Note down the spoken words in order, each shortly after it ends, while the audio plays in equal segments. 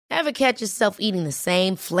Ever catch yourself eating the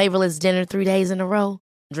same flavorless dinner 3 days in a row?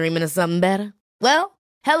 Dreaming of something better? Well,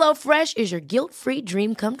 HelloFresh is your guilt-free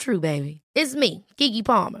dream come true, baby. It's me, Keke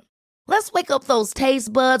Palmer. Let's wake up those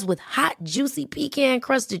taste buds with hot, juicy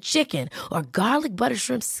pecan-crusted chicken or garlic butter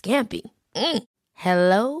shrimp scampi.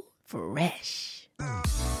 Hello Fresh.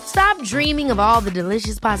 Stop dreaming of all the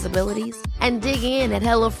delicious possibilities and dig in at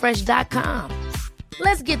HelloFresh.com.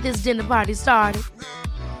 Let's get this dinner party started.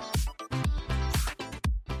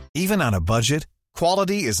 Even on a budget,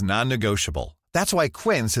 quality is non-negotiable. That's why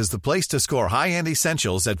Quince is the place to score high-end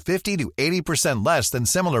essentials at 50 to 80% less than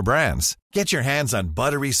similar brands. Get your hands on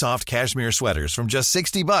buttery soft cashmere sweaters from just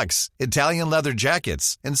 $60, Italian leather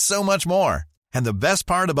jackets, and so much more. And the best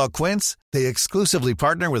part about Quince, they exclusively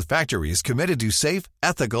partner with factories committed to safe,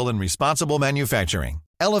 ethical, and responsible manufacturing.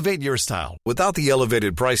 Elevate your style without the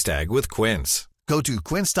elevated price tag with Quince. Go to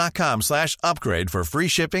quince.com/upgrade for free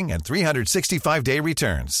shipping and 365-day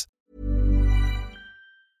returns.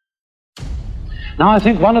 Now, I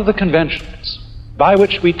think one of the conventions by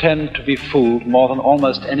which we tend to be fooled more than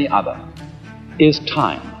almost any other is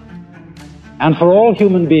time. And for all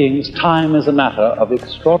human beings, time is a matter of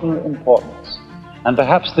extraordinary importance. And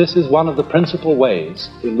perhaps this is one of the principal ways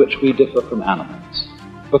in which we differ from animals.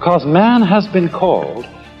 Because man has been called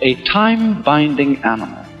a time-binding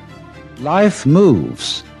animal. Life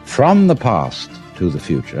moves from the past to the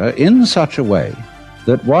future in such a way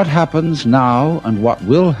that what happens now and what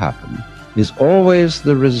will happen is always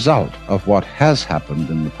the result of what has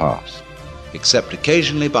happened in the past. Except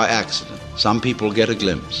occasionally by accident, some people get a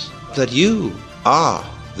glimpse that you are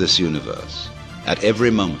this universe at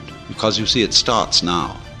every moment, because you see it starts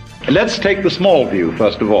now. Let's take the small view,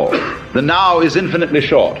 first of all. The now is infinitely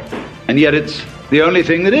short, and yet it's the only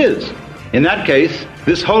thing that is. In that case,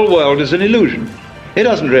 this whole world is an illusion. It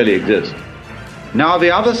doesn't really exist. Now, the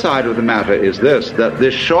other side of the matter is this, that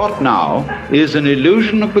this short now is an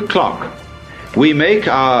illusion of the clock. We make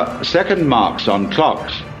our second marks on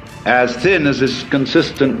clocks as thin as is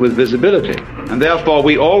consistent with visibility, and therefore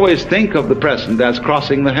we always think of the present as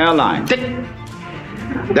crossing the hairline. Tick!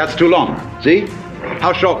 That's too long. See?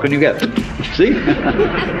 How short can you get? See?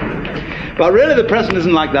 But really the present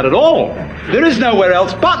isn't like that at all. There is nowhere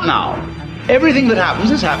else but now. Everything that happens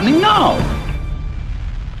is happening now.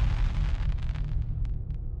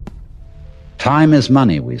 Time is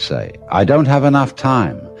money, we say. I don't have enough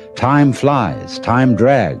time. Time flies. Time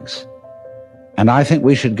drags. And I think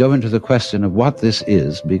we should go into the question of what this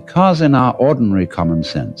is, because in our ordinary common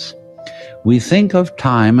sense, we think of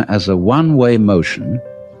time as a one-way motion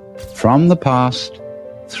from the past,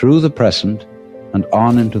 through the present, and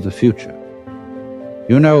on into the future.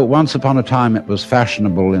 You know, once upon a time it was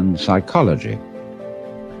fashionable in psychology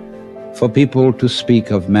for people to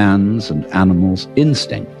speak of man's and animals'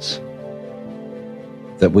 instincts.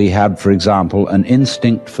 That we had, for example, an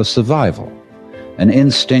instinct for survival, an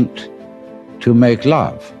instinct to make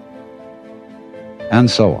love,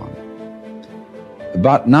 and so on.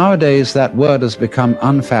 But nowadays that word has become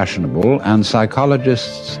unfashionable, and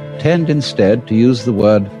psychologists tend instead to use the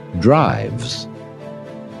word drives,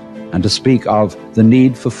 and to speak of the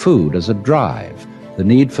need for food as a drive, the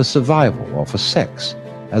need for survival or for sex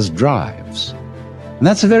as drives. And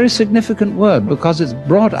that's a very significant word, because it's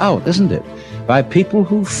brought out, isn't it, by people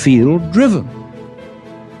who feel driven.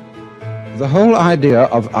 The whole idea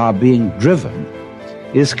of our being driven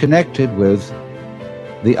is connected with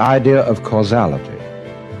the idea of causality,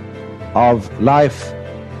 of life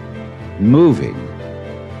moving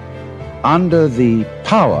under the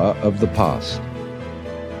power of the past.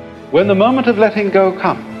 When the moment of letting go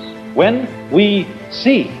comes, when we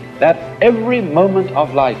see that every moment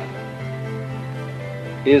of life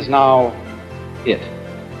is now it.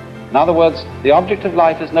 In other words, the object of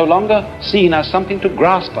life is no longer seen as something to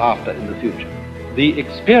grasp after in the future. The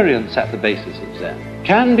experience at the basis of Zen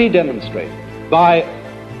can be demonstrated by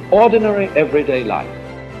ordinary everyday life.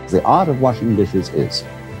 The art of washing dishes is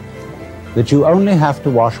that you only have to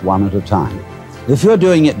wash one at a time. If you're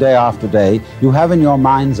doing it day after day, you have in your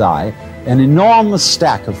mind's eye an enormous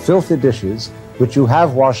stack of filthy dishes which you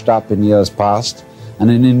have washed up in years past, and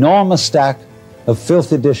an enormous stack of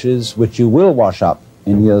filthy dishes which you will wash up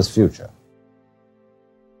in years future.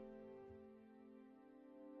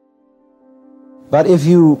 But if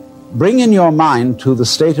you bring in your mind to the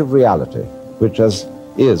state of reality, which is,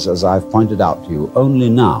 as I've pointed out to you, only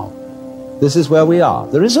now, this is where we are.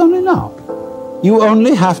 There is only now. You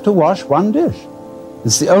only have to wash one dish.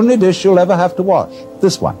 It's the only dish you'll ever have to wash,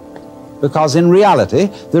 this one. Because in reality,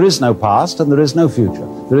 there is no past and there is no future.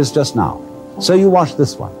 There is just now. So you wash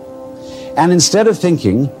this one. And instead of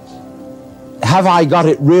thinking have I got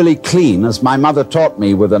it really clean, as my mother taught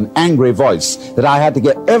me with an angry voice, that I had to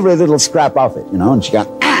get every little scrap off it, and she got,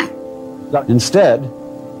 ah! Instead,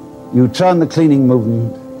 you turn the cleaning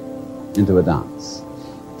movement into a dance.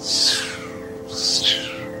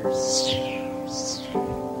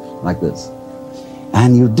 Like this.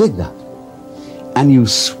 And you dig that. And you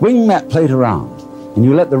swing that plate around, and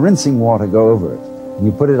you let the rinsing water go over it, and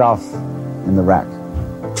you put it off in the rack.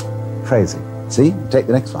 Crazy. See? Take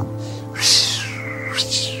the next one.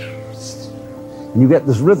 And you get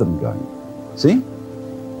this rhythm going. See?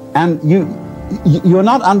 And you're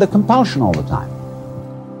not under compulsion all the time.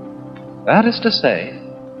 That is to say,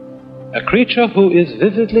 a creature who is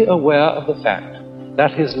vividly aware of the fact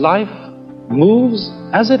that his life moves,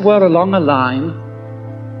 as it were, along a line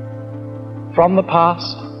from the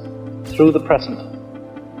past through the present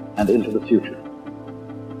and into the future.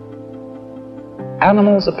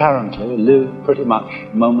 Animals apparently live pretty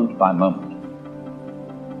much moment by moment.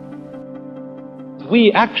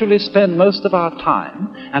 We actually spend most of our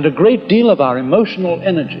time and a great deal of our emotional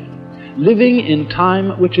energy living in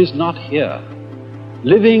time which is not here,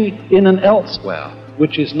 living in an elsewhere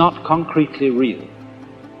which is not concretely real.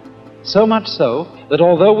 So much so that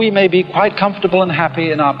although we may be quite comfortable and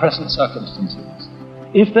happy in our present circumstances,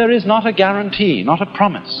 if there is not a guarantee, not a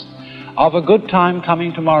promise, of a good time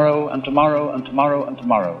coming tomorrow and tomorrow and tomorrow and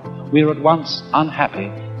tomorrow, we are at once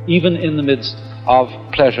unhappy, even in the midst of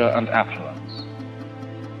pleasure and affluence.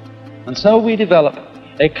 And so we develop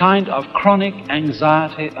a kind of chronic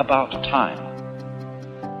anxiety about time.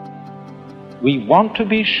 We want to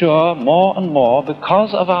be sure more and more,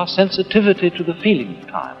 because of our sensitivity to the feeling of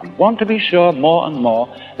time, we want to be sure more and more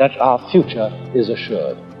that our future is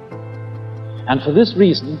assured. And for this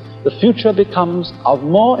reason, the future becomes of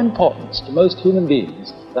more importance to most human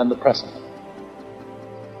beings than the present.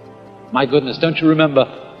 My goodness, don't you remember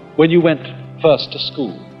when you went first to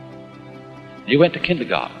school? You went to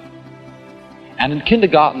kindergarten. And in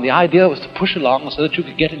kindergarten, the idea was to push along so that you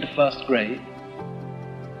could get into first grade,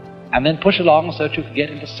 and then push along so that you could get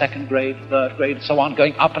into second grade, third grade, and so on,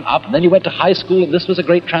 going up and up. And then you went to high school, and this was a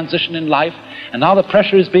great transition in life. And now the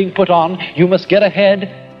pressure is being put on. You must get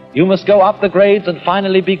ahead. You must go up the grades and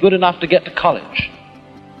finally be good enough to get to college.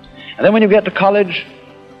 And then when you get to college,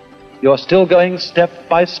 you're still going step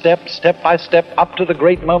by step, up to the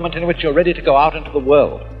great moment in which you're ready to go out into the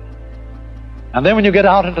world. And then when you get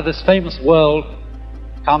out into this famous world,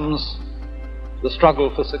 comes the struggle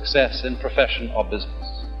for success in profession or business.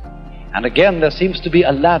 And again, there seems to be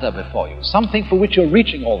a ladder before you, something for which you're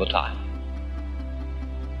reaching all the time.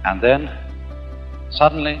 And then,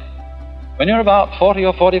 suddenly, when you're about 40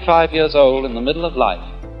 or 45 years old in the middle of life,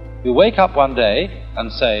 you wake up one day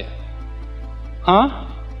and say, I've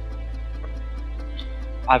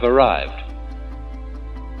arrived.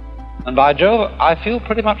 And by Jove, I feel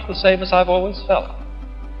pretty much the same as I've always felt.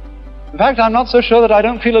 In fact, I'm not so sure that I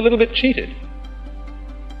don't feel a little bit cheated.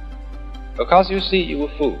 Because, you see, you were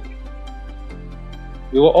fooled.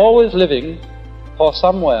 You were always living for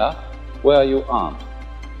somewhere where you aren't.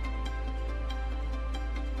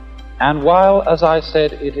 And while, as I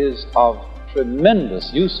said, it is of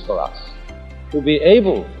tremendous use for us to be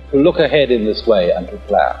able to look ahead in this way and to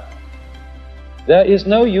plan, there is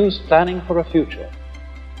no use planning for a future,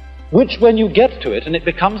 which when you get to it and it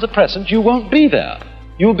becomes a present, you won't be there.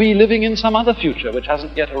 You'll be living in some other future which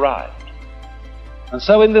hasn't yet arrived. And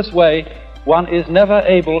so in this way, one is never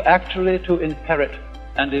able actually to inherit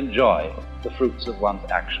and enjoy the fruits of one's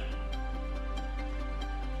action.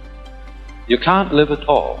 You can't live at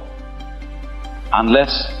all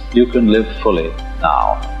unless you can live fully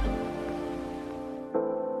now.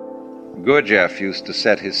 Gurdjieff used to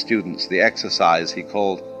set his students the exercise he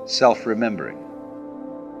called self-remembering.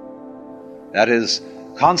 That is,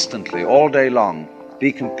 constantly, all day long,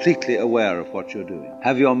 be completely aware of what you're doing.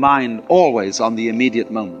 Have your mind always on the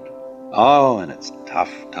immediate moment. Oh, and it's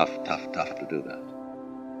tough to do that.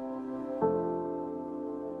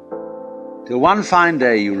 Till one fine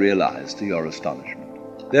day you realize, to your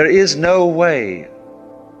astonishment, there is no way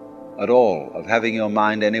at all of having your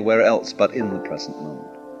mind anywhere else but in the present moment.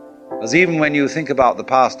 Because even when you think about the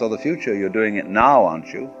past or the future, you're doing it now, aren't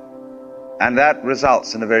you? And that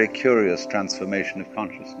results in a very curious transformation of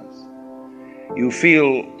consciousness. You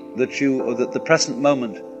feel that the present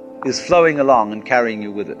moment is flowing along and carrying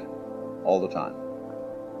you with it all the time.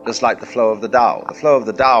 Just like the flow of the Tao. The flow of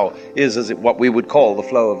the Tao is what we would call the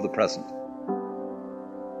flow of the present.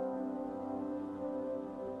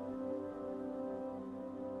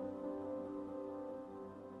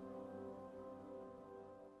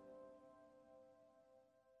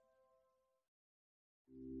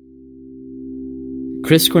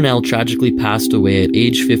 Chris Cornell tragically passed away at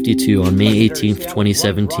age 52 on May 18,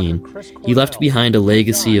 2017. He left behind a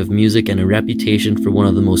legacy of music and a reputation for one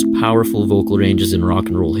of the most powerful vocal ranges in rock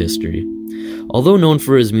and roll history. Although known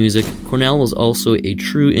for his music, Cornell was also a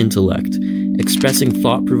true intellect, expressing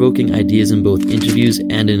thought-provoking ideas in both interviews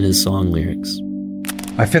and in his song lyrics.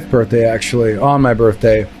 My 5th birthday, actually, on my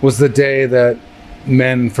birthday, was the day that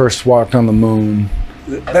men first walked on the moon.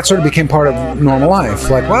 That sort of became part of normal life.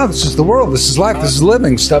 Like, wow, this is the world, this is life, this is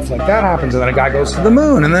living, stuff like that happens, and then a guy goes to the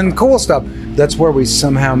moon, and then cool stuff. That's where we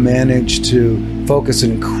somehow managed to focus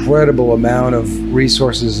an incredible amount of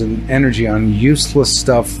resources and energy on useless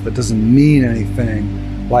stuff that doesn't mean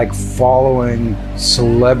anything, like following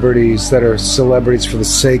celebrities that are celebrities for the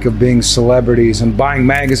sake of being celebrities, and buying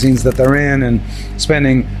magazines that they're in, and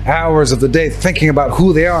spending hours of the day thinking about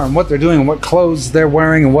who they are and what they're doing and what clothes they're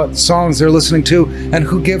wearing and what songs they're listening to, and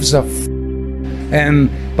who gives a And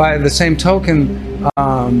by the same token,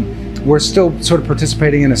 we're still sort of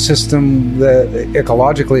participating in a system that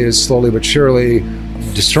ecologically is slowly but surely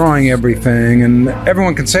destroying everything, and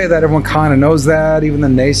everyone can say that, everyone kind of knows that, even the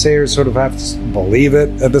naysayers sort of have to believe it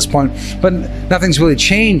at this point, but nothing's really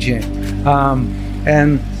changing.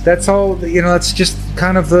 And that's all, that's just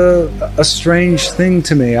kind of a strange thing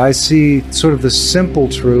to me. I see sort of the simple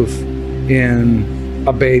truth in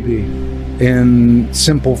a baby, in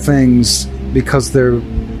simple things, because they're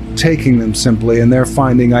taking them simply, and they're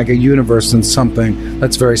finding like a universe in something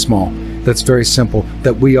that's very small, that's very simple,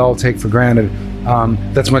 that we all take for granted.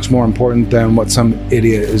 That's much more important than what some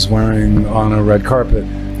idiot is wearing on a red carpet.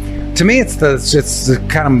 To me, it's the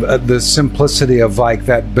kind of the simplicity of like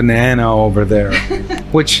that banana over there,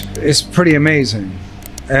 which is pretty amazing.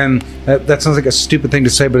 And that sounds like a stupid thing to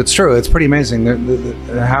say, but it's true. It's pretty amazing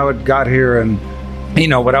how it got here. And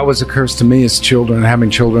what always occurs to me is children, having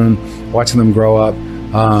children, watching them grow up,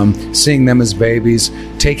 seeing them as babies,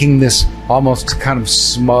 taking this almost kind of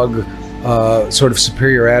smug, sort of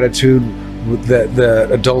superior attitude that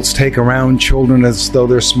the adults take around children as though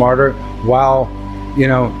they're smarter, while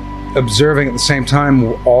observing at the same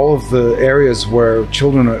time all of the areas where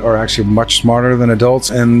children are actually much smarter than adults,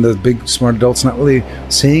 and the big smart adults not really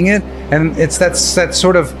seeing it. And it's that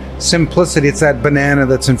sort of simplicity, it's that banana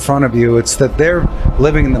that's in front of you, it's that they're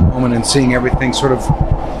living in the moment and seeing everything sort of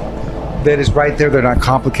that is right there. They're not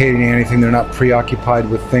complicating anything, they're not preoccupied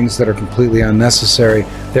with things that are completely unnecessary.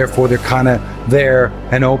 Therefore, they're kind of there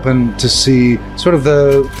and open to see sort of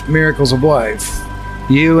the miracles of life.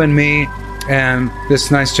 You and me and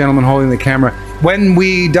this nice gentleman holding the camera. When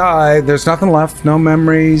we die, there's nothing left, no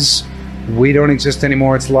memories. We don't exist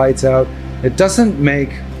anymore, it's lights out. It doesn't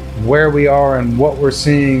make where we are and what we're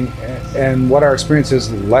seeing and what our experience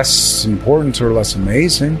is less important or less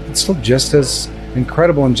amazing. It's still just as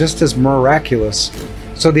incredible and just as miraculous.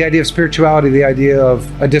 So the idea of spirituality, the idea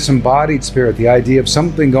of a disembodied spirit, the idea of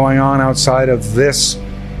something going on outside of this,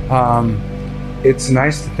 it's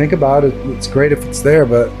nice to think about it. It's great if it's there,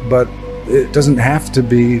 but it doesn't have to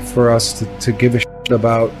be for us to give a shit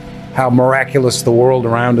about how miraculous the world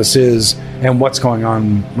around us is and what's going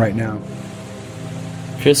on right now.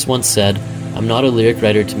 Chris once said, "I'm not a lyric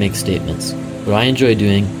writer to make statements. What I enjoy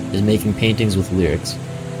doing is making paintings with lyrics,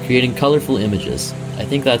 creating colorful images. I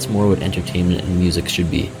think that's more what entertainment and music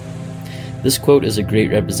should be." This quote is a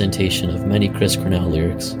great representation of many Chris Cornell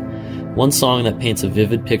lyrics. One song that paints a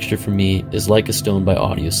vivid picture for me is Like a Stone by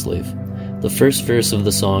Audioslave. The first verse of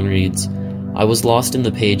the song reads, "I was lost in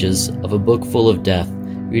the pages of a book full of death,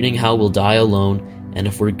 reading how we'll die alone, and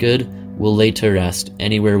if we're good, we'll lay to rest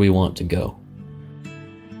anywhere we want to go."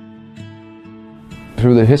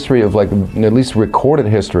 Through the history of, at least recorded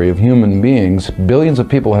history of human beings, billions of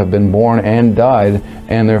people have been born and died,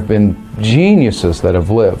 and there have been geniuses that have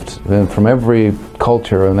lived from every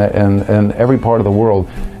culture and every part of the world,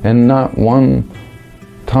 and not one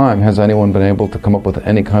time has anyone been able to come up with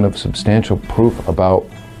any kind of substantial proof about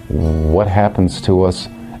what happens to us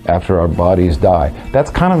after our bodies die. That's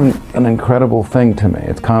kind of an incredible thing to me.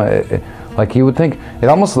 It's kind of like you would think,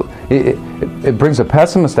 it brings a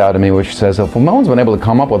pessimist out of me, which says, if no one's been able to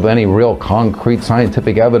come up with any real concrete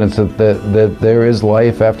scientific evidence that there is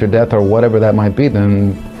life after death or whatever that might be,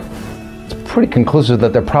 then it's pretty conclusive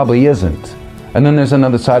that there probably isn't. And then there's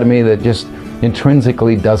another side of me that just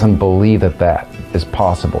intrinsically doesn't believe that is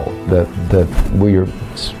possible, that we're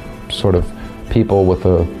sort of people with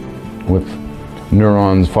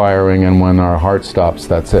neurons firing, and when our heart stops,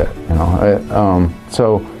 that's it.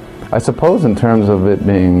 So I suppose in terms of it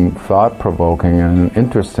being thought-provoking and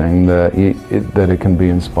interesting, that it can be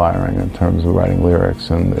inspiring in terms of writing lyrics,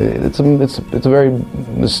 and it's a very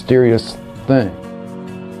mysterious thing.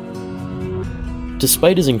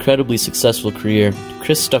 Despite his incredibly successful career,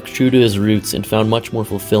 Chris stuck true to his roots and found much more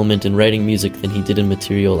fulfillment in writing music than he did in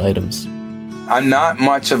material items. I'm not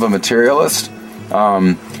much of a materialist,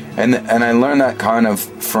 and I learned that kind of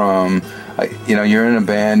from, you're in a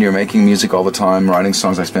band, you're making music all the time, writing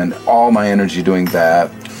songs. I spend all my energy doing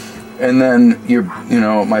that. And then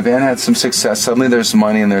my band had some success. Suddenly there's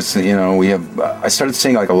money, and there's, I started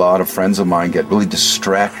seeing like a lot of friends of mine get really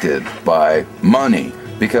distracted by money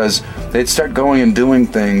because they'd start going and doing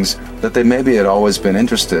things that they maybe had always been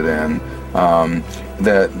interested in,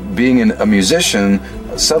 that being a musician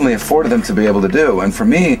suddenly afforded them to be able to do. And for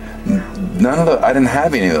me, I didn't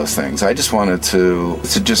have any of those things. I just wanted to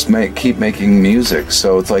just keep making music.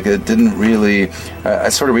 So it's like it didn't really, I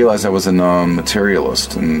sort of realized I was a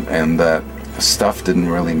non-materialist and that stuff didn't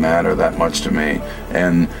really matter that much to me.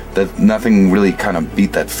 And that nothing really kind of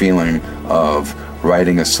beat that feeling of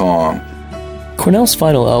writing a song. Cornell's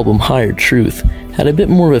final album, Higher Truth, had a bit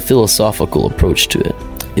more of a philosophical approach to it.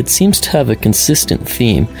 It seems to have a consistent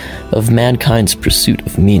theme of mankind's pursuit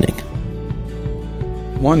of meaning.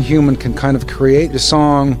 One human can kind of create a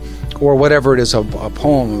song or whatever it is, a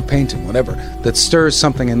poem, a painting, whatever, that stirs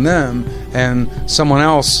something in them, and someone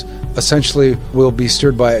else essentially will be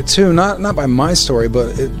stirred by it too. Not by my story,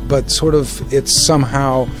 but sort of it's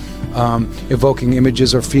somehow evoking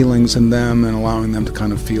images or feelings in them and allowing them to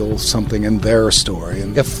kind of feel something in their story.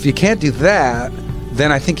 And if you can't do that,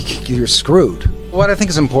 then I think you're screwed. What I think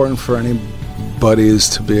is important for anybody is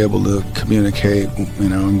to be able to communicate,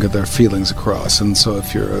 and get their feelings across. And so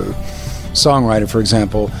if you're a songwriter, for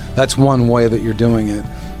example, that's one way that you're doing it.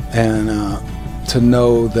 And to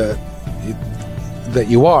know that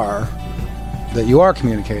you are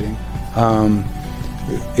communicating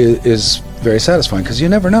is very satisfying, because you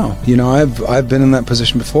never know. I've been in that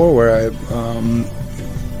position before where I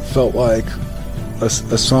felt like a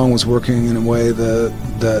song was working in a way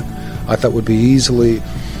that I thought would be easily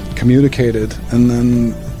communicated, and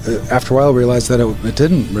then after a while I realized that it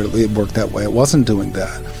didn't really work that way. It wasn't doing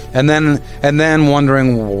that, and then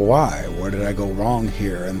wondering why. Where did I go wrong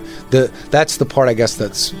here? And that's the part, I guess,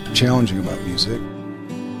 that's challenging about music.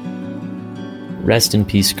 Rest in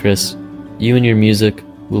peace, Chris. You and your music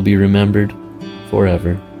will be remembered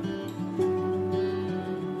forever.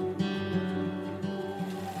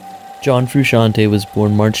 John Frusciante was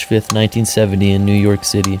born March 5th, 1970 in New York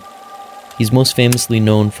City. He's most famously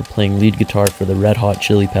known for playing lead guitar for the Red Hot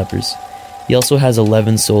Chili Peppers. He also has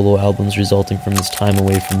 11 solo albums resulting from his time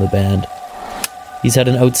away from the band. He's had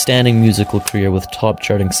an outstanding musical career with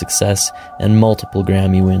top-charting success and multiple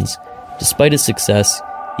Grammy wins. Despite his success,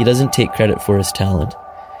 he doesn't take credit for his talent.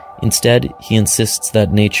 Instead, he insists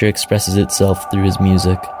that nature expresses itself through his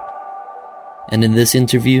music. And in this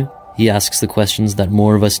interview, he asks the questions that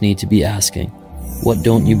more of us need to be asking. What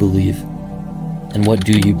don't you believe? And what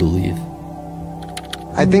do you believe?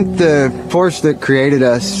 I think the force that created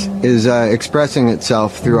us is expressing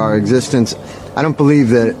itself through our existence. I don't believe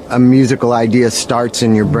that a musical idea starts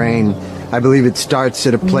in your brain. I believe it starts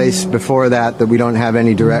at a place before that we don't have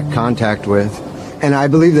any direct contact with. And I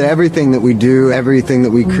believe that everything that we do, everything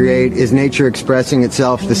that we create, is nature expressing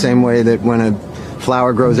itself the same way that when a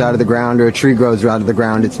flower grows out of the ground or a tree grows out of the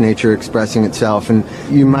ground, it's nature expressing itself. And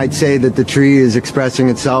you might say that the tree is expressing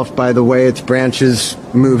itself by the way its branches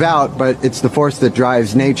move out, but it's the force that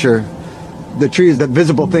drives nature. The tree is the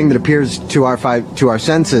visible thing that appears to our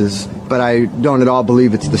senses, but I don't at all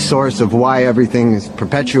believe it's the source of why everything is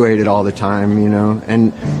perpetuated all the time,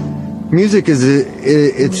 And music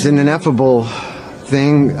it's an ineffable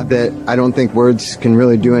thing that I don't think words can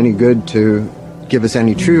really do any good to give us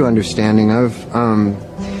any true understanding of.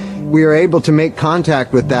 We are able to make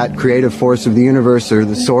contact with that creative force of the universe, or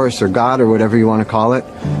the source, or God, or whatever you want to call it.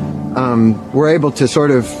 We're able to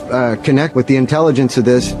sort of connect with the intelligence of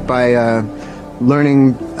this by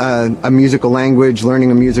learning a musical language,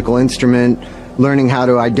 learning a musical instrument, learning how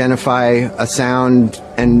to identify a sound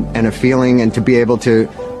and a feeling, and to be able to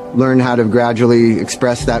learn how to gradually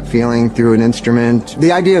express that feeling through an instrument.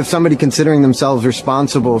 The idea of somebody considering themselves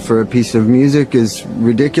responsible for a piece of music is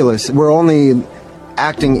ridiculous. We're only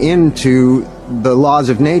acting into the laws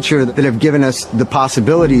of nature that have given us the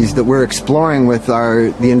possibilities that we're exploring with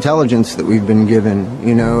the intelligence that we've been given.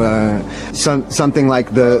 Something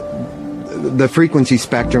like the frequency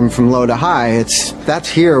spectrum from low to high. That's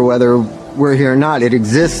here whether we're here or not. It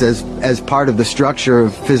exists as part of the structure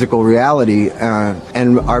of physical reality,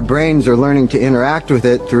 and our brains are learning to interact with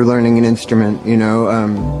it through learning an instrument,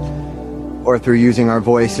 or through using our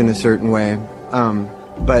voice in a certain way.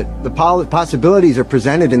 But the possibilities are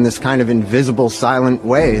presented in this kind of invisible, silent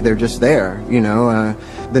way. They're just there,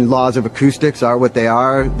 The laws of acoustics are what they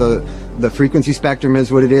are. The frequency spectrum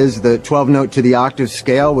is what it is. The 12-note to the octave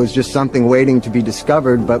scale was just something waiting to be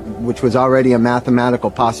discovered, but which was already a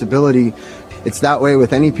mathematical possibility. It's that way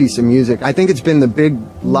with any piece of music. I think it's been the big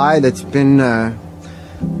lie that's been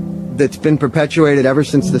perpetuated ever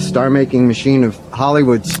since the star-making machine of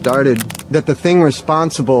Hollywood started, that the thing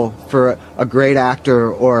responsible for a great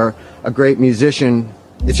actor or a great musician,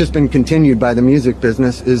 it's just been continued by the music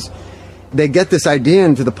business, is they get this idea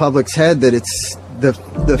into the public's head that it's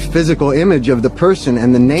the physical image of the person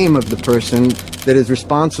and the name of the person that is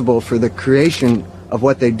responsible for the creation of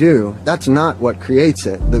what they do. That's not what creates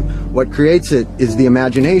it. What creates it is the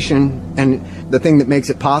imagination, and the thing that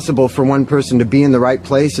makes it possible for one person to be in the right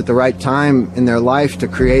place at the right time in their life to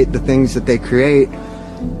create the things that they create.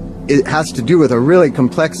 It has to do with a really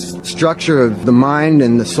complex structure of the mind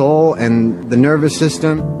and the soul and the nervous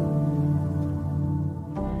system.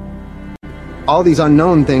 All these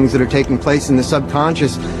unknown things that are taking place in the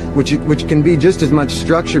subconscious, which can be just as much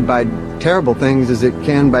structured by terrible things as it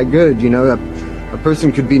can by good. You know, a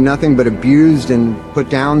person could be nothing but abused and put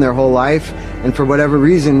down their whole life, and for whatever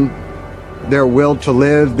reason, their will to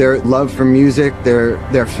live, their love for music,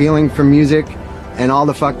 their feeling for music, and all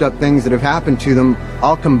the fucked up things that have happened to them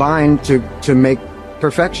all combined to make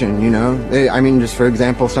perfection, you know. Just for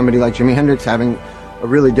example, somebody like Jimi Hendrix having a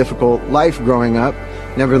really difficult life growing up,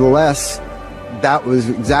 nevertheless, that was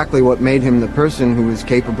exactly what made him the person who was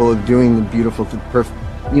capable of doing the beautiful,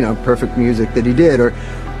 perfect music that he did.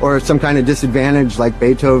 Or some kind of disadvantage like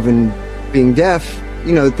Beethoven being deaf,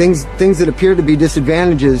 you know, things that appear to be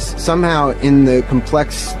disadvantages somehow in the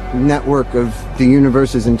complex network of the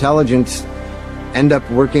universe's intelligence end up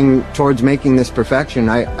working towards making this perfection.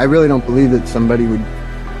 I really don't believe that somebody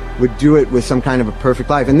would do it with some kind of a perfect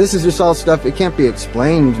life. And this is just all stuff, it can't be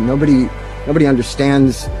explained. Nobody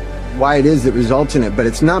understands why it is that results in it, but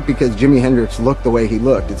it's not because Jimi Hendrix looked the way he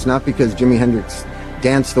looked. It's not because Jimi Hendrix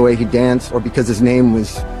danced the way he danced or because his name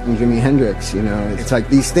was Jimi Hendrix, you know. It's like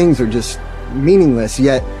these things are just meaningless,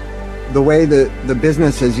 yet the way that the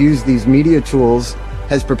business has used these media tools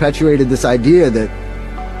has perpetuated this idea that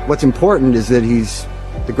what's important is that he's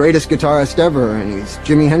the greatest guitarist ever and he's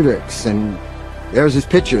Jimi Hendrix and there's his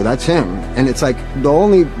picture, that's him. And it's like the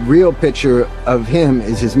only real picture of him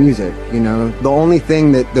is his music, you know. The only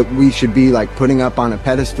thing that we should be like putting up on a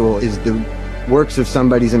pedestal is the works of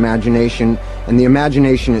somebody's imagination, and the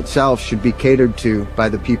imagination itself should be catered to by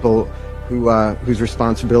the people whose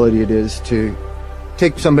responsibility it is to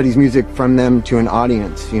take somebody's music from them to an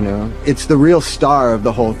audience, you know. It's the real star of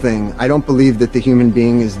the whole thing. I don't believe that the human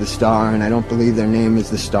being is the star, and I don't believe their name is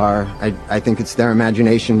the star. I think it's their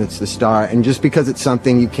imagination that's the star, and just because it's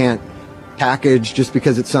something you can't package, just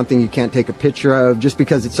because it's something you can't take a picture of, just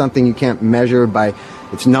because it's something you can't measure by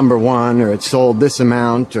it's number one, or it's sold this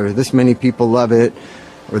amount, or this many people love it,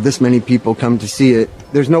 or this many people come to see it,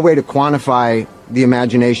 there's no way to quantify the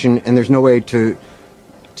imagination, and there's no way to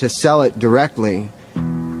sell it directly.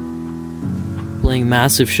 Playing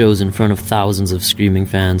massive shows in front of thousands of screaming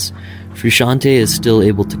fans, Frusciante is still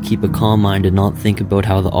able to keep a calm mind and not think about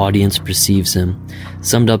how the audience perceives him,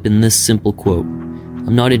 summed up in this simple quote: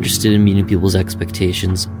 "I'm not interested in meeting people's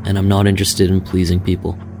expectations, and I'm not interested in pleasing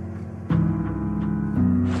people."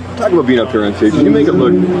 Talk about being up here on stage. You make it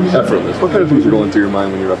look effortless. What kind of things are going through your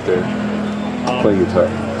mind when you're up there playing guitar?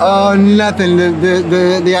 Oh, nothing.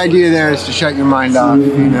 The idea there is to shut your mind off.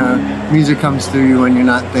 You know, music comes through you when you're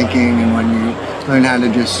not thinking, and when you learn how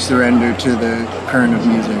to just surrender to the current of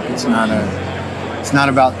music. It's not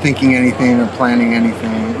about thinking anything or planning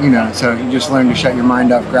anything. You know, so you just learn to shut your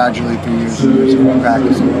mind off gradually through years and years of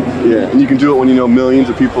practicing. Yeah, and you can do it when you know millions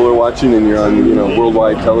of people are watching and you're on, you know,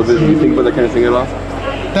 worldwide television. Do you think about that kind of thing at all?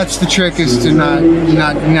 That's the trick, is to not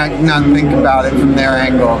think about it from their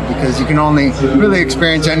angle, because you can only really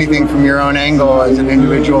experience anything from your own angle as an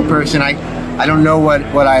individual person. I don't know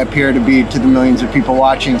what I appear to be to the millions of people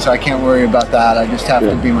watching, so I can't worry about that. I just have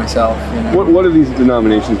to be myself. You know? What do these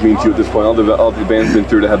denominations mean to you at this point? All the band's been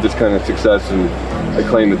through to have this kind of success and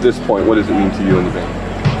acclaim at this point. What does it mean to you and the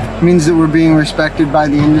band? It means that we're being respected by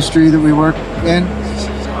the industry that we work in.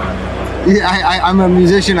 Yeah, I'm a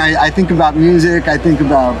musician. I think about music. I think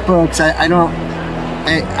about books. I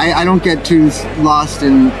don't get too lost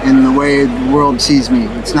in the way the world sees me.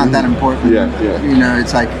 It's not that important. Yeah. You know,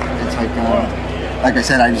 it's like I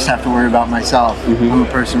said, I just have to worry about myself. I'm a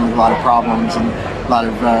person with a lot of problems and a lot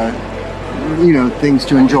of things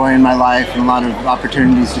to enjoy in my life, and a lot of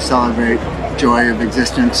opportunities to celebrate joy of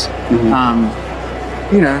existence.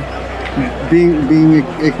 Being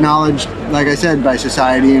acknowledged, like I said, by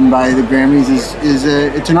society and by the Grammys is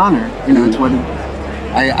it's an honor. You know, it's what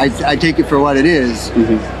I take it for what it is.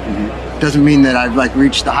 doesn't mean that I've like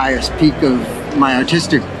reached the highest peak of my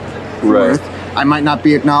artistic worth. I might not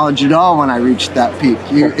be acknowledged at all when I reach that peak.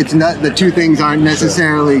 It's not, the two things aren't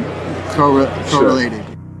necessarily correlated.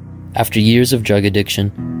 After years of drug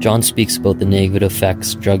addiction, John speaks about the negative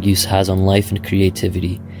effects drug use has on life and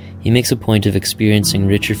creativity. He makes a point of experiencing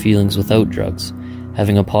richer feelings without drugs,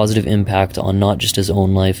 having a positive impact on not just his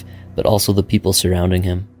own life, but also the people surrounding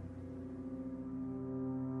him.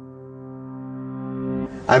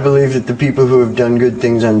 I believe that the people who have done good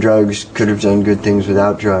things on drugs could have done good things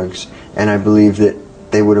without drugs, and I believe that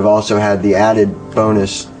they would have also had the added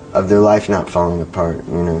bonus of their life not falling apart,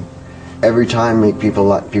 you know. Every time make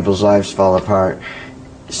people's lives fall apart.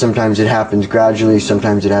 Sometimes it happens gradually,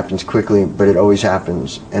 sometimes it happens quickly, but it always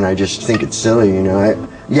happens, and I just think it's silly, you know.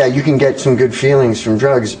 Yeah, you can get some good feelings from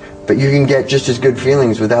drugs, but you can get just as good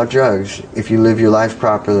feelings without drugs if you live your life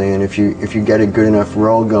properly and if you get a good enough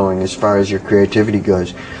roll going as far as your creativity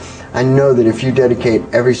goes. I know that if you dedicate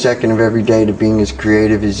every second of every day to being as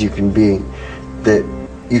creative as you can be, that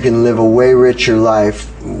you can live a way richer life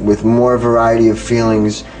with more variety of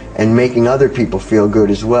feelings and making other people feel good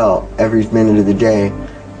as well every minute of the day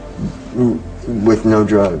with no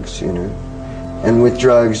drugs, you know. And with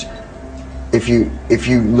drugs, if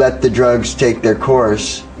you let the drugs take their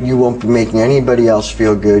course, you won't be making anybody else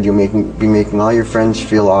feel good. You'll be making all your friends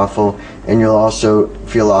feel awful, and you'll also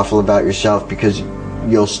feel awful about yourself because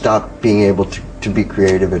you'll stop being able to be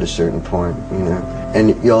creative at a certain point, you know.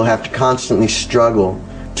 And you'll have to constantly struggle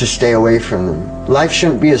to stay away from them. Life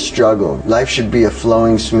shouldn't be a struggle. Life should be a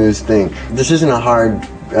flowing, smooth thing. This isn't a hard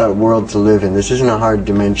world to live in. This isn't a hard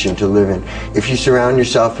dimension to live in. If you surround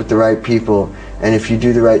yourself with the right people, and if you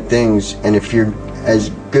do the right things, and if you're as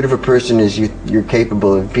good of a person as you're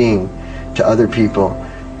capable of being to other people,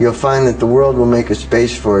 you'll find that the world will make a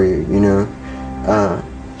space for you, you know.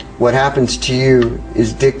 What happens to you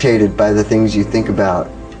is dictated by the things you think about,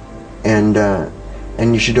 and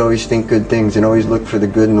you should always think good things and always look for the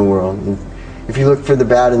good in the world. And if you look for the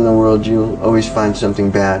bad in the world, you'll always find something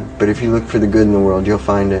bad. But if you look for the good in the world, you'll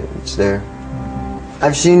find it. It's there.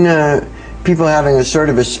 I've seen people having a sort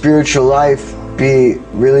of a spiritual life be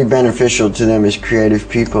really beneficial to them as creative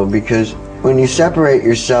people, because when you separate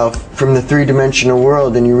yourself from the three-dimensional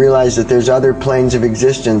world and you realize that there's other planes of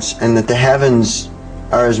existence and that the heavens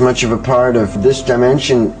are as much of a part of this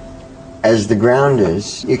dimension as the ground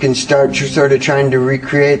is, you can start sort of trying to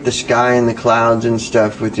recreate the sky and the clouds and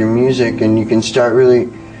stuff with your music, and you can start really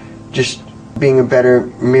just being a better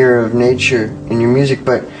mirror of nature in your music.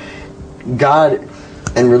 But God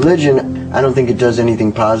and religion, I don't think it does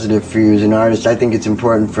anything positive for you as an artist. I think it's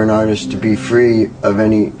important for an artist to be free of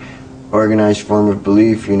any organized form of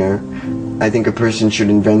belief, you know. I think a person should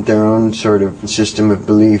invent their own sort of system of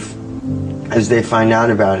belief as they find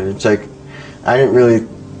out about it. It's like, I didn't really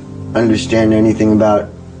understand anything about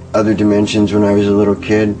other dimensions when I was a little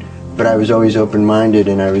kid, but I was always open-minded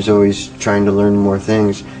and I was always trying to learn more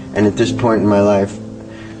things. And at this point in my life,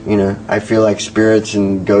 you know, I feel like spirits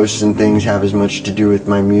and ghosts and things have as much to do with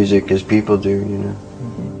my music as people do, you know.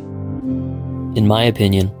 In my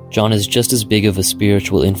opinion, John is just as big of a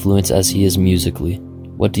spiritual influence as he is musically.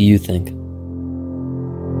 What do you think?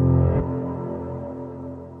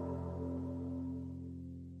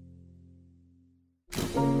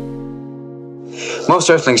 Most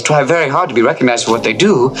earthlings try very hard to be recognized for what they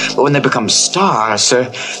do, but when they become stars, sir,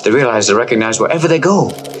 they realize they're recognized wherever they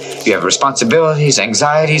go. You have responsibilities,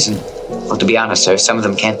 anxieties, and, well, to be honest, sir, some of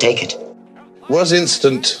them can't take it. Was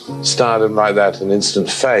instant stardom like that, and instant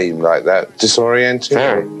fame like that, disorienting?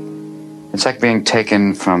 Very. It's like being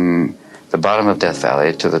taken from the bottom of Death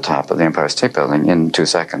Valley to the top of the Empire State Building in 2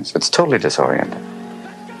 seconds. It's totally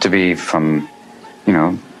disorienting. To be from, you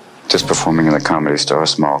know, just performing in the Comedy Store,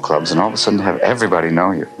 small clubs, and all of a sudden have everybody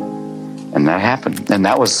know you. And that happened. And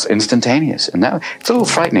that was instantaneous. And that, it's a little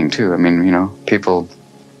frightening, too. I mean, you know, people,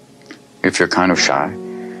 if you're kind of shy,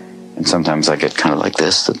 and sometimes I get kind of like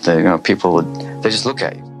this, that they, you know, people would, they just look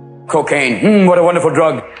at you. Cocaine, what a wonderful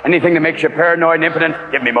drug. Anything that makes you paranoid and impotent,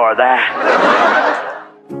 give me more of that.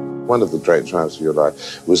 One of the great triumphs of your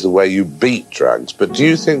life was the way you beat drugs. But do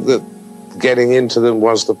you think that getting into them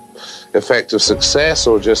was the effect of success,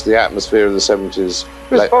 or just the atmosphere of the 70s,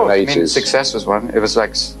 late 80s? I mean, success was one. It's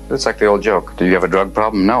like the old joke. Do you have a drug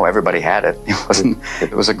problem? No, everybody had it.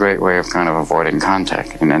 It was a great way of kind of avoiding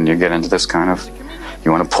contact. And then you get into this kind of,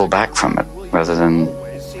 you want to pull back from it rather than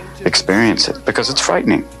experience it, because it's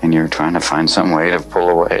frightening and you're trying to find some way to pull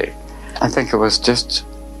away. I think it was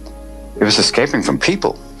escaping from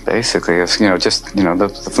people, basically. It's, you know, just, you know,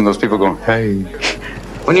 from those people going, hey.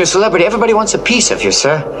 When you're a celebrity, everybody wants a piece of you,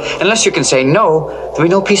 sir. Unless you can say no, there'll be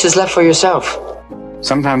no pieces left for yourself.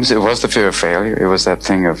 Sometimes it was the fear of failure. It was that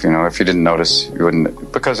thing of, if you didn't notice, you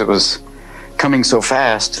wouldn't, because it was coming so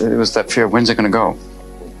fast, it was that fear of when's it going to go?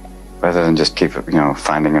 Rather than just keep,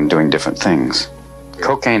 finding and doing different things.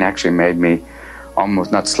 Cocaine actually made me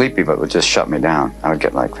almost not sleepy, but would just shut me down. I would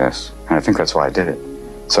get like this. And I think that's why I did it.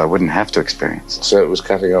 So I wouldn't have to experience. So it was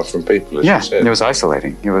cutting off from people, as you said. It was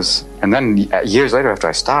isolating. And then years later after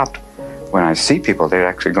I stopped, when I see people, they're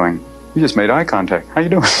actually going, "You just made eye contact. How you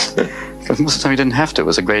doing?" Because most of the time you didn't have to. It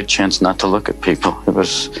was a great chance not to look at people. It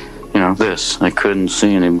was, this. I couldn't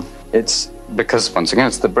see anymore. It's because, once again,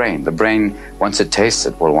 it's the brain. The brain, once it tastes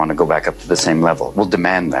it, will want to go back up to the same level. Will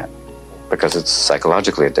demand that because it's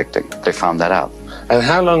psychologically addicting. They found that out. And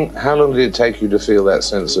how long did it take you to feel that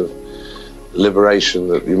sense of liberation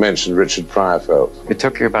that you mentioned Richard Pryor felt? It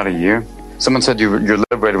took you about a year. Someone said you're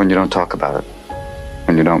liberated when you don't talk about it,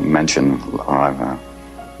 when you don't mention or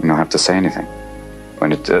you don't have to say anything,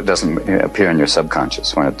 when it doesn't appear in your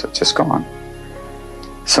subconscious, when it's just gone.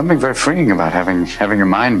 Something very freeing about having your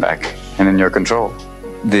mind back and in your control.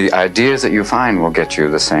 The ideas that you find will get you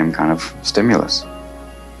the same kind of stimulus.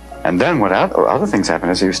 And then what other things happen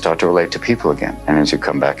is you start to relate to people again. And as you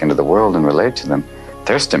come back into the world and relate to them,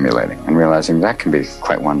 they're stimulating and realizing that can be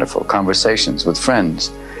quite wonderful. Conversations with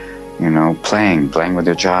friends, playing with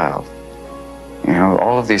your child.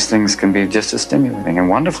 All of these things can be just as stimulating and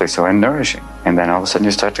wonderfully so and nourishing. And then all of a sudden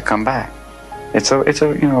you start to come back. It's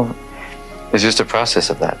just a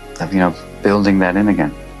process of that, of building that in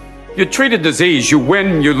again. You treat a disease, you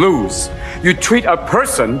win, you lose. You treat a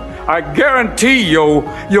person, I guarantee you'll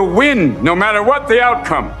win no matter what the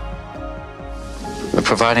outcome.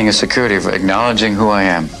 Providing a security of acknowledging who I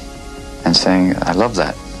am and saying, I love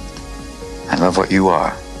that. I love what you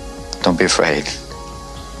are. Don't be afraid.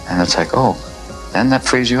 And it's like, then that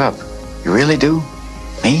frees you up. You really do?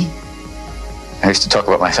 Me? I used to talk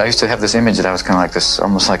about myself. I used to have this image that I was kind of like this,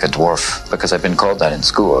 almost like a dwarf, because I've been called that in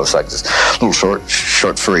school. I was like this little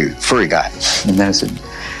short, furry guy. And then I said,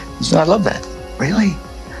 I love that. Really?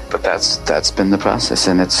 But that's been the process,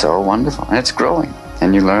 and it's so wonderful, and it's growing.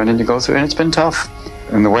 And you learn and you go through, and it's been tough.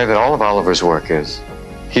 And the way that all of Oliver's work is,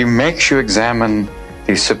 he makes you examine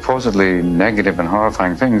these supposedly negative and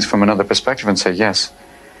horrifying things from another perspective and say, yes,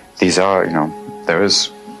 these are, there is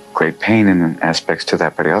great pain in aspects to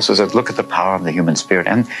that, but he also said, look at the power of the human spirit,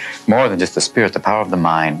 and more than just the spirit, the power of the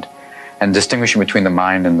mind, and distinguishing between the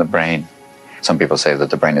mind and the brain. Some people say that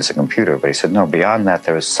the brain is a computer, but he said, no, beyond that,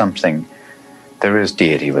 there is something, there is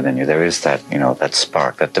deity within you, there is that, that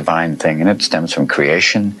spark, that divine thing, and it stems from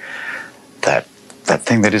creation, that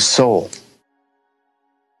thing that is soul.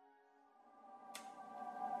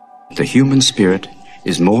 The human spirit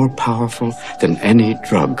is more powerful than any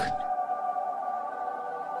drug.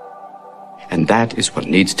 And that is what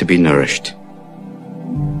needs to be nourished.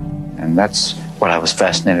 And that's what I was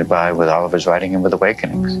fascinated by with Oliver's writing and with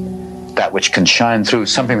Awakenings. That which can shine through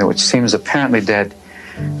something that which seems apparently dead,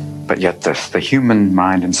 but yet the human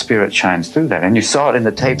mind and spirit shines through that. And you saw it in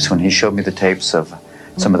the tapes when he showed me the tapes of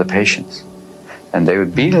some of the patients. And they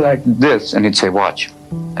would be like this, and he'd say, watch.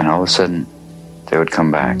 And all of a sudden, they would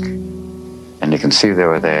come back. And you can see they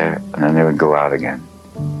were there, and then they would go out again.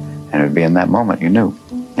 And it would be in that moment you knew.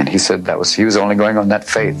 And he said he was only going on that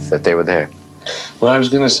faith that they were there. Well, I was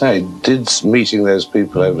going to say, did meeting those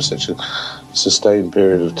people over such a sustained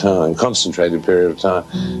period of time, concentrated period of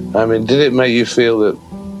time, did it make you feel that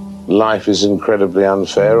life is incredibly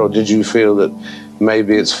unfair, or did you feel that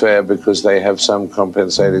maybe it's fair because they have some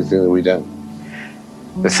compensating thing that we don't?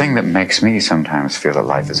 The thing that makes me sometimes feel that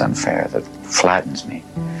life is unfair, that flattens me,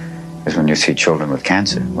 is when you see children with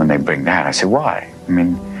cancer. When they bring that, I say, why?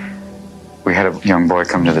 We had a young boy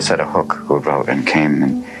come to the set of Hook who wrote and came,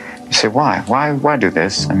 and you say, why? Why do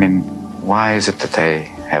this? Why is it that they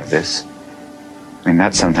have this?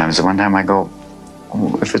 That's sometimes the one time I go,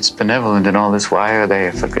 if it's benevolent and all this, why are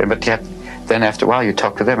they? But yet, then after a while you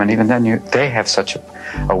talk to them, and even then they have such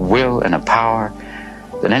a will and a power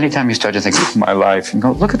that anytime you start to think of my life and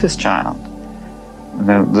go, look at this child.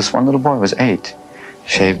 This one little boy was 8,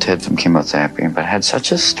 shaved head from chemotherapy, but had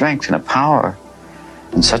such a strength and a power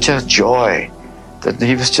and such a joy that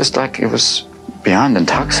he was just like, it was beyond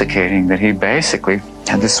intoxicating, that he basically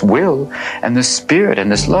had this will and this spirit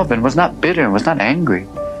and this love and was not bitter and was not angry.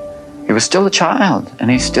 He was still a child,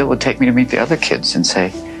 and he still would take me to meet the other kids and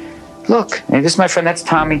say, look, hey, this is my friend, that's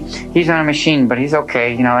Tommy. He's on a machine, but he's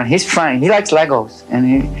okay, and he's fine. He likes Legos.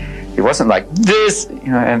 And he wasn't like this,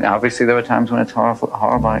 and obviously there were times when it's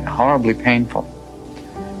horribly painful.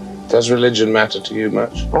 Does religion matter to you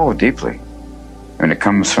much? Oh, deeply. It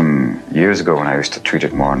comes from years ago when I used to treat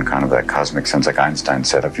it more in kind of that cosmic sense, like Einstein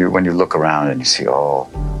said. When you look around and you see all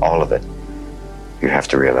of it, you have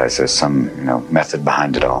to realize there's some, method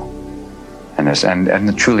behind it all.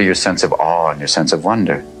 And truly your sense of awe and your sense of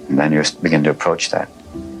wonder. And then you begin to approach that.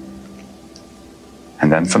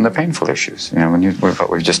 And then from the painful issues, what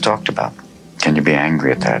we've just talked about. Can you be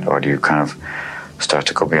angry at that? Or do you kind of start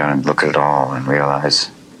to go beyond and look at it all and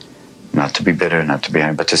realize not to be bitter, not to be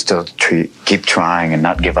angry, but to still keep trying and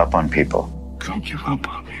not give up on people? Don't give up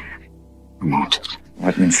on me. I won't.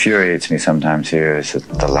 What infuriates me sometimes here is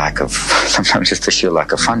the lack of, sometimes just the sheer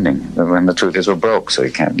lack of funding. When the truth is we're broke, so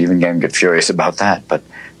you can't even get furious about that. But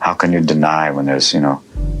how can you deny when there's,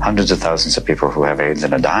 hundreds of thousands of people who have AIDS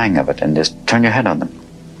and are dying of it, and just turn your head on them?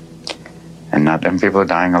 And people are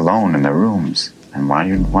dying alone in their rooms. And why do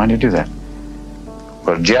you do that?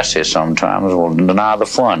 Well, Jesse sometimes will deny the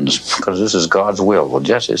funds because this is God's will. Well,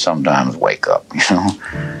 Jesse sometimes wake up,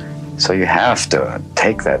 So you have to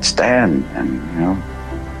take that stand and,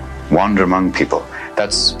 wander among people.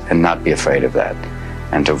 And not be afraid of that.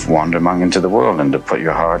 And to wander into the world and to put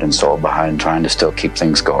your heart and soul behind trying to still keep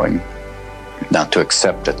things going. Not to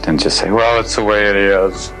accept it and just say, well, it's the way it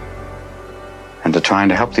is. And to trying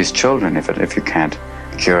to help these children if you can't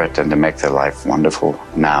cure it, and to make their life wonderful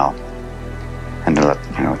now. And to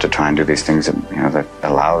to try and do these things that, that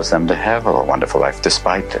allows them to have a wonderful life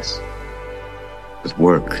despite this. With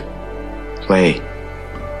work, play,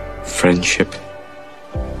 friendship,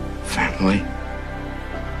 family.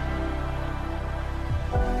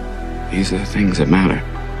 These are the things that matter.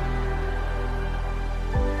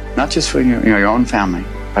 Not just for your own family,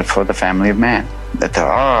 but for the family of man. That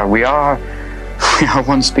we are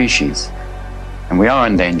one species, and we are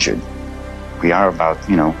endangered. We are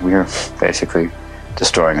we are basically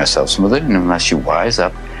destroying ourselves from within unless you wise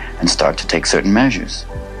up and start to take certain measures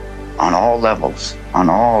on all levels.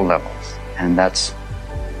 And that's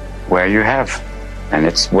where you have. And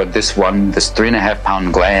it's what this 3.5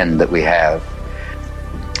 pound gland that we have,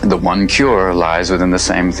 the one cure lies within the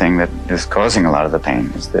same thing that is causing a lot of the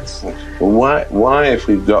pain, is this. Well, why if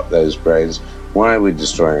we've got those brains, why are we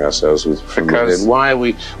destroying ourselves Because why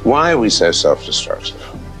are we so self-destructive?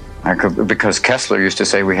 Because Kessler used to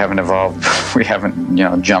say we haven't evolved, we haven't,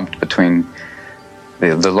 jumped between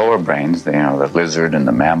the lower brains, the lizard and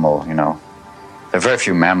the mammal, There are very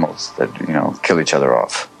few mammals that, kill each other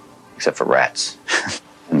off, except for rats.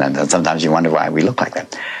 And then sometimes you wonder why we look like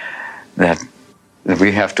that. That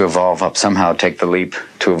we have to evolve up, somehow take the leap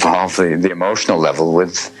to evolve the emotional level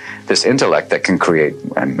with this intellect that can create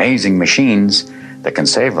amazing machines that can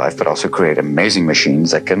save life, but also create amazing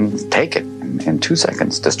machines that can take it in 2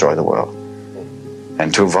 seconds, destroy the world.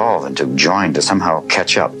 And to evolve and to join, to somehow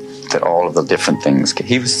catch up that all of the different things.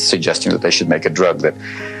 He was suggesting that they should make a drug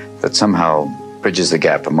that somehow bridges the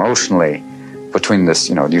gap emotionally between this,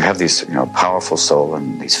 you have these, powerful soul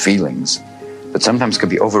and these feelings that sometimes could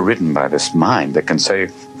be overridden by this mind that can say,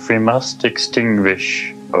 we must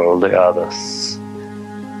extinguish all the others.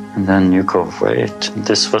 And then you go, wait,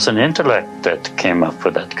 this was an intellect that came up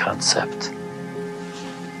with that concept.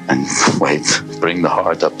 And wait, bring the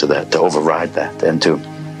heart up to that, to override that, and to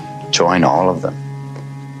join all of them.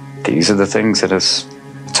 These are the things that it's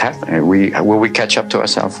happening. Will we catch up to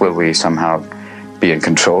ourselves? Will we somehow be in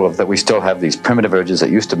control of that? We still have these primitive urges that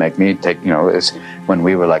used to make me take, it's when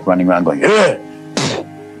we were like running around going,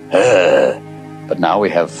 but now we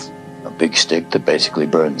have a big stick that basically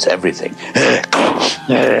burns everything.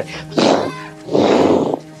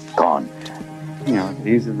 Gone.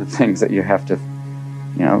 These are the things that you have to,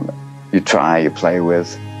 you try, you play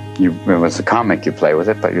with. It's a comic, you play with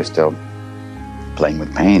it, but you're still playing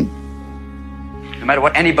with pain. No matter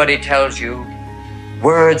what anybody tells you,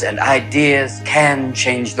 words and ideas can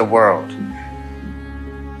change the world.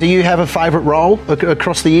 Do you have a favourite role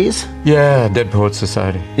across the years? Yeah, Dead Poets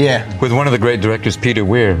Society. Yeah. With one of the great directors, Peter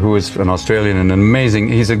Weir, who is an Australian and an amazing,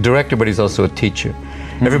 he's a director, but he's also a teacher.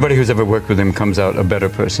 Everybody who's ever worked with him comes out a better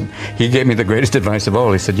person. He gave me the greatest advice of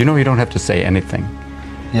all. He said, you don't have to say anything.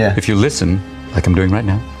 Yeah. If you listen, like I'm doing right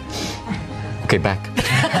now. Okay, back.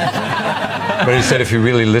 But he said if you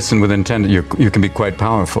really listen with intent, you can be quite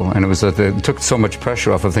powerful. And it was it took so much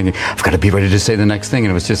pressure off of thinking, I've got to be ready to say the next thing.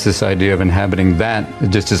 And it was just this idea of inhabiting that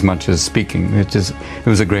just as much as speaking. It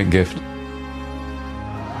was a great gift.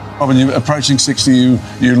 When you're approaching 60,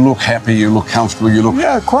 you look happy, you look comfortable, you look...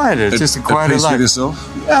 Yeah, quiet. It's just a quieter life. With yourself?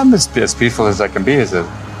 Yeah, I'm as peaceful as I can be as a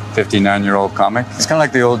 59-year-old comic. It's kind of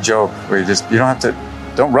like the old joke where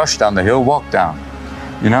don't rush down the hill, walk down.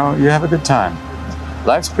 You have a good time.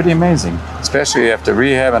 Life's pretty amazing, especially after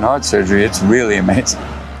rehab and heart surgery. It's really amazing.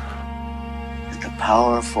 The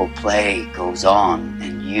powerful play goes on,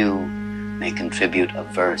 and you may contribute a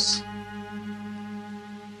verse.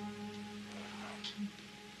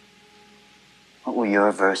 What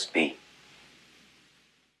your verse be?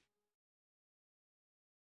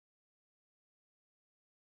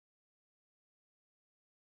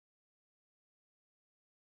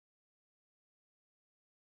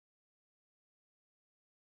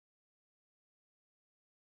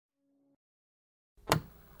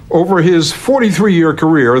 Over his 43-year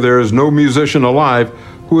career, there is no musician alive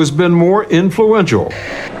who has been more influential.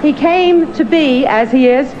 He came to be as he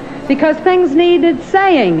is because things needed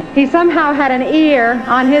saying. He somehow had an ear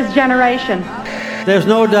on his generation. There's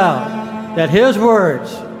no doubt that his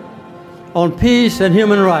words on peace and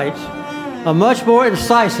human rights are much more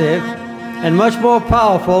incisive and much more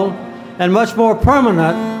powerful and much more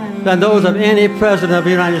permanent than those of any president of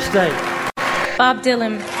the United States. Bob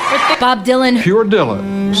Dylan. Bob Dylan. Pure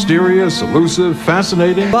Dylan. Mysterious, elusive,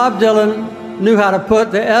 fascinating. Bob Dylan knew how to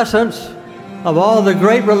put the essence of all the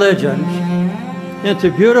great religions into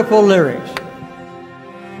beautiful lyrics.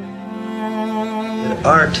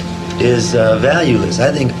 Art is valueless.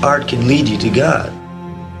 I think art can lead you to God.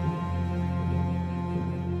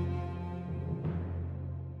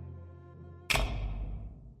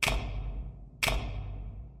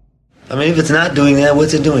 I mean, if it's not doing that,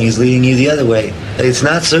 what's it doing? It's leading you the other way. It's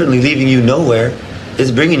not certainly leaving you nowhere.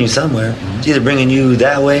 It's bringing you somewhere. It's either bringing you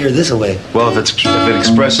that way or this way. Well, if it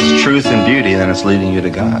expresses truth and beauty, then it's leading you to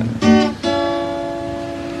God.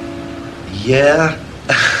 Yeah.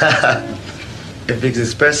 If it's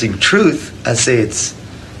expressing truth, I say it's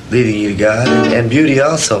leading you to God, and beauty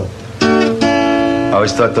also. I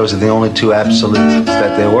always thought those are the only two absolutes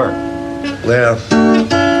that there were. Well,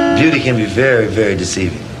 beauty can be very, very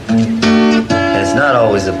deceiving. And it's not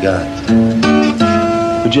always of God.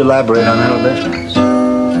 Would you elaborate on that a bit?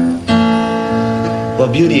 Well,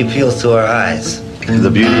 beauty appeals to our eyes. The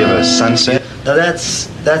beauty of a sunset? Now that's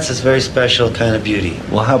a very special kind of beauty.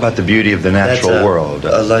 Well, how about the beauty of the natural world?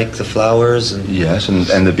 Like the flowers and... Yes,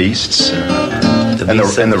 and the beasts. The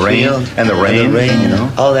beasts and the rain. And the rain, you know?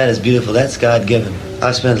 All that is beautiful. That's God-given.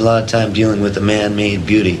 I've spent a lot of time dealing with the man-made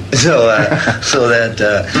beauty. So that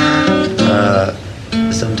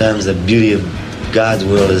sometimes the beauty of God's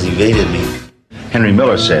world has evaded me. Henry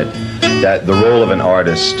Miller said that the role of an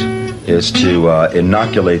artist is to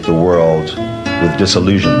inoculate the world with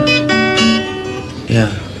disillusionment.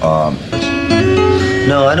 Yeah.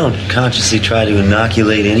 No, I don't consciously try to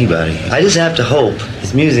inoculate anybody. I just have to hope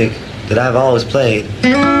this music that I've always played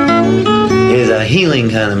is a healing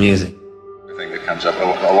kind of music. The thing that comes up,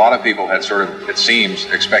 a lot of people had sort of, it seems,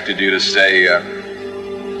 expected you to stay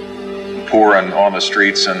poor and on the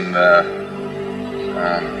streets and,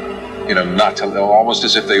 not to, almost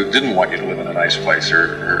as if they didn't want you to live in a nice place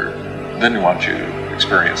or didn't want you to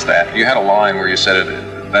experience that. You had a line where you said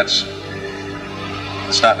it's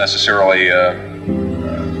not necessarily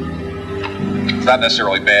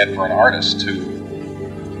bad for an artist to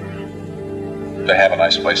have a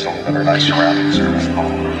nice place to live in or nice surroundings or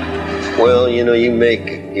Well, you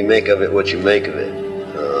make of it what you make of it.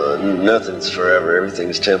 Nothing's forever.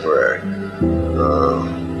 Everything's temporary.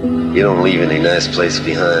 You don't leave any nice place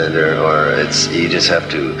behind, or you just have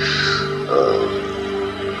to.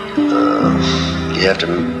 You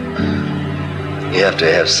have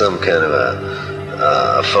to have some kind of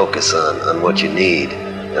a focus on what you need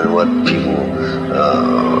and what people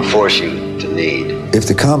force you to need. If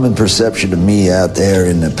the common perception of me out there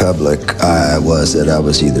in the public was that I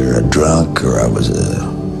was either a drunk or I was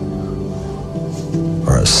a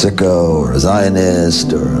sicko or a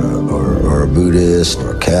Zionist or a Buddhist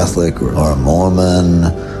or a Catholic or a Mormon,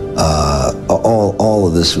 all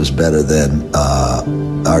of this was better than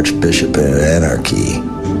Archbishop Anarchy.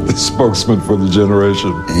 The spokesman for the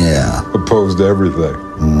generation. Yeah. Opposed to everything.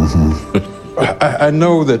 Mm-hmm. I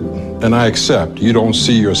know that, and I accept, you don't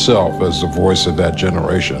see yourself as the voice of that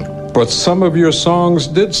generation. But some of your songs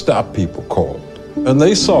did stop people cold. And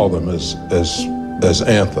they saw them as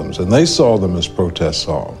anthems, and they saw them as protest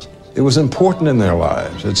songs. It was important in their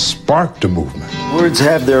lives. It sparked a movement. Words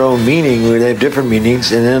have their own meaning. They have different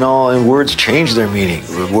meanings, and words change their meaning.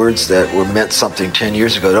 Words that were meant something 10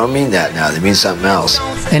 years ago don't mean that now. They mean something else.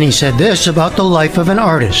 And he said this about the life of an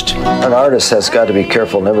artist. An artist has got to be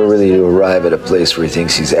careful never really to arrive at a place where he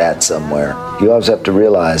thinks he's at somewhere. You always have to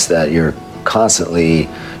realize that you're constantly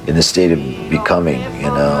in the state of becoming,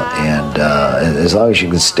 and as long as you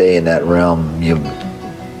can stay in that realm, you'll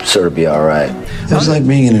sort of be all right. It was like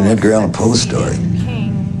being in an Edgar Allan Poe story.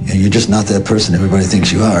 You're just not that person everybody thinks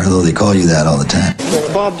you are, although they call you that all the time.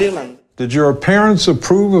 Bob Dylan. Did your parents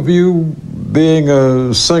approve of you being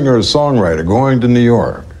a singer-songwriter, going to New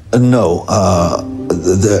York? No,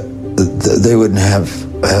 they wouldn't have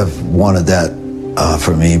wanted that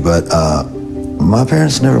for me, but My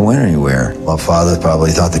parents never went anywhere. My father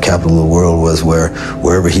probably thought the capital of the world was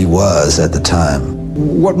wherever he was at the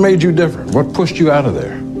time. What made you different? What pushed you out of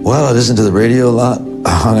there? Well, I listened to the radio a lot. I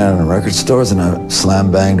hung out in record stores and I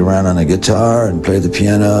slam-banged around on a guitar and played the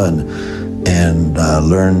piano and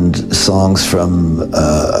learned songs from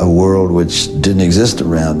a world which didn't exist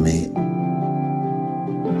around me.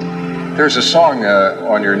 There's a song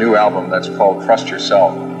on your new album that's called Trust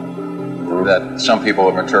Yourself that some people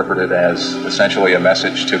have interpreted as essentially a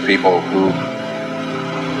message to people who've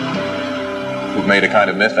made a kind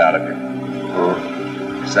of myth out of you.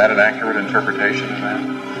 Is that an accurate interpretation of that?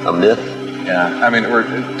 A myth? Yeah, I mean,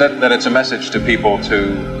 that it's a message to people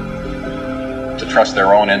to trust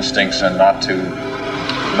their own instincts and not to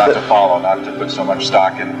follow, not to put so much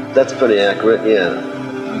stock in. That's pretty accurate, yeah.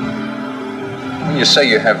 When you say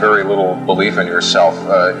you have very little belief in yourself,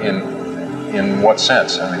 in what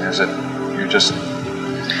sense? I mean, is it you're just...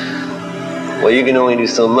 Well, you can only do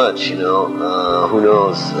so much, you know. Who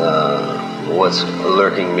knows what's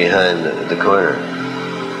lurking behind the corner.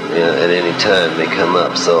 Yeah, at any time they come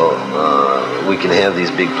up. So we can have these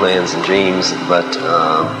big plans and dreams, but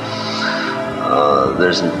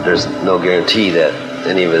there's no guarantee that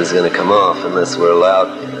any of it is going to come off unless we're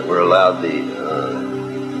allowed the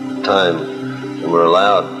time and we're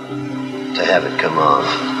allowed to have it come off.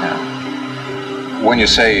 Yeah. When you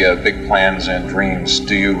say big plans and dreams,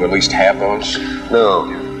 do you at least have those? No,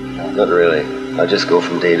 not really. I just go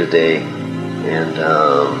from day to day and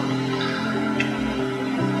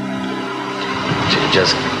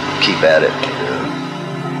just keep at it.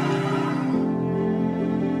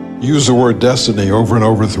 Use the word destiny over and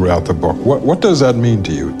over throughout the book. What does that mean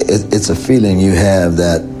to you? It's a feeling you have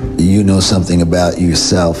that you know something about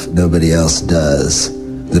yourself nobody else does.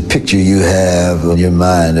 The picture you have in your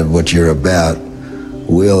mind of what you're about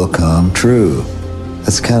will come true.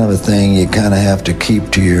 That's kind of a thing you kind of have to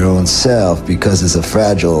keep to your own self because it's a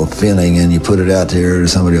fragile feeling and you put it out there and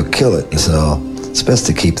somebody will kill it. So it's best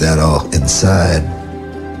to keep that all inside.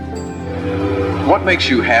 What makes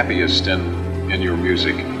you happiest in your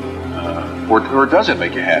music? Or does it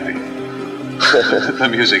make you happy? The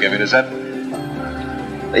music, I mean, is that...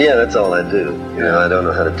 Yeah, that's all I do. You know, I don't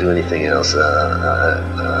know how to do anything else.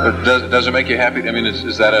 But does it make you happy? I mean,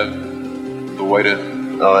 is that the way to...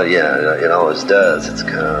 Oh, yeah, it always does.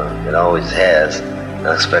 It always has.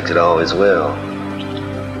 I expect it always will.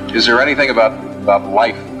 Is there anything about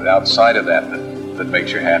life outside of that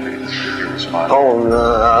makes you happy? Your response? Oh, no,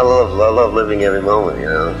 I love living every moment, you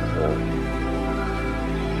know.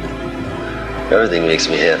 Everything makes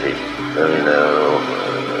me happy. I mean, I don't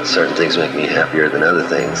know. Certain things make me happier than other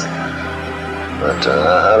things. But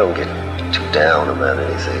I don't get too down about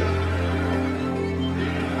anything.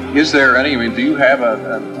 Is there any, I mean, do you have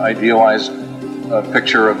an idealized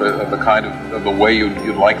picture of the kind of the way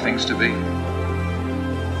you'd like things to be?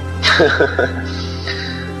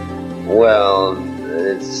 Well,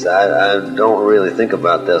 I don't really think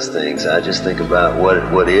about those things. I just think about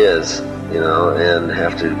what is, you know, and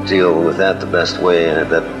have to deal with that the best way, and I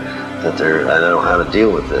know how to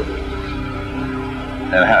deal with it.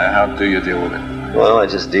 And how do you deal with it? Well, I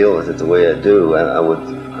just deal with it the way I do.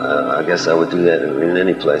 I guess I would do that in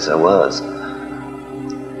any place I was.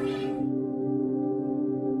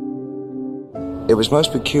 It was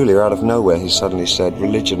most peculiar. Out of nowhere, he suddenly said,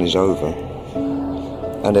 "Religion is over,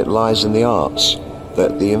 and it lies in the arts,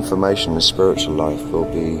 that the information, the spiritual life will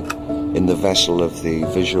be in the vessel of the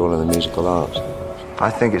visual and the musical arts." I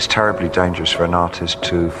think it's terribly dangerous for an artist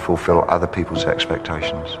to fulfill other people's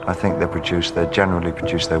expectations. I think they generally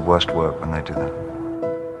produce their worst work when they do that.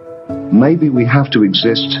 Maybe we have to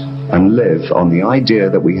exist and live on the idea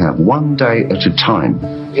that we have one day at a time.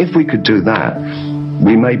 If we could do that,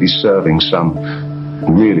 we may be serving some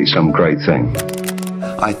great thing.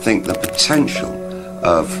 I think the potential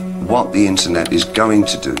of what the internet is going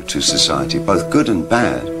to do to society, both good and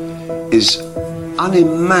bad, is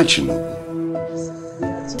unimaginable.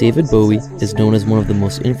 David Bowie is known as one of the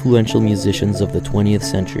most influential musicians of the 20th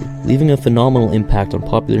century, leaving a phenomenal impact on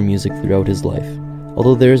popular music throughout his life.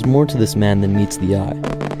 Although there is more to this man than meets the eye.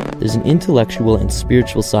 There's an intellectual and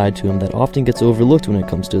spiritual side to him that often gets overlooked when it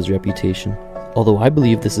comes to his reputation. Although I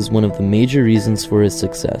believe this is one of the major reasons for his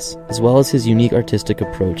success, as well as his unique artistic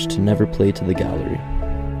approach to never play to the gallery.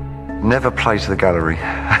 Never play to the gallery.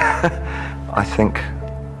 I think,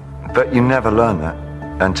 but you never learn that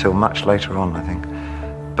until much later on, I think.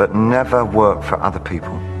 But never work for other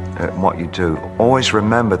people at what you do. Always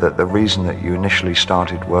remember that the reason that you initially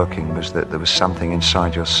started working was that there was something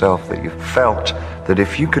inside yourself that you felt that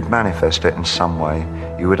if you could manifest it in some way,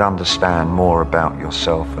 you would understand more about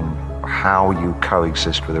yourself and how you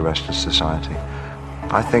coexist with the rest of society.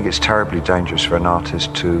 I think it's terribly dangerous for an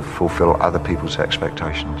artist to fulfill other people's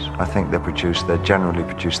expectations. I think they generally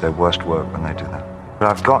produce their worst work when they do that. But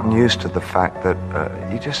I've gotten used to the fact that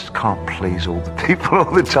you just can't please all the people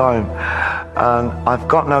all the time. And I've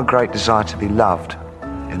got no great desire to be loved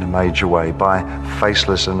in a major way by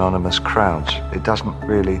faceless, anonymous crowds.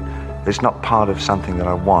 It's not part of something that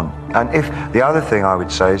I want. And the other thing I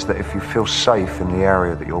would say is that if you feel safe in the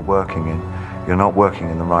area that you're working in, you're not working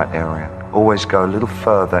in the right area. Always go a little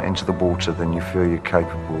further into the water than you feel you're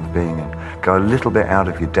capable of being in. Go a little bit out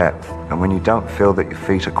of your depth. And when you don't feel that your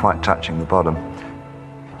feet are quite touching the bottom,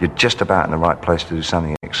 you're just about in the right place to do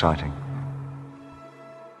something exciting.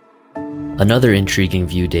 Another intriguing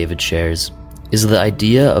view David shares is the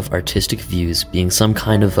idea of artistic views being some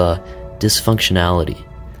kind of a dysfunctionality.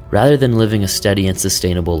 Rather than living a steady and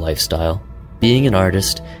sustainable lifestyle, being an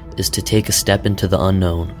artist is to take a step into the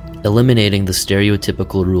unknown, eliminating the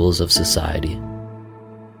stereotypical rules of society.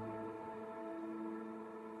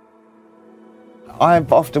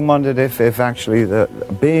 I've often wondered if actually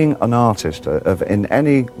being an artist in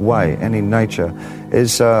any way, any nature,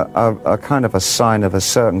 is a kind of a sign of a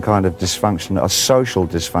certain kind of dysfunction, a social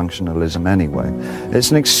dysfunctionalism anyway.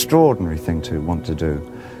 It's an extraordinary thing to want to do,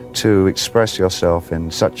 to express yourself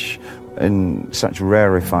in such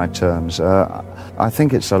rarefied terms. I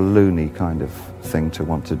think it's a loony kind of thing to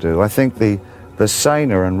want to do. I think the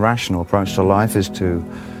saner and rational approach to life is to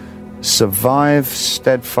survive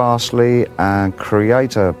steadfastly and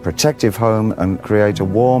create a protective home and create a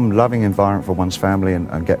warm, loving environment for one's family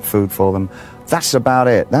and get food for them. That's about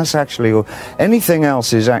it. That's actually all. Anything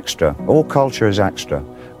else is extra. All culture is extra.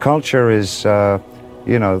 Culture is,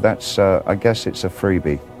 that's, I guess it's a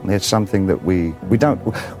freebie. It's something that we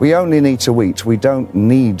only need to eat. We don't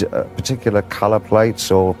need particular color plates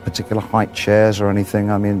or particular height chairs or anything.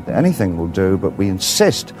 I mean, anything will do, but we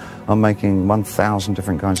insist on making 1,000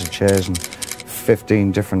 different kinds of chairs and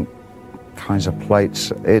 15 different kinds of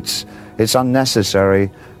plates. It's unnecessary,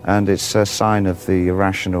 and it's a sign of the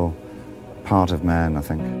irrational part of man, I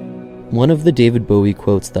think. One of the David Bowie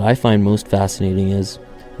quotes that I find most fascinating is,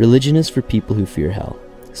 "Religion is for people who fear hell.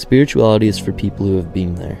 Spirituality is for people who have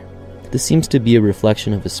been there." This seems to be a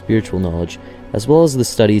reflection of his spiritual knowledge, as well as the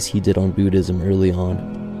studies he did on Buddhism early on.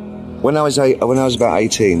 When I was about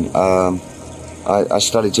 18, I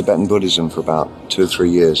studied Tibetan Buddhism for about 2 or 3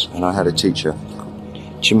 years, and I had a teacher,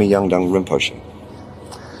 Chimi Yangdang Rinpoche,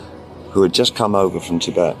 who had just come over from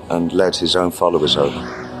Tibet and led his own followers over.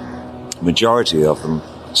 The majority of them,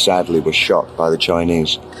 sadly, were shot by the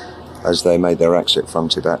Chinese as they made their exit from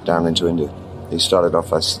Tibet down into India. He started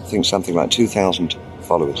off, I think, something like 2,000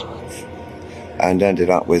 followers and ended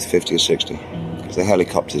up with 50 or 60 because the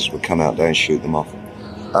helicopters would come out there and shoot them off.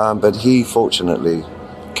 But he fortunately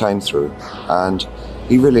came through, and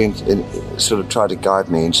he really sort of tried to guide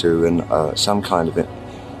me into some kind of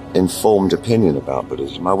informed opinion about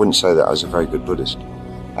Buddhism. I wouldn't say that I was a very good Buddhist.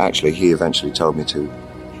 Actually, he eventually told me to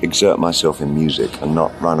exert myself in music and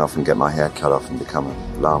not run off and get my hair cut off and become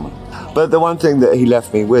a lama. But the one thing that he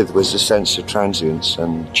left me with was a sense of transience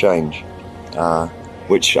and change,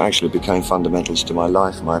 which actually became fundamentals to my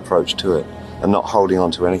life, my approach to it, and not holding on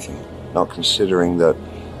to anything, not considering that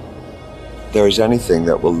there is anything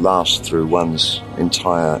that will last through one's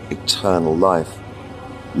entire eternal life,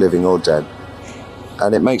 living or dead.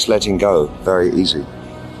 And it makes letting go very easy,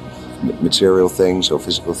 material things or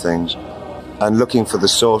physical things. And looking for the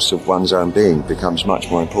source of one's own being becomes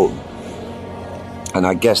much more important. And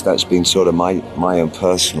I guess that's been sort of my own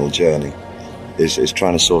personal journey, is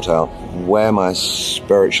trying to sort out where my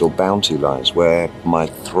spiritual bounty lies, where my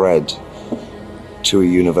thread to a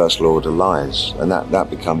universal order lies. And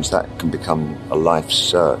that can become a life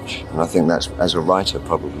search. And I think that's, as a writer,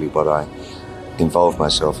 probably what I involved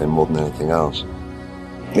myself in more than anything else.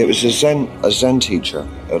 It was a Zen teacher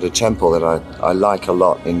at a temple that I like a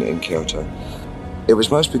lot in Kyoto. It was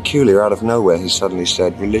most peculiar. Out of nowhere, he suddenly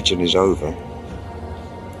said, "Religion is over,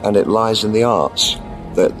 and it lies in the arts,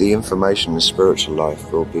 that the information in spiritual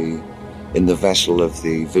life will be in the vessel of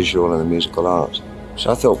the visual and the musical arts." Which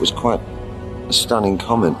I thought was quite a stunning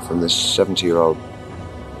comment from this 70-year-old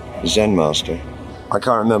Zen master. I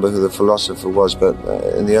can't remember who the philosopher was, but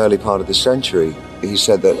in the early part of the century, he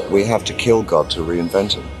said that we have to kill God to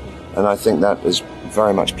reinvent him. And I think that is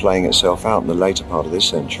very much playing itself out in the later part of this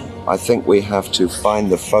century. I think we have to find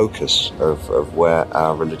the focus of where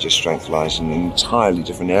our religious strength lies in an entirely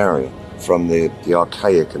different area from the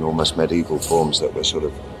archaic and almost medieval forms that we're sort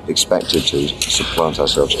of expected to supplant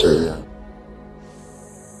ourselves to. Yeah.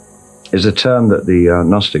 Is a term that the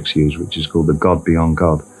Gnostics use, which is called the God beyond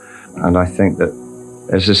God. And I think that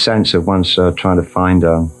There's a sense of once trying to find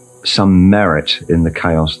some merit in the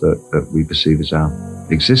chaos that we perceive as our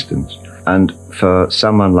existence. And for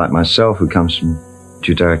someone like myself who comes from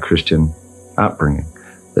Judeo-Christian upbringing,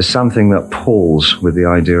 there's something that palls with the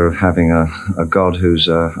idea of having a God who's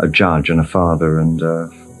a judge and a father and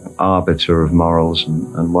arbiter of morals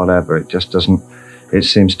and whatever. It just doesn't, it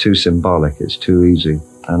seems too symbolic, it's too easy.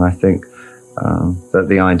 And I think that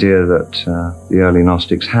the idea that the early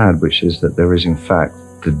Gnostics had, which is that there is in fact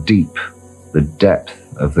the depth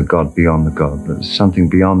of the God beyond the God. There's something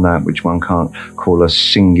beyond that which one can't call a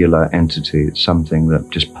singular entity. It's something that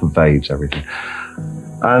just pervades everything.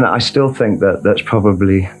 And I still think that that's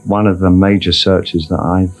probably one of the major searches that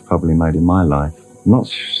I've probably made in my life. I'm not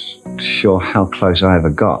sure how close I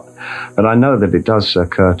ever got, but I know that it does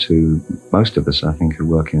occur to most of us, I think, who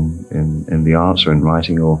work in the arts or in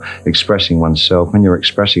writing or expressing oneself. When you're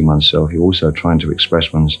expressing oneself, you're also trying to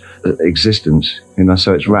express one's existence, you know,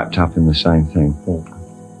 so it's wrapped up in the same thing.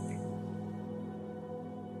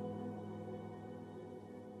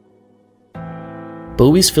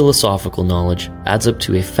 Bowie's philosophical knowledge adds up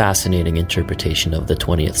to a fascinating interpretation of the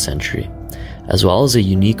 20th century, as well as a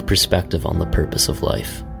unique perspective on the purpose of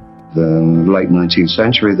life. The late 19th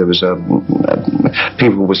century, there was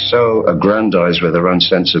people were so aggrandized with their own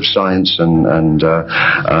sense of science and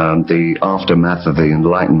the aftermath of the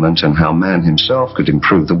Enlightenment and how man himself could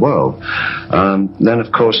improve the world. Then,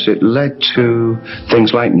 of course, it led to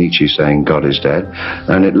things like Nietzsche saying God is dead,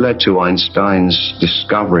 and it led to Einstein's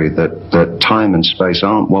discovery that time and space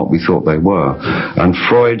aren't what we thought they were, and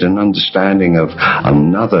Freud an understanding of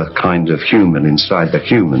another kind of human inside the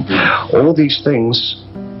human. All these things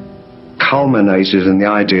culminated in the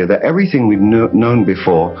idea that everything we'd known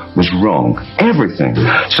before was wrong. Everything.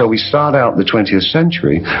 So we start out the 20th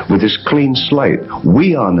century with this clean slate.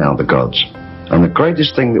 We are now the gods. And the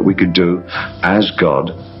greatest thing that we could do as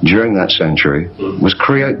God during that century was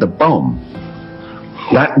create the bomb.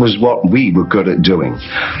 That was what we were good at doing.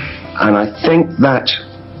 And I think that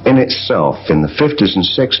in itself, in the 50s and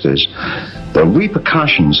 60s, the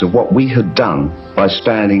repercussions of what we had done by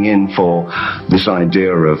standing in for this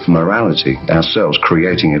idea of morality, ourselves,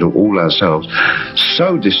 creating it all ourselves,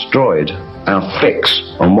 so destroyed our fix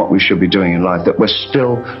on what we should be doing in life that we're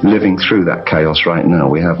still living through that chaos right now.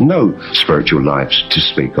 We have no spiritual lives to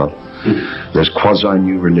speak of. There's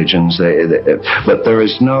quasi-new religions, but there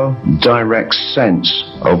is no direct sense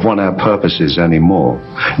of what our purpose is anymore.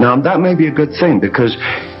 Now, that may be a good thing, because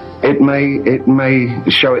it may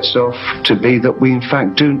show itself to be that we in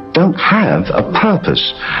fact don't have a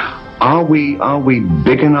purpose. Are we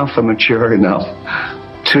big enough and mature enough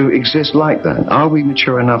to exist like that? Are we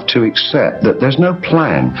mature enough to accept that there's no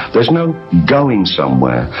plan, there's no going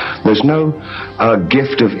somewhere, there's no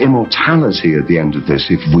gift of immortality at the end of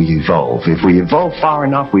this if we evolve? If we evolve far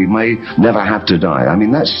enough, we may never have to die. I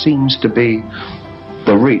mean, that seems to be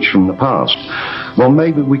the reach from the past. Well,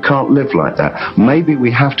 maybe we can't live like that. Maybe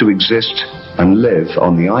we have to exist and live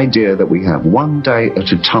on the idea that we have one day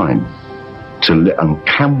at a time to live. And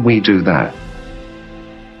can we do that?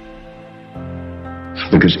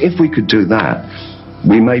 Because if we could do that,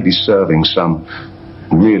 we may be serving some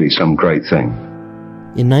great thing.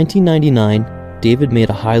 In 1999, David made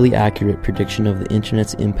a highly accurate prediction of the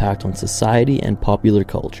internet's impact on society and popular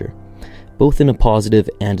culture, both in a positive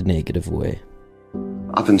and negative way.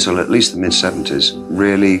 Up until at least the mid-70s,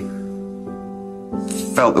 really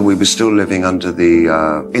felt that we were still living under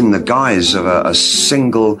in the guise of a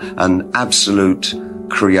single and absolute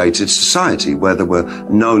created society where there were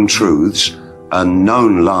known truths and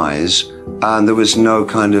known lies, and there was no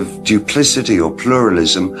kind of duplicity or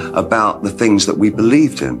pluralism about the things that we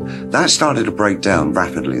believed in. That started to break down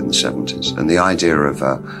rapidly in the 70s, and the idea of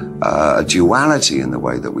a duality in the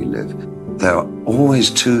way that we live. There are always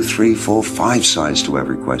 2, 3, 4, 5 sides to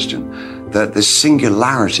every question, that the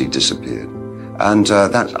singularity disappeared. And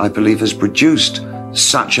that, I believe, has produced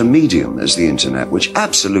such a medium as the internet, which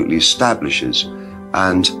absolutely establishes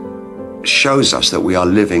and shows us that we are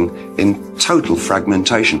living in total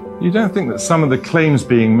fragmentation. You don't think that some of the claims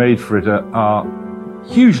being made for it are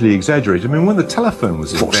hugely exaggerated? I mean, when the telephone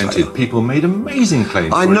was invented, people made amazing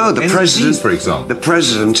claims. I know, the president, for example. The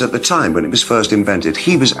president at the time, when it was first invented,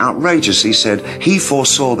 he was outrageous. He said he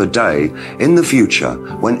foresaw the day in the future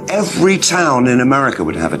when every town in America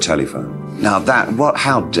would have a telephone. Now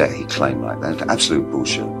how dare he claim like that? Absolute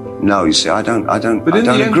bullshit. No, you see, I don't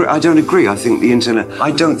agree. I think the internet,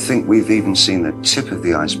 I don't think we've even seen the tip of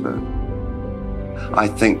the iceberg. I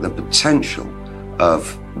think the potential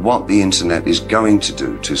of what the internet is going to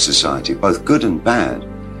do to society, both good and bad,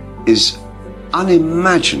 is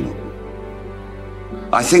unimaginable.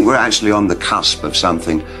 I think we're actually on the cusp of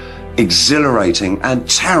something exhilarating and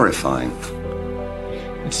terrifying.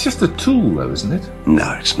 It's just a tool, though, isn't it?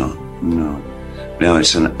 No, it's not. No. No,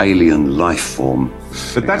 it's an alien life form.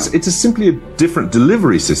 But it's simply a different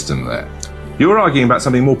delivery system there. You're arguing about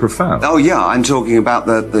something more profound. Oh, yeah, I'm talking about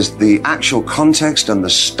the actual context, and the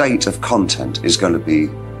state of content is going to be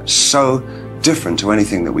so different to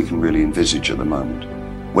anything that we can really envisage at the moment,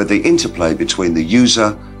 where the interplay between the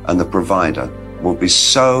user and the provider will be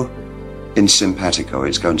so in simpatico,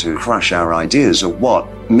 it's going to crush our ideas of what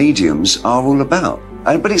mediums are all about.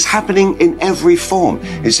 But it's happening in every form.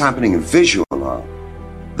 It's happening in visual art.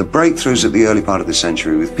 The breakthroughs at the early part of the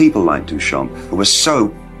century with people like Duchamp, who were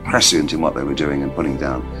so prescient in what they were doing and putting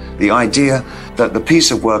down. The idea that the piece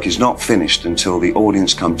of work is not finished until the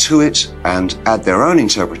audience come to it and add their own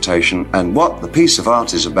interpretation, and what the piece of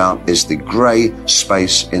art is about is the grey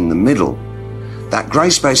space in the middle. That grey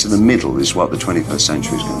space in the middle is what the 21st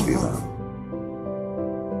century is going to be about.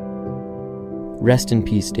 Rest in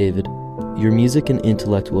peace, David. Your music and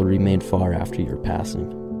intellect will remain far after your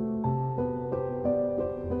passing.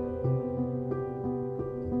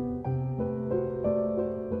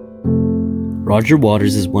 Roger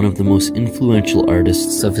Waters is one of the most influential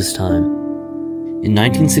artists of his time. In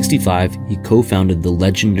 1965, he co-founded the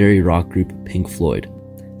legendary rock group Pink Floyd.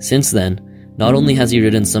 Since then, not only has he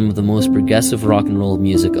written some of the most progressive rock and roll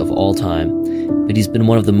music of all time, but he's been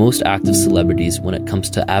one of the most active celebrities when it comes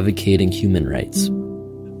to advocating human rights.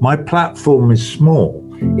 My platform is small.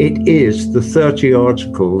 It is the 30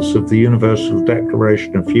 articles of the Universal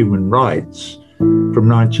Declaration of Human Rights from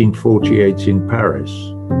 1948 in Paris.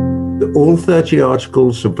 All 30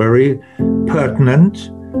 articles are very pertinent.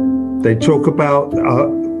 They talk about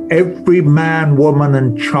every man, woman,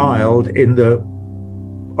 and child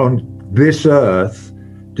on this earth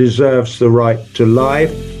deserves the right to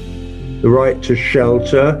life, the right to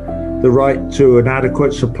shelter, the right to an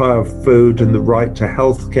adequate supply of food, and the right to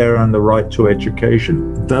health care, and the right to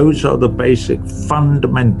education. Those are the basic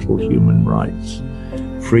fundamental human rights.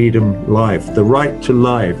 Freedom, life. The right to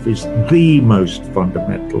life is the most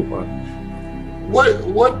fundamental one.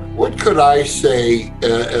 What could I say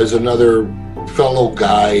as another fellow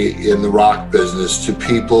guy in the rock business to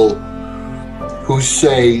people who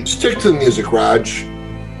say, stick to the music, Raj.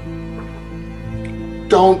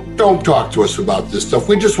 Don't talk to us about this stuff.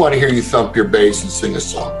 We just want to hear you thump your bass and sing a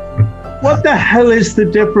song. What the hell is the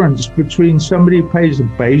difference between somebody who plays a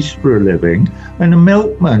bass for a living and a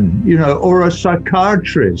milkman, or a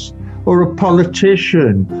psychiatrist, or a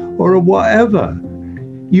politician, or a whatever?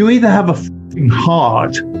 You either have a f***ing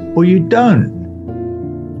heart or you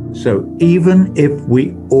don't. So even if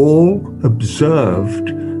we all observed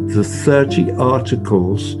the 30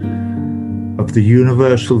 articles of the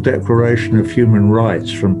Universal Declaration of Human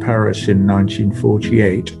Rights from Paris in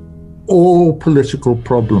 1948, all political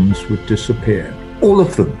problems would disappear. All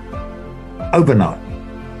of them. Overnight.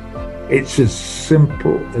 It's as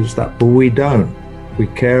simple as that. But we don't. We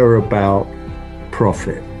care about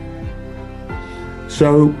profit.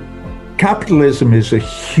 So capitalism is a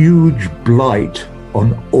huge blight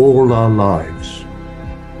on all our lives.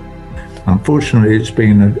 Unfortunately,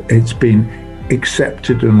 it's been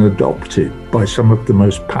accepted and adopted by some of the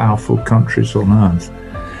most powerful countries on earth.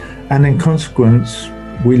 And in consequence,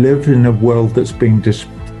 we live in a world that's being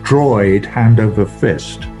destroyed hand over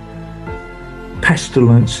fist.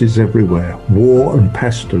 Pestilence is everywhere. War and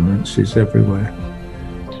pestilence is everywhere.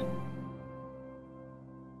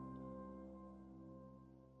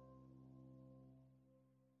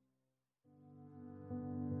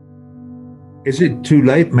 Is it too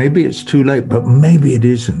late? Maybe it's too late, but maybe it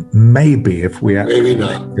isn't. Maybe if we act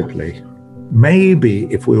collectively. Maybe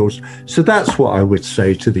if we all... So that's what I would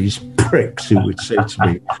say to these pricks who would say to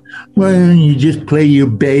me, well, you just play your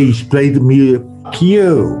bass, play the music. Fuck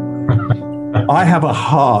you. I have a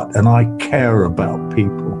heart and I care about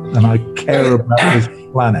people and I care about this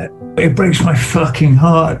planet. It breaks my fucking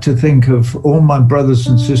heart to think of all my brothers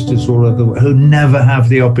and sisters all over the world who never have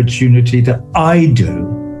the opportunity that I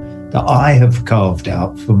do, that I have carved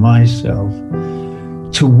out for myself,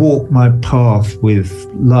 to walk my path with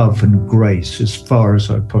love and grace as far as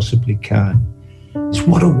I possibly can. It's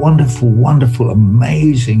what a wonderful, wonderful,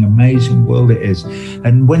 amazing, amazing world it is.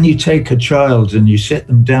 And when you take a child and you sit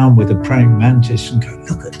them down with a praying mantis and go,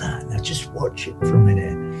 look at that, now just watch it for a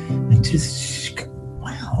minute, and just go,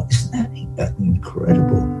 wow, isn't that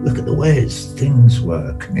incredible? Look at the way things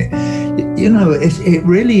work. And it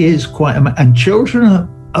really is quite, and children are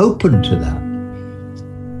open to that.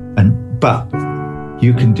 But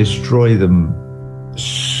you can destroy them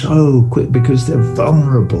so quick because they're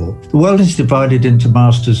vulnerable. The world is divided into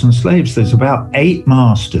masters and slaves. There's about 8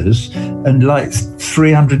 masters and like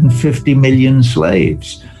 350 million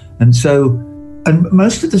slaves. And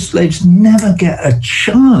most of the slaves never get a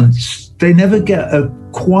chance. They never get a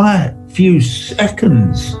quiet few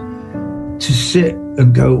seconds to sit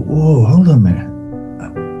and go, whoa, hold on a minute.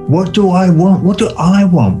 What do I want? What do I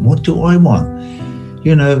want? What do I want?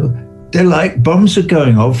 You know, they're like bombs are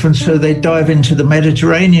going off, and so they dive into the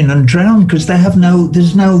Mediterranean and drown because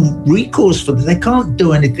there's no recourse for them. They can't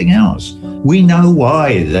do anything else. We know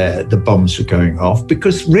why the bombs are going off,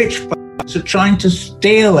 because rich are trying to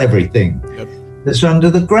steal everything that's under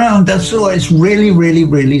the ground. That's all. It's really, really,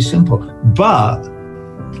 really simple. But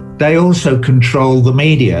they also control the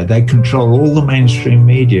media. They control all the mainstream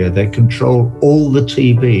media. They control all the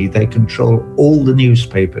TV. They control all the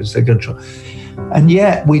newspapers. They control, and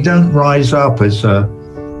yet we don't rise up as a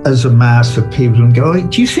mass of people and go,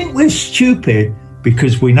 "Do you think we're stupid?"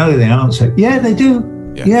 Because we know the answer. Yeah, they do.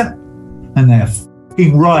 Yeah. And they're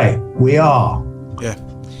f***ing right. We are. Yeah.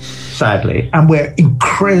 Sadly, and we're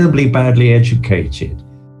incredibly badly educated.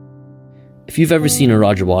 If you've ever seen a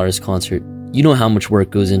Roger Waters concert, you know how much work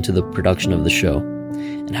goes into the production of the show,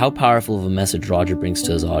 and how powerful of a message Roger brings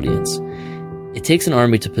to his audience. It takes an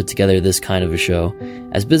army to put together this kind of a show.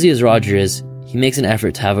 As busy as Roger is, he makes an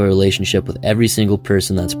effort to have a relationship with every single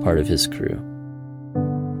person that's part of his crew.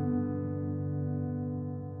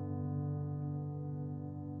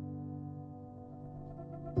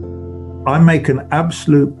 I make an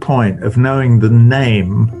absolute point of knowing the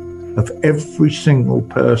name of every single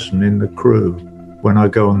person in the crew when I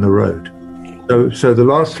go on the road. So the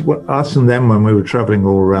last, us and them, when we were traveling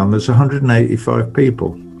all around, there's 185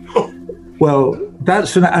 people. Well,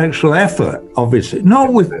 that's an actual effort, obviously.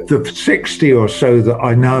 Not with the 60 or so that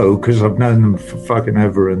I know, because I've known them for fucking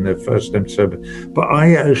ever and they're first name service. But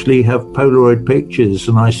I actually have Polaroid pictures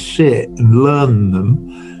and I sit and learn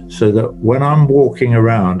them so that when I'm walking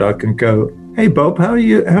around, I can go, "Hey, Bob, how are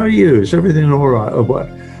you? How are you? Is everything all right?" Or what?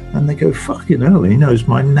 And they go, "Fucking hell, he knows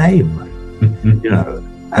my name." You know.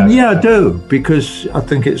 And yeah, I do, because I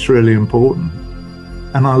think it's really important.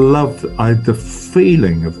 And I love the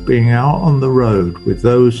feeling of being out on the road with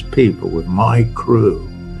those people, with my crew,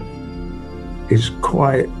 is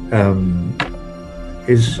quite,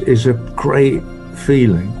 is a great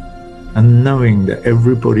feeling. And knowing that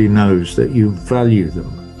everybody knows that you value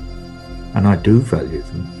them. And I do value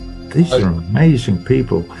them. These are amazing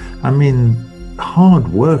people. I mean,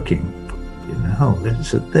 hard-working. You know,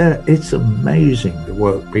 it's amazing the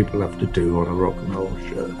work people have to do on a rock and roll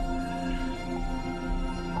show.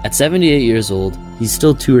 At 78 years old, he's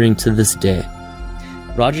still touring to this day.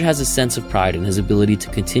 Roger has a sense of pride in his ability to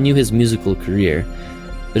continue his musical career,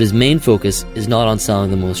 but his main focus is not on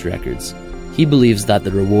selling the most records. He believes that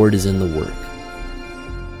the reward is in the work.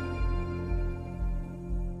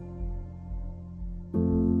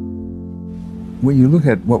 When you look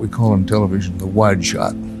at what we call on television the wide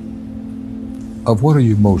shot, of what are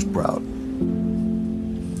you most proud?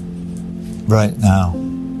 Right now,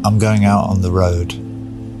 I'm going out on the road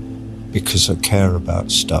because I care about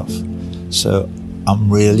stuff. So I'm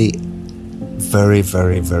really very,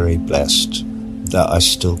 very, very blessed that I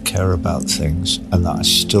still care about things and that I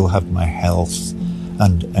still have my health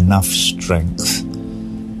and enough strength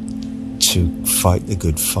to fight the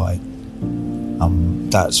good fight.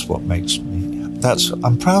 That's what makes me,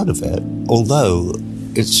 I'm proud of it, although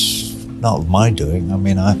it's not of my doing. I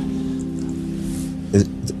mean,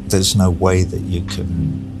 there's no way that you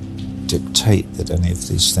can dictate that any of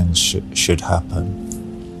these things should happen.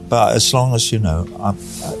 But as long as,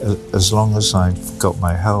 as long as I've got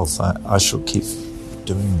my health, I shall keep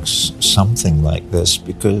doing something like this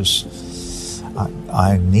because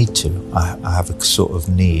I need to. I have a sort of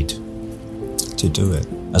need to do it.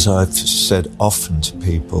 As I've said often to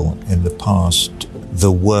people in the past,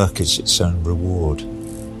 the work is its own reward.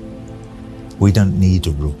 We don't need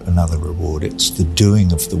another reward. It's the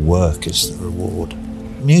doing of the work is the reward.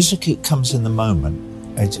 Music, it comes in the moment.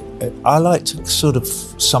 I like to sort of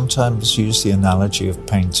sometimes use the analogy of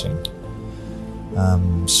painting.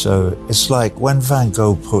 So it's like when Van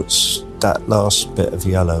Gogh puts that last bit of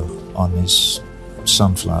yellow on his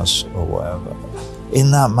sunflowers or whatever,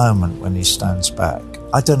 in that moment when he stands back,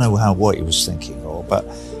 I don't know what he was thinking but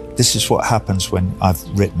this is what happens when I've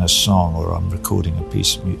written a song or I'm recording a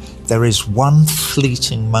piece of music. There is one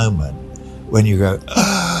fleeting moment when you go,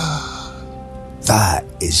 that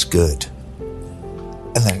is good.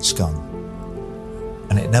 And then it's gone.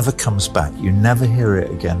 And it never comes back. You never hear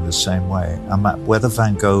it again the same way. Whether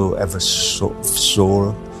Van Gogh ever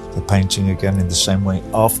saw the painting again in the same way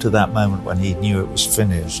after that moment when he knew it was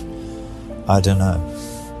finished? I don't know.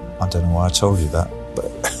 I don't know why I told you that,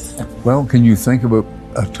 but... Well, can you think of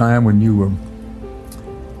a time when you were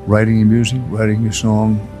writing your music, writing your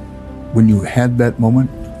song, when you had that moment?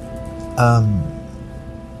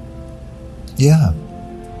 Yeah.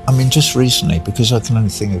 I mean, just recently, because I can only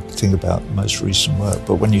think about the most recent work,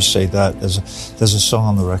 but when you say that, there's a song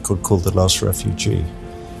on the record called The Last Refugee,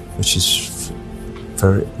 which is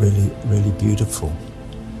really beautiful.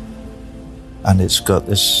 And it's got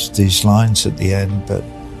these lines at the end, but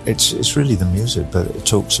it's really the music, but it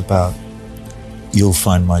talks about, you'll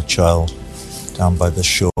find my child down by the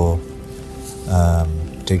shore,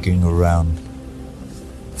 digging around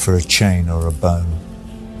for a chain or a bone,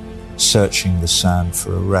 searching the sand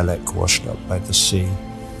for a relic washed up by the sea,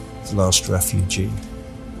 the last refugee.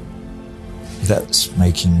 That's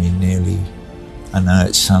making me nearly, I know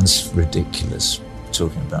it sounds ridiculous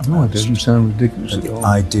talking about No, it doesn't sound ridiculous at the all.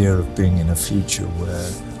 idea of being in a future where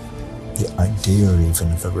the idea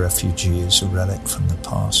even of a refugee is a relic from the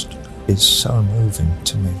past. It's so moving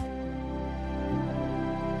to me.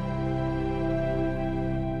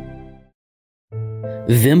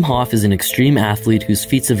 Wim Hof is an extreme athlete whose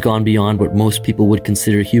feats have gone beyond what most people would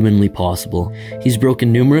consider humanly possible. He's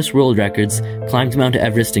broken numerous world records, climbed Mount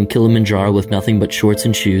Everest and Kilimanjaro with nothing but shorts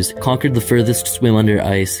and shoes, conquered the furthest swim under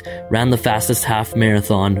ice, ran the fastest half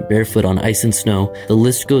marathon barefoot on ice and snow. The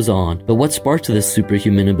list goes on. But what sparked this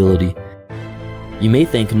superhuman ability? You may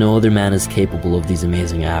think no other man is capable of these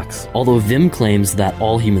amazing acts. Although Wim claims that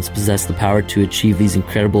all humans possess the power to achieve these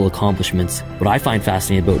incredible accomplishments, what I find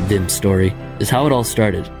fascinating about Wim's story is how it all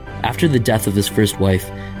started. After the death of his first wife,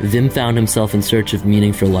 Wim found himself in search of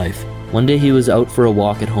meaning for life. One day he was out for a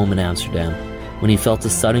walk at home in Amsterdam when he felt a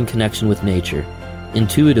sudden connection with nature.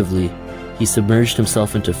 Intuitively, he submerged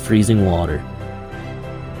himself into freezing water.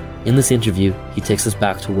 In this interview, he takes us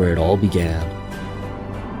back to where it all began.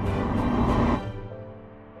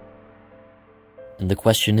 And the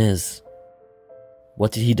question is,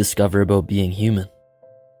 what did he discover about being human?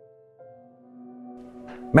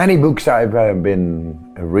 Many books I've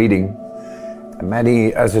been reading,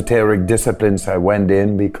 many esoteric disciplines I went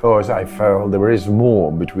in because I felt there is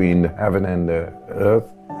more between the heaven and the earth.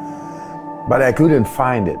 But I couldn't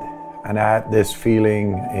find it. And I had this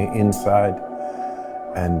feeling inside.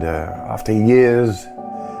 And after years,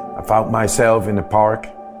 I found myself in a park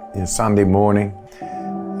on Sunday morning.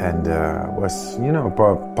 And was,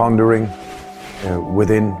 pondering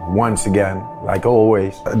within once again, like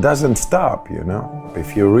always. It doesn't stop,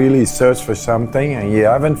 If you really search for something and you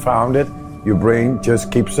haven't found it, your brain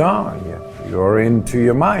just keeps on. You're into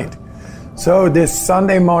your mind. So this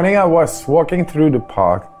Sunday morning, I was walking through the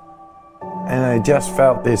park and I just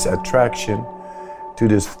felt this attraction to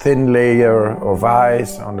this thin layer of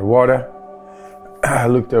ice on the water. I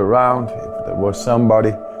looked around, if there was somebody,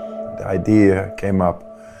 the idea came up.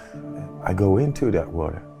 I go into that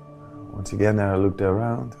water. Once again, I looked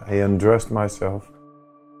around. I undressed myself.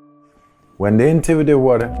 Went into the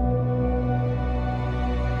water.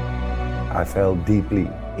 I felt deeply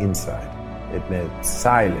inside. It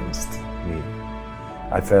silenced me.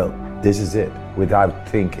 I felt this is it, without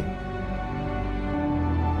thinking.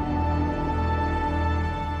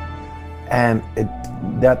 And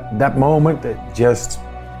that moment,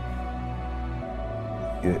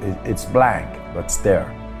 it's blank, but it's there.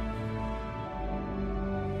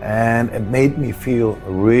 And it made me feel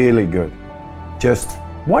really good. Just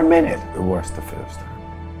 1 minute, it was the first time.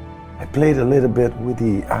 I played a little bit with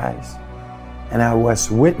the eyes, and I was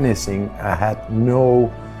witnessing. I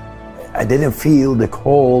didn't feel the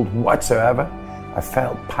cold whatsoever. I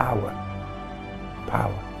felt power,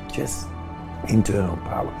 just internal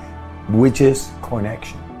power, which is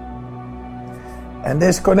connection. And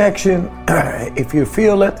this connection, if you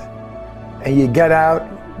feel it and you get out,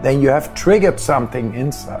 then you have triggered something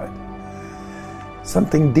inside,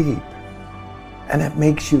 something deep. And it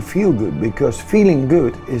makes you feel good, because feeling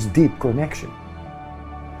good is deep connection.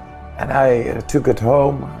 And I took it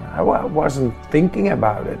home. I wasn't thinking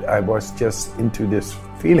about it. I was just into this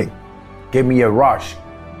feeling. Gave me a rush.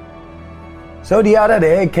 So the other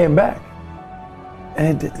day I came back and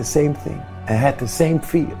I did the same thing. I had the same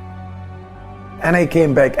feel. And I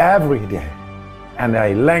came back every day and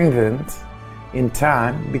I lengthened in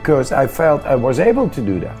time because I felt I was able to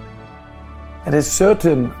do that. At a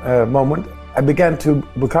certain moment, I began to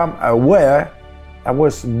become aware I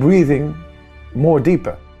was breathing more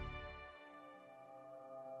deeper.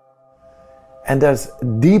 And as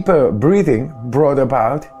deeper breathing brought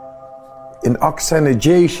about an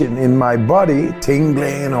oxygenation in my body,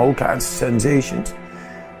 tingling and all kinds of sensations.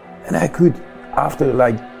 And I could, after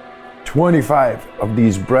like 25 of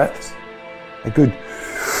these breaths. I could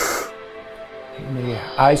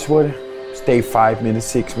ice water, stay 5 minutes,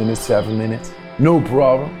 6 minutes, 7 minutes, no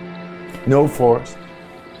problem, no force,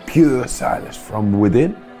 pure silence from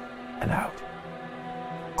within and out.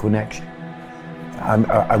 Connection.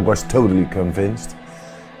 I was totally convinced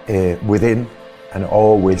within, and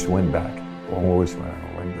always went back. Always went back.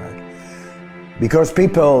 Because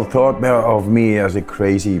people thought of me as a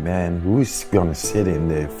crazy man who's gonna sit in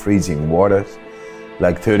the freezing waters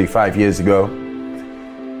like 35 years ago.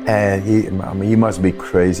 And he must be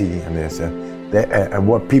crazy. And and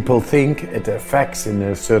what people think it affects in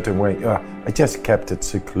a certain way. I just kept it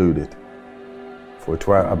secluded for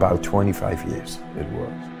about 25 years. It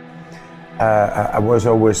was. I was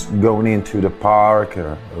always going into the park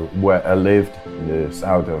where I lived in the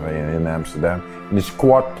south of in Amsterdam, in a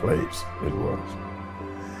squat place it was.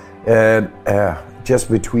 And just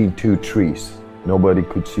between two trees, nobody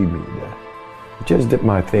could see me there. I just did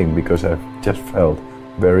my thing because I just felt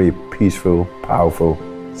very peaceful, powerful,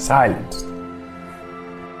 silenced.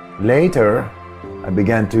 Later, I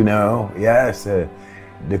began to know, yes, the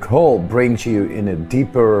whole brings you in a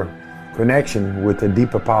deeper connection with the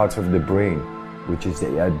deeper parts of the brain, which is the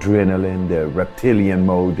adrenaline, the reptilian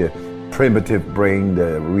mode, the primitive brain,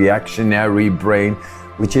 the reactionary brain,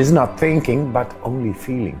 which is not thinking, but only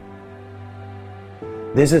feeling.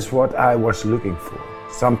 This is what I was looking for,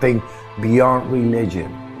 something beyond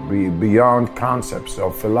religion, beyond concepts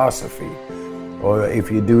of philosophy, or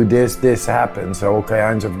if you do this, this happens, all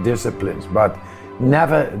kinds of disciplines, but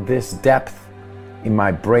never this depth in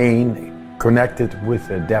my brain connected with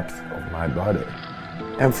the depth of my body.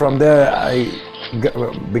 And from there I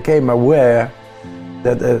became aware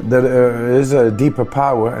that there is a deeper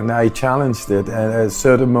power, and I challenged it, and at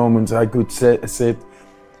certain moments I could sit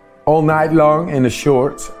all night long in the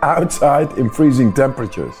shorts outside in freezing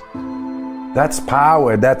temperatures. That's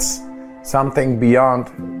power, that's something beyond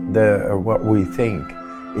what we think.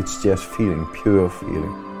 It's just feeling, pure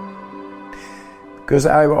feeling. Because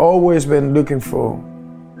I've always been looking for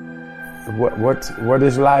what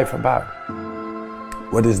is life about?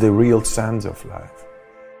 What is the real sense of life?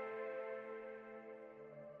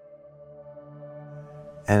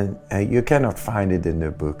 And you cannot find it in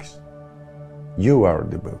the books. You are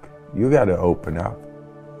the book. You got to open up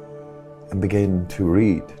and begin to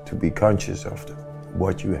read, to be conscious of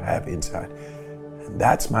what you have inside. And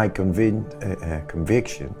that's my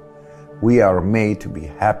conviction. We are made to be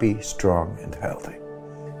happy, strong, and healthy.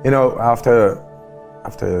 You know, after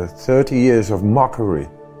 30 years of mockery,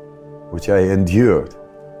 which I endured,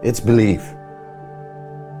 it's belief.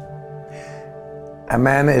 A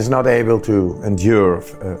man is not able to endure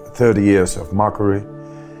 30 years of mockery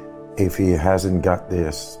if he hasn't got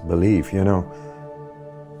this belief, you know.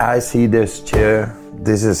 I see this chair,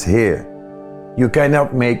 this is here. You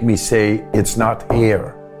cannot make me say it's not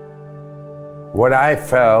here. What I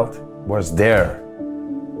felt was there.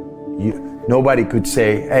 Nobody could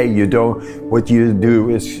say, hey, what you do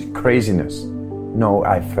is craziness. No,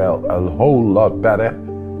 I felt a whole lot better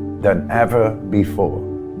than ever before.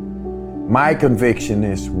 My conviction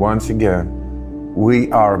is, once again,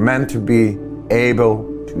 we are meant to be able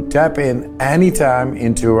to tap in anytime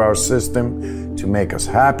into our system to make us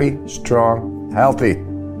happy, strong, healthy.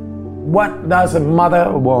 What does a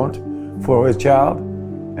mother want for a child?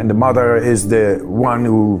 And the mother is the one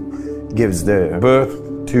who gives the birth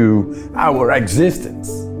to our existence.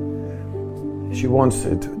 She wants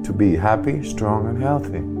it to be happy, strong, and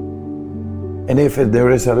healthy. And if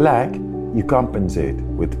there is a lack, you compensate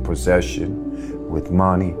with possession, with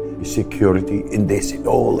money, security. In this, it's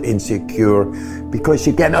all insecure because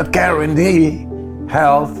you cannot guarantee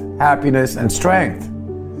health, happiness, and strength.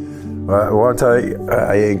 Once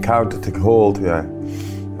I encountered the cold,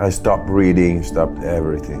 I stopped reading, stopped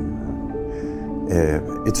everything.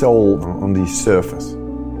 It's all on the surface.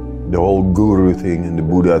 The whole guru thing and the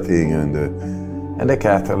Buddha thing and the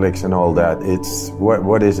Catholics and all that. It's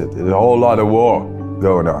what is it? There's a whole lot of war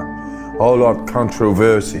going on, a whole lot of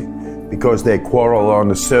controversy because they quarrel on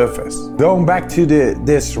the surface. Going back to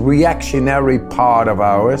this reactionary part of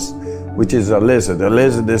ours, which is a lizard. A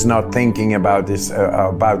lizard is not thinking about this,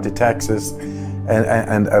 about the taxes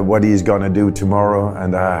and what he's gonna do tomorrow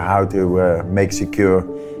and how to make secure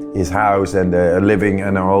his house and living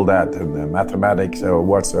and all that, and mathematics or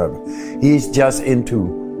whatsoever. He's just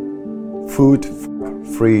into food,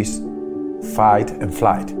 freeze, fight, and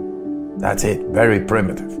flight. That's it, very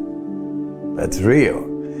primitive. That's real.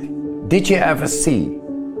 Did you ever see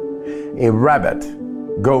a rabbit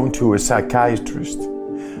going to a psychiatrist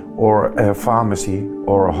or a pharmacy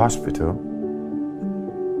or a hospital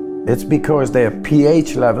It's because their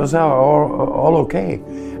pH levels are all okay.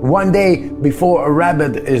 One day before a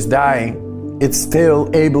rabbit is dying, it's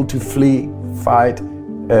still able to flee, fight,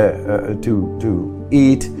 to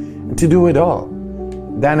eat, to do it all.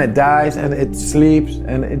 Then it dies and it sleeps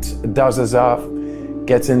and it dozes off,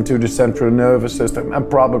 gets into the central nervous system, and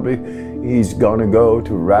probably he's gonna go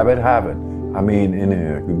to rabbit heaven. I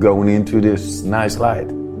mean, going into this nice light.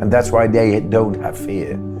 And that's why they don't have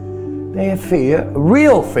fear. They have fear,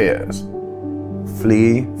 real fears.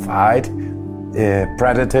 Flee, fight,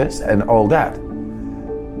 predators, and all that.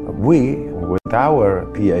 We, with our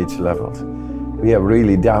pH levels, we are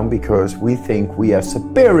really down because we think we are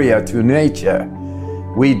superior to nature.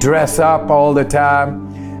 We dress up all the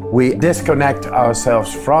time. We disconnect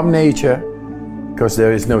ourselves from nature because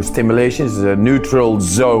there is no stimulation. It's a neutral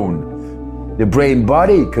zone. The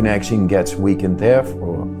brain-body connection gets weakened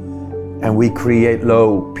therefore, and we create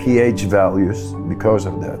low pH values because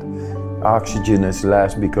of that. Oxygen is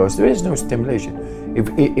less because there is no stimulation.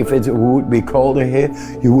 If it would be colder here,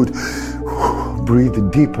 you would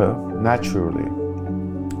breathe deeper naturally.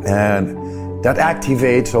 And that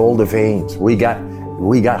activates all the veins. We got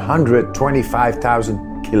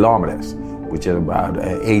 125,000 kilometers, which is about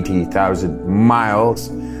 80,000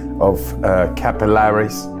 miles of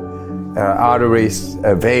capillaries, arteries,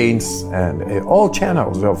 veins, and all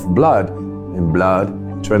channels of blood. And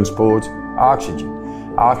blood transports oxygen.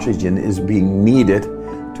 Oxygen is being needed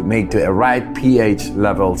to make the right pH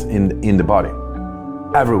levels in the body.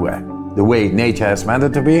 Everywhere. The way nature has meant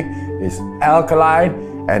it to be is alkaline,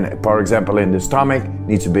 and for example in the stomach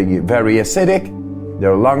needs to be very acidic.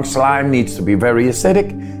 The lung slime needs to be very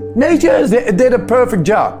acidic. Nature did a perfect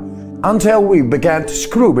job until we began to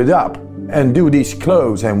screw it up and do these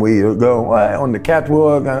clothes, and we go on the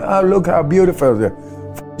catwalk and oh look how beautiful the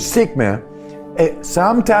stick man.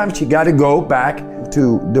 Sometimes you got to go back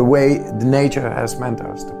to the way the nature has meant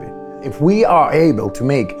us to be. If we are able to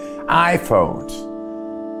make iPhones,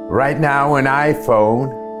 right now an iPhone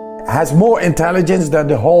has more intelligence than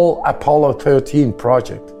the whole Apollo 13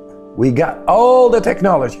 project. We got all the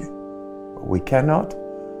technology, but we cannot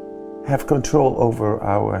have control over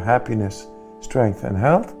our happiness, strength, and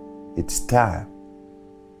health. It's time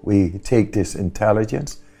we take this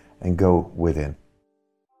intelligence and go within.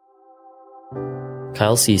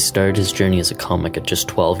 Kyle Cease started his journey as a comic at just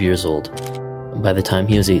 12 years old. By the time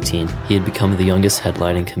he was 18, he had become the youngest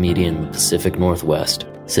headlining comedian in the Pacific Northwest.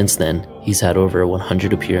 Since then, he's had over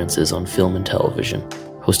 100 appearances on film and television,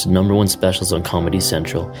 hosted #1 specials on Comedy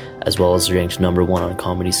Central, as well as ranked #1 on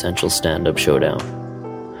Comedy Central Stand-Up Showdown.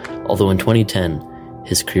 Although in 2010,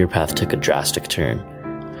 his career path took a drastic turn,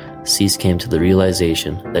 Cease came to the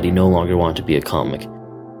realization that he no longer wanted to be a comic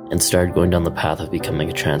and started going down the path of becoming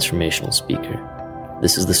a transformational speaker.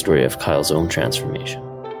 This is the story of Kyle's own transformation.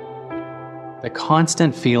 The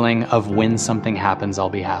constant feeling of when something happens, I'll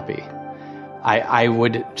be happy. I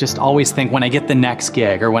would just always think when I get the next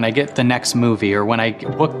gig, or when I get the next movie, or when I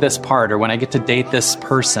book this part, or when I get to date this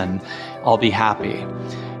person, I'll be happy.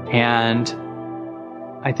 And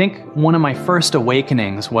I think one of my first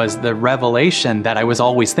awakenings was the revelation that I was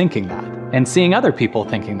always thinking that, and seeing other people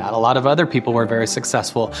thinking that. A lot of other people were very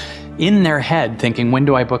successful in their head thinking, when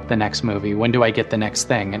do I book the next movie? When do I get the next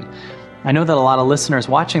thing? And I know that a lot of listeners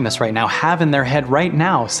watching this right now have in their head right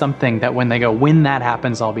now something that when they go, when that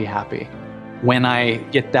happens, I'll be happy. When I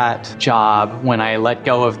get that job, when I let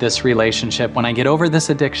go of this relationship, when I get over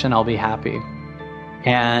this addiction, I'll be happy.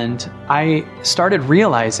 And I started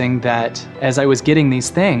realizing that as I was getting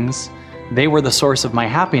these things, they were the source of my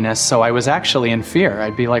happiness, so I was actually in fear.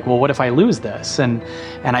 I'd be like, well, what if I lose this? And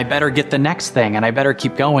I better get the next thing, and I better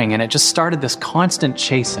keep going. And it just started this constant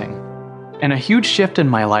chasing. And a huge shift in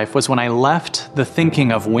my life was when I left the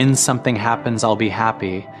thinking of when something happens, I'll be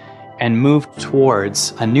happy, and moved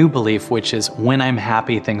towards a new belief, which is when I'm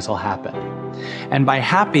happy, things will happen. And by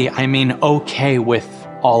happy, I mean okay with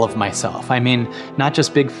all of myself. I mean, not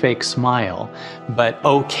just big fake smile, but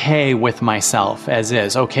okay with myself as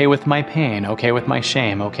is, okay with my pain, okay with my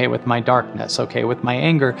shame, okay with my darkness, okay with my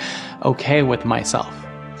anger, okay with myself.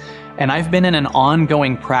 And I've been in an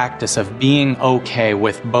ongoing practice of being okay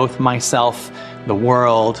with both myself, the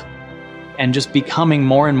world, and just becoming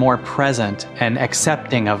more and more present and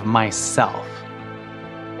accepting of myself.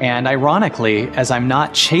 And ironically, as I'm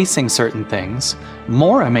not chasing certain things,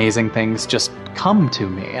 more amazing things just come to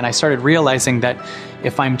me. And I started realizing that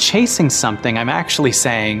if I'm chasing something, I'm actually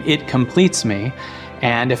saying it completes me.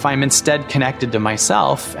 And if I'm instead connected to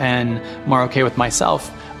myself and more okay with myself,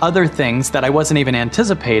 other things that I wasn't even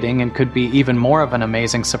anticipating and could be even more of an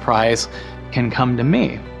amazing surprise can come to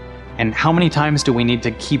me. And how many times do we need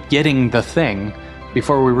to keep getting the thing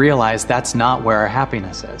before we realize that's not where our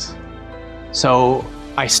happiness is. So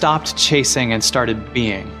I stopped chasing and started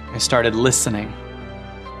being. I started listening.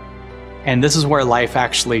 And this is where life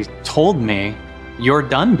actually told me, you're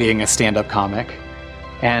done being a stand-up comic,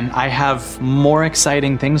 and I have more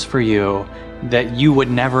exciting things for you that you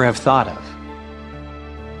would never have thought of.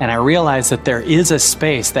 And I realized that there is a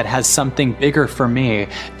space that has something bigger for me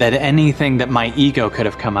than anything that my ego could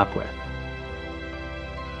have come up with.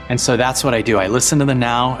 And so that's what I do. I listen to the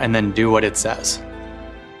now and then do what it says.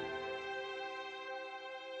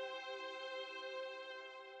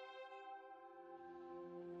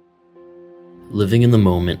 Living in the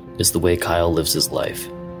moment is the way Kyle lives his life.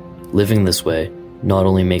 Living this way not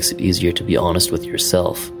only makes it easier to be honest with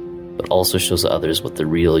yourself, but also shows others what the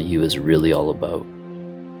real you is really all about.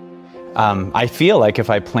 I feel like if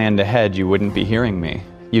I planned ahead, you wouldn't be hearing me.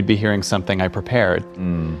 You'd be hearing something I prepared.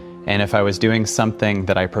 And if I was doing something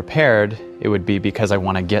that I prepared, it would be because I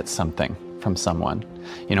want to get something from someone.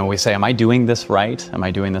 You know, we say, am I doing this right? Am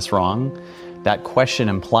I doing this wrong? That question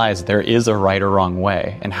implies there is a right or wrong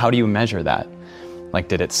way. And how do you measure that? Like,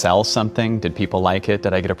 did it sell something? Did people like it?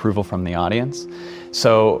 Did I get approval from the audience?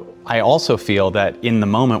 So I also feel that in the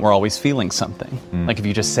moment, we're always feeling something. Like if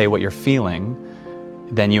you just say what you're feeling,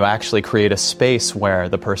 then you actually create a space where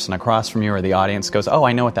the person across from you or the audience goes, oh,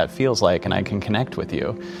 I know what that feels like and I can connect with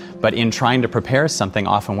you. But in trying to prepare something,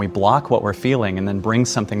 often we block what we're feeling and then bring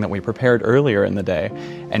something that we prepared earlier in the day,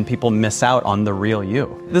 and people miss out on the real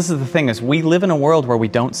you. This is the thing, is we live in a world where we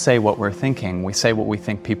don't say what we're thinking, we say what we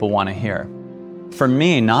think people want to hear. For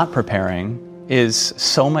me, not preparing is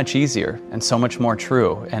so much easier and so much more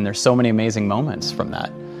true, and there's so many amazing moments from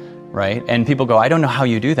that, right? And people go, I don't know how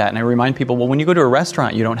you do that. And I remind people, well, when you go to a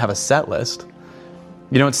restaurant, you don't have a set list.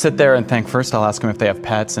 You don't sit there and think, first I'll ask them if they have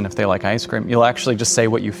pets and if they like ice cream. You'll actually just say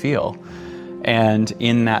what you feel. And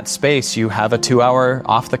in that space, you have a 2-hour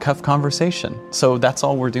off-the-cuff conversation. So that's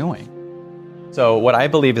all we're doing. So what I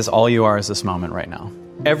believe is all you are is this moment right now.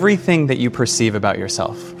 Everything that you perceive about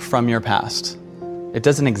yourself from your past, it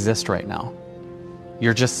doesn't exist right now.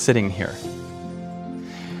 You're just sitting here.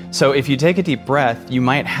 So if you take a deep breath, you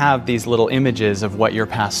might have these little images of what your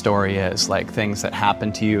past story is, like things that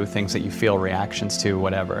happen to you, things that you feel reactions to,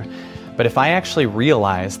 whatever. But if I actually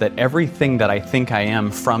realize that everything that I think I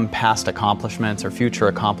am from past accomplishments or future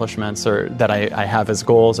accomplishments or that I have as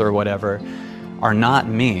goals or whatever are not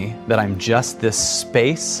me, that I'm just this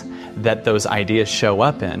space that those ideas show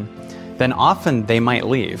up in, then often they might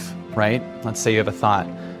leave, right? Let's say you have a thought,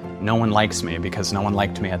 no one likes me because no one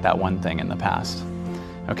liked me at that one thing in the past.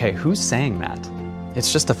 Okay, who's saying that?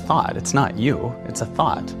 It's just a thought. It's not you. It's a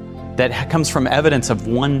thought that comes from evidence of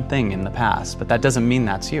one thing in the past, but that doesn't mean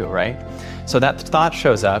that's you, right? So that thought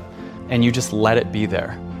shows up and you just let it be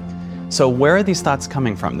there. So where are these thoughts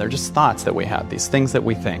coming from? They're just thoughts that we have, these things that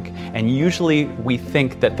we think. And usually we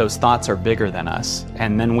think that those thoughts are bigger than us,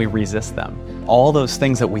 and then we resist them. All those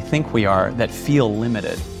things that we think we are that feel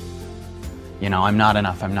limited. You know, I'm not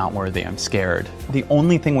enough, I'm not worthy, I'm scared. The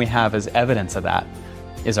only thing we have as evidence of that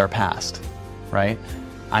is our past, right?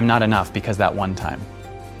 I'm not enough because that one time.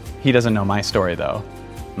 He doesn't know my story though.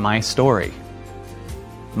 My story,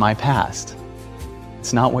 my past,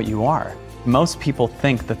 it's not what you are. Most people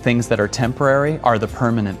think the things that are temporary are the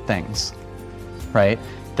permanent things, right?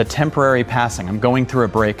 The temporary passing, I'm going through a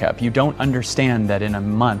breakup. You don't understand that in a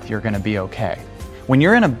month you're gonna be okay. When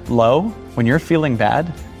you're in a low, when you're feeling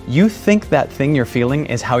bad, you think that thing you're feeling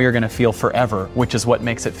is how you're gonna feel forever, which is what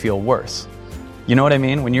makes it feel worse. You know what I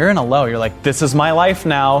mean? When you're in a low, you're like, this is my life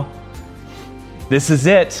now. This is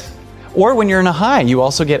it. Or when you're in a high, you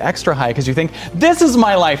also get extra high because you think, this is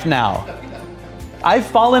my life now. I've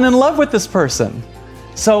fallen in love with this person.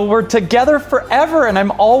 So we're together forever and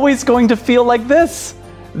I'm always going to feel like this.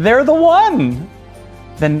 They're the one.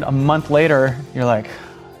 Then a month later, you're like,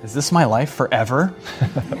 is this my life forever?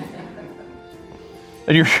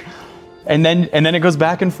 And then it goes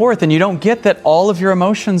back and forth and you don't get that all of your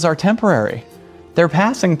emotions are temporary. They're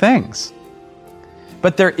passing things.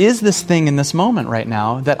 But there is this thing in this moment right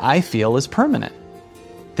now that I feel is permanent.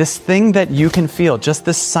 This thing that you can feel, just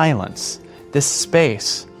this silence, this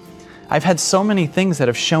space. I've had so many things that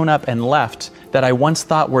have shown up and left that I once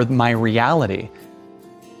thought were my reality,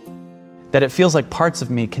 that it feels like parts of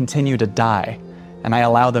me continue to die, and I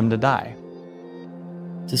allow them to die.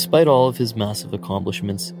 Despite all of his massive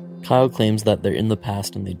accomplishments, Kyle claims that they're in the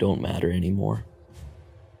past and they don't matter anymore.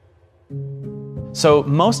 So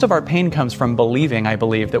most of our pain comes from believing, I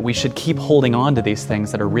believe, that we should keep holding on to these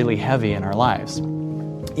things that are really heavy in our lives.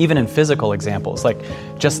 Even in physical examples, like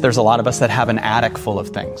just there's a lot of us that have an attic full of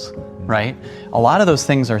things, right? A lot of those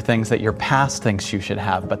things are things that your past thinks you should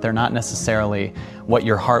have, but they're not necessarily what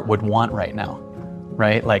your heart would want right now,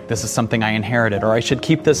 right? Like, this is something I inherited, or I should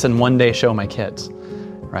keep this and one day show my kids,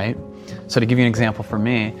 right? So to give you an example for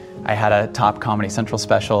me, I had a top Comedy Central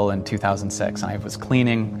special in 2006, and I was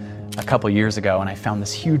cleaning a couple years ago, and I found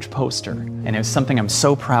this huge poster, and it was something I'm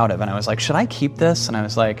so proud of, and I was like, should I keep this? And I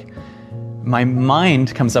was like, my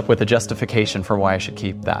mind comes up with a justification for why I should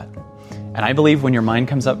keep that. And I believe when your mind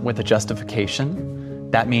comes up with a justification,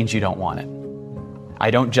 that means you don't want it. I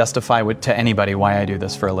don't justify to anybody why I do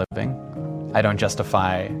this for a living. I don't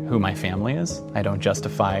justify who my family is. I don't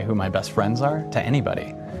justify who my best friends are to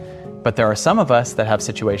anybody. But there are some of us that have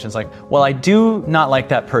situations like, well, I do not like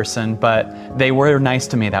that person, but they were nice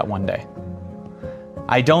to me that one day.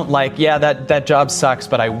 I don't like, yeah, that job sucks,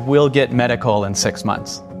 but I will get medical in 6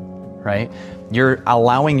 months, right? You're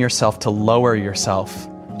allowing yourself to lower yourself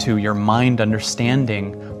to your mind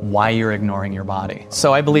understanding why you're ignoring your body.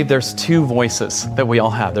 So I believe there's two voices that we all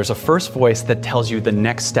have. There's a first voice that tells you the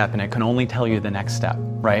next step, and it can only tell you the next step,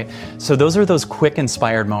 right? So those are those quick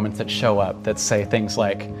inspired moments that show up that say things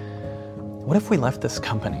like, what if we left this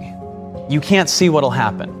company? You can't see what'll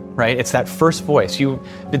happen, right? It's that first voice.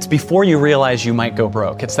 It's before you realize you might go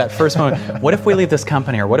broke. It's that first moment, what if we leave this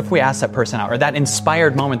company? Or what if we ask that person out? Or that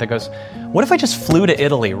inspired moment that goes, what if I just flew to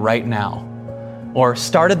Italy right now? Or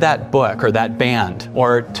started that book or that band,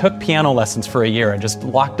 or took piano lessons for a year and just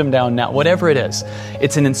locked them down now, whatever it is.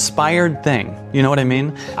 It's an inspired thing, you know what I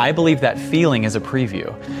mean? I believe that feeling is a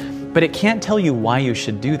preview. But it can't tell you why you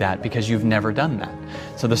should do that because you've never done that.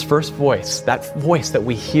 So this first voice, that voice that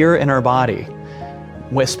we hear in our body,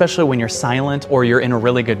 especially when you're silent or you're in a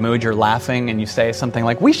really good mood, you're laughing and you say something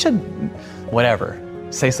like, we should, whatever,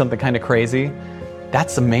 say something kind of crazy,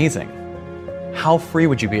 that's amazing. How free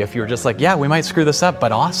would you be if you were just like, yeah, we might screw this up,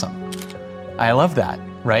 but awesome. I love that,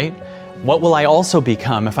 right? What will I also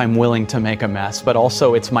become if I'm willing to make a mess? But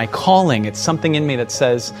also it's my calling. It's something in me that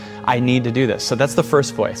says I need to do this. So that's the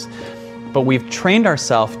first voice. But we've trained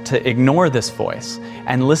ourselves to ignore this voice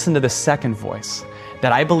and listen to the second voice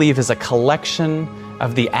that I believe is a collection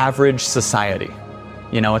of the average society.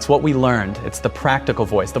 You know, it's what we learned. It's the practical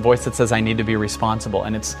voice, the voice that says I need to be responsible.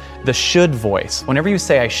 And it's the should voice. Whenever you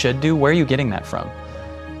say I should do, where are you getting that from?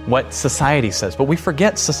 What society says. But we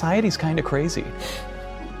forget society's kind of crazy.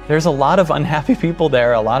 There's a lot of unhappy people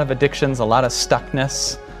there, a lot of addictions, a lot of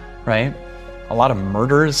stuckness, right? A lot of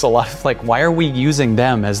murders, a lot of why are we using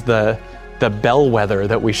them as the bellwether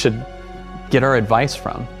that we should get our advice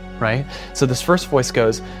from, right? So this first voice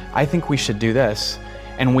goes, I think we should do this.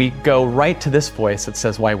 And we go right to this voice that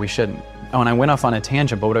says why we shouldn't. Oh, and I went off on a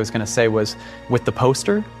tangent, but what I was going to say was with the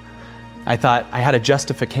poster, I thought I had a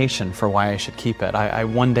justification for why I should keep it. I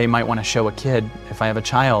one day might want to show a kid, if I have a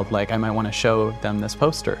child, I might want to show them this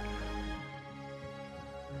poster.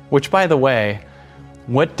 Which, by the way,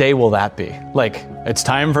 what day will that be? It's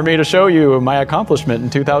time for me to show you my accomplishment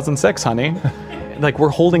in 2006, honey. We're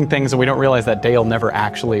holding things and we don't realize that day will never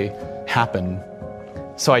actually happen.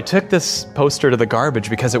 So I took this poster to the garbage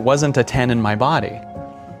because it wasn't a 10 in my body.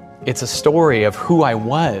 It's a story of who I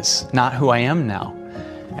was, not who I am now.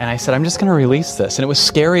 And I said, I'm just going to release this. And it was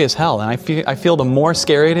scary as hell. And I feel the more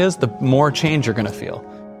scary it is, the more change you're going to feel.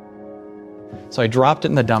 So I dropped it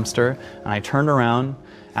in the dumpster and I turned around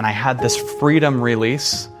and I had this freedom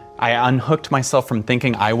release. I unhooked myself from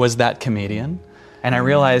thinking I was that comedian. And I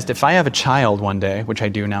realized if I have a child one day, which I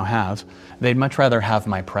do now have, they'd much rather have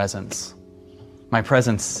my presence. My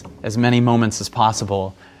presence as many moments as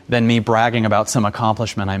possible than me bragging about some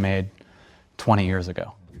accomplishment I made 20 years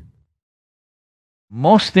ago.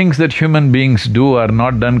 Most things that human beings do are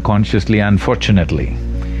not done consciously, unfortunately.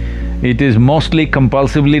 It is mostly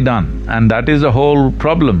compulsively done, and that is the whole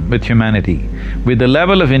problem with humanity. With the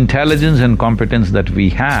level of intelligence and competence that we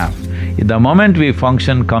have, the moment we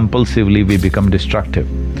function compulsively, we become destructive.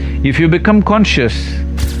 If you become conscious,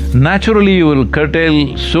 naturally you will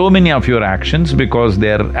curtail so many of your actions because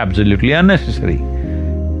they are absolutely unnecessary.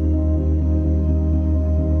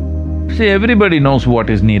 See, everybody knows what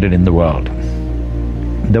is needed in the world.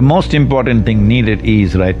 The most important thing needed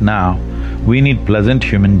is, right now, we need pleasant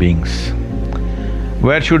human beings.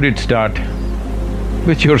 Where should it start?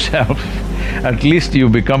 With yourself. At least you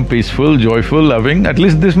become peaceful, joyful, loving, at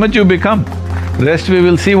least this much you become. Rest we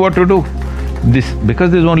will see what to do.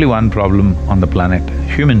 Because there's only one problem on the planet,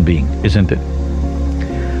 human being, isn't it?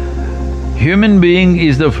 Human being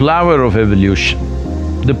is the flower of evolution,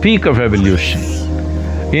 the peak of evolution.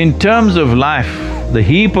 In terms of life, the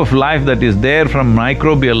heap of life that is there from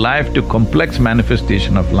microbial life to complex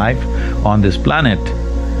manifestation of life on this planet,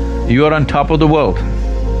 you are on top of the world.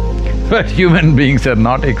 But human beings are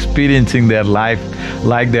not experiencing their life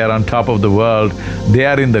like they are on top of the world. They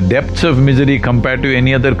are in the depths of misery compared to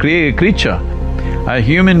any other creature. A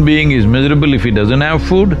human being is miserable if he doesn't have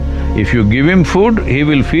food. If you give him food, he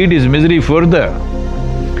will feed his misery further.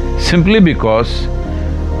 Simply because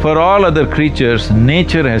for all other creatures,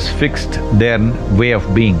 nature has fixed their way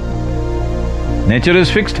of being. Nature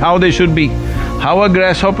has fixed how they should be, how a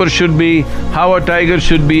grasshopper should be, how a tiger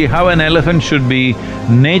should be, how an elephant should be.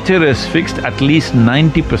 Nature has fixed at least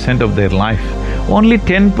 90% of their life. Only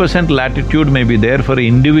 10% latitude may be there for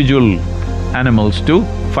individual animals to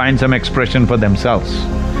find some expression for themselves.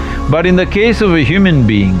 But in the case of a human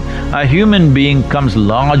being comes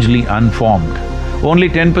largely unformed. Only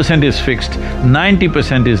 10% is fixed,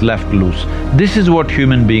 90% is left loose. This is what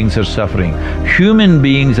human beings are suffering. Human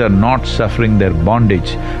beings are not suffering their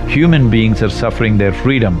bondage, human beings are suffering their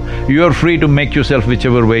freedom. You are free to make yourself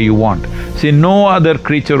whichever way you want. See, no other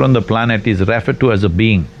creature on the planet is referred to as a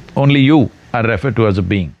being, only you are referred to as a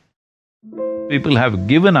being. People have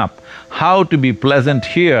given up how to be pleasant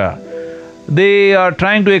here. They are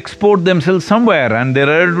trying to export themselves somewhere, and there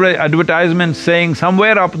are advertisements saying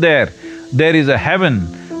somewhere up there is a heaven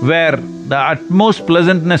where the utmost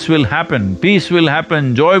pleasantness will happen, peace will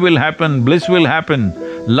happen, joy will happen, bliss will happen,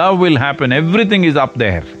 love will happen, everything is up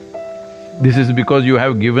there. This is because you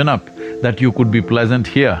have given up that you could be pleasant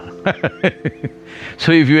here.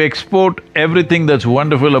 So if you export everything that's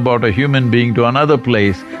wonderful about a human being to another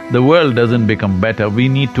place, the world doesn't become better. We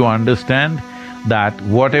need to understand that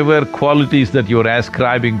whatever qualities that you're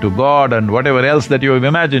ascribing to God and whatever else that you have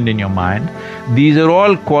imagined in your mind, these are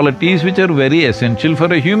all qualities which are very essential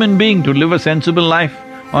for a human being to live a sensible life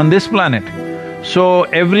on this planet. So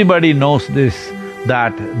everybody knows this,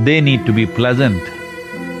 that they need to be pleasant.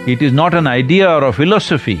 It is not an idea or a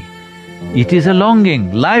philosophy, it is a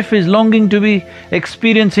longing. Life is longing to be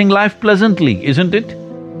experiencing life pleasantly, isn't it?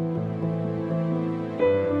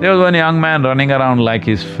 There was one young man running around like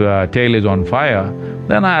his tail is on fire.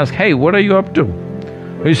 Then I asked, hey, what are you up to?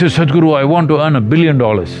 He said, Sadhguru, I want to earn $1 billion,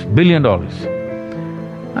 $1 billion.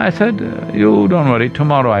 I said, you don't worry,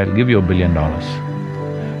 tomorrow I'll give you $1 billion.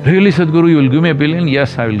 Really, Sadhguru, you will give me $1 billion?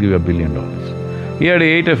 Yes, I will give you $1 billion. He had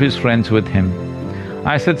 8 of his friends with him.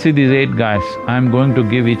 I said, see these 8 guys, I'm going to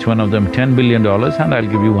give each one of them $10 billion and I'll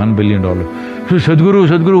give you $1 billion. So,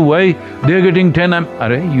 Sadhguru, why? They're getting 10,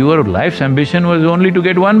 your life's ambition was only to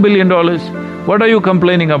get $1 billion. What are you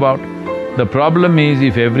complaining about? The problem is,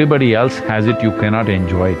 if everybody else has it, you cannot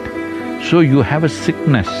enjoy it. So you have a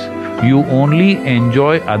sickness. You only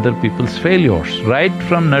enjoy other people's failures. Right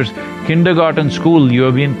from kindergarten school, you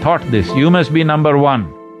have been taught this, you must be number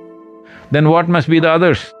 1. Then what must be the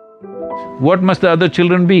others? What must the other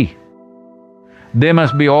children be? They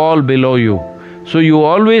must be all below you. So you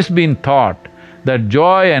always been taught that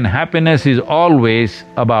joy and happiness is always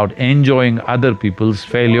about enjoying other people's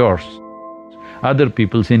failures, other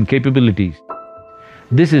people's incapabilities.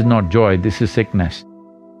 This is not joy, this is sickness.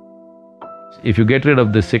 If you get rid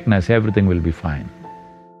of this sickness, everything will be fine.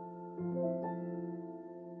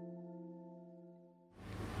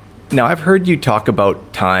 Now, I've heard you talk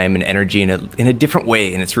about time and energy in a different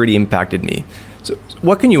way, and it's really impacted me. So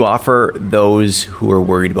what can you offer those who are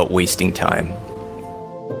worried about wasting time?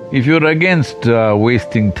 If you're against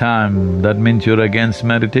wasting time, that means you're against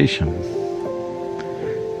meditation.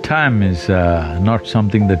 Time is not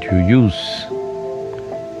something that you use.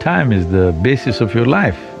 Time is the basis of your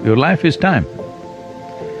life. Your life is time.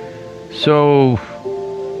 So,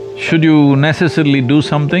 should you necessarily do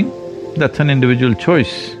something? That's an individual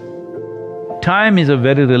choice. Time is a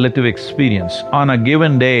very relative experience. On a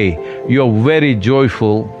given day, you're very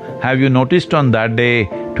joyful. Have you noticed on that day,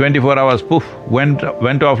 24 hours, poof, went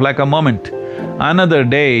off like a moment. Another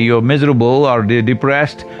day, you're miserable or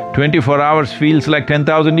depressed, 24 hours feels like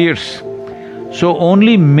 10,000 years. So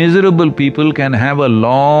only miserable people can have a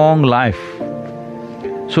long life.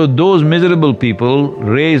 So those miserable people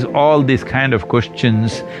raise all these kind of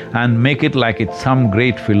questions and make it like it's some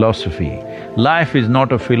great philosophy. Life is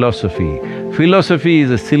not a philosophy. Philosophy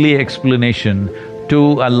is a silly explanation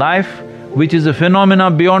to a life which is a phenomena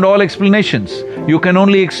beyond all explanations. You can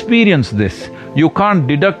only experience this. You can't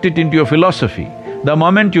deduct it into your philosophy. The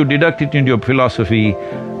moment you deduct it into your philosophy,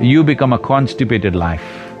 you become a constipated life.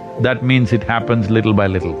 That means it happens little by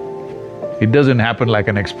little. It doesn't happen like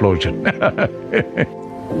an explosion.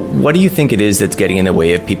 What do you think it is that's getting in the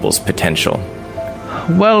way of people's potential?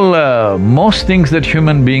 Well, most things that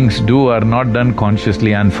human beings do are not done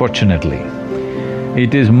consciously, unfortunately.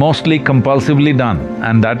 It is mostly compulsively done,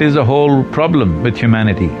 and that is the whole problem with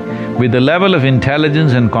humanity. With the level of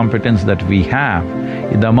intelligence and competence that we have,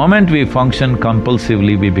 The moment we function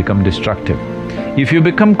compulsively, we become destructive. If you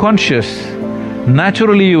become conscious,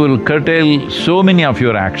 naturally you will curtail so many of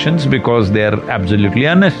your actions because they are absolutely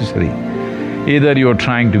unnecessary. Either you're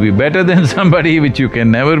trying to be better than somebody, which you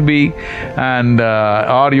can never be,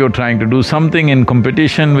 or you're trying to do something in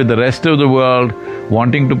competition with the rest of the world,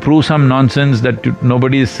 wanting to prove some nonsense that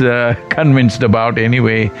nobody's convinced about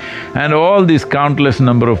anyway. And all these countless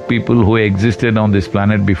number of people who existed on this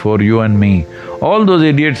planet before you and me, all those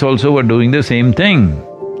idiots also were doing the same thing.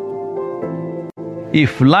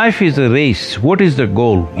 If life is a race, what is the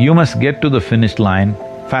goal? You must get to the finish line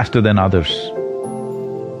faster than others.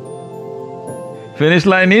 Finish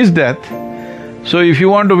line is death. So if you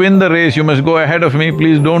want to win the race, you must go ahead of me,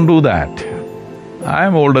 please don't do that.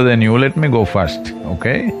 I'm older than you, let me go first,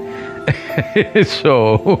 okay?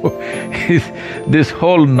 So, this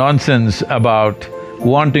whole nonsense about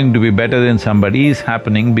wanting to be better than somebody is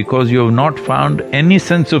happening because you have not found any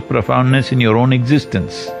sense of profoundness in your own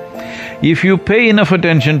existence. If you pay enough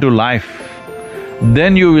attention to life,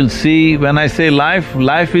 then you will see, when I say life,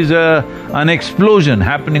 life is an explosion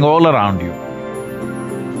happening all around you.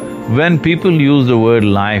 When people use the word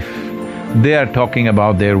life, they are talking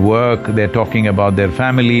about their work, they're talking about their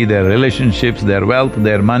family, their relationships, their wealth,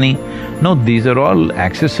 their money. No, these are all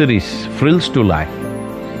accessories, frills to life.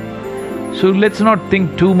 So let's not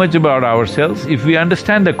think too much about ourselves. If we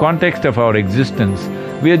understand the context of our existence,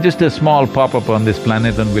 we are just a small pop-up on this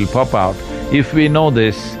planet and we'll pop out. If we know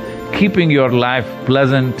this, keeping your life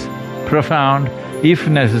pleasant, profound, if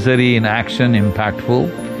necessary in action,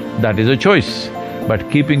 impactful, that is a choice.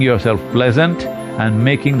 But keeping yourself pleasant and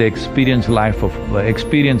making the experience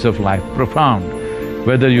of life profound,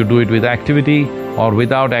 whether you do it with activity or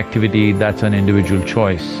without activity, that's an individual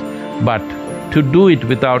choice. But to do it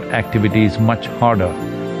without activity is much harder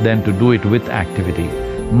than to do it with activity.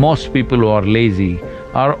 Most people who are lazy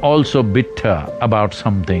are also bitter about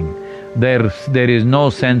something. There is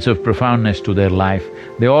no sense of profoundness to their life,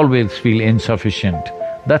 they always feel insufficient.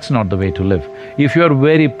 That's not the way to live. If you are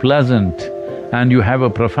very pleasant and you have a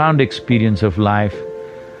profound experience of life,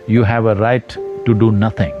 you have a right to do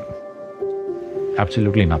nothing,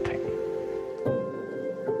 absolutely nothing.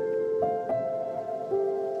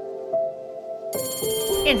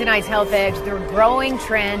 In tonight's Health Edge, the growing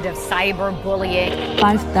trend of cyberbullying.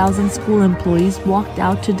 5,000 school employees walked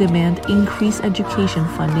out to demand increased education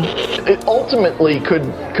funding. It ultimately,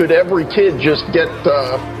 could every kid just get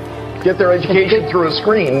their education through a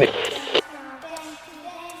screen?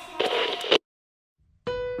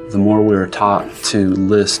 The more we are taught to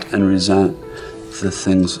list and resent the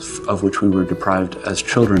things of which we were deprived as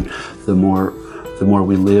children, the more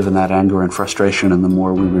we live in that anger and frustration, and the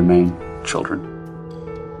more we remain children.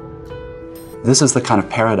 This is the kind of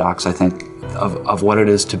paradox, I think, of what it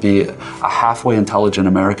is to be a halfway intelligent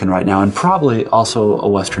American right now, and probably also a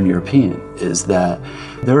Western European, is that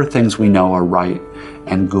there are things we know are right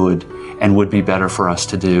and good and would be better for us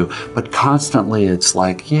to do, but constantly it's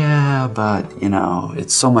like, yeah, but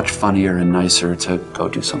it's so much funnier and nicer to go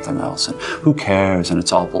do something else, and who cares, and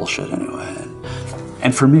it's all bullshit anyway.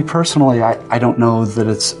 And for me personally, I don't know that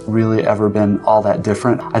it's really ever been all that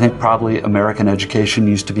different. I think probably American education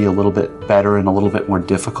used to be a little bit better and a little bit more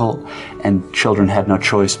difficult, and children had no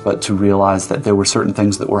choice but to realize that there were certain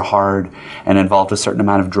things that were hard and involved a certain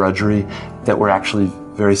amount of drudgery that were actually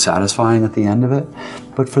very satisfying at the end of it.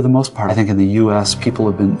 But for the most part, I think in the US,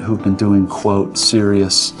 people who've been doing, quote,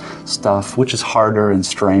 serious stuff, which is harder and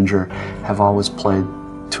stranger, have always played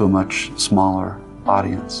to a much smaller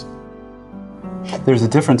audience. There's a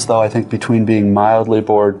difference, though, I think, between being mildly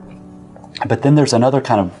bored, but then there's another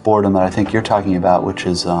kind of boredom that I think you're talking about, which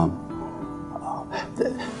is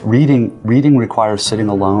reading. Reading requires sitting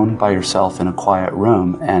alone by yourself in a quiet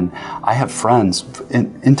room, and I have friends,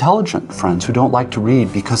 intelligent friends, who don't like to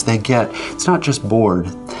read because it's not just bored.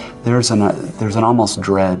 There's an almost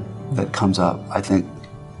dread that comes up, I think,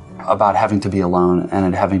 about having to be alone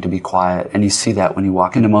and having to be quiet. And you see that when you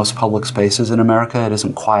walk into most public spaces in America. It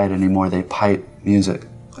isn't quiet anymore. They pipe music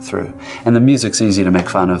through. And the music's easy to make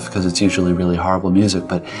fun of because it's usually really horrible music,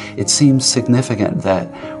 but it seems significant that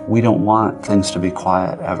we don't want things to be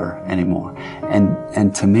quiet ever anymore.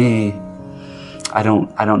 And to me, I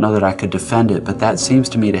don't know that I could defend it, but that seems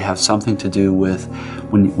to me to have something to do with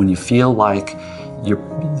when you feel like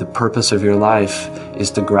the purpose of your life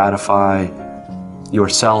is to gratify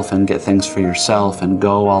yourself and get things for yourself and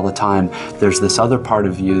go all the time. There's this other part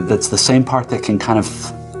of you that's the same part that can kind of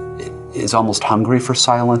is almost hungry for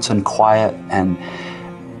silence and quiet and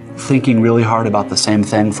thinking really hard about the same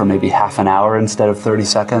thing for maybe half an hour instead of 30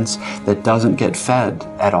 seconds, that doesn't get fed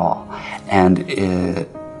at all. And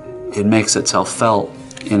it makes itself felt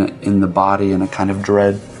in the body and a kind of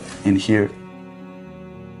dread in here.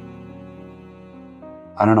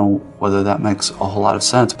 I don't know whether that makes a whole lot of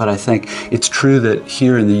sense, but I think it's true that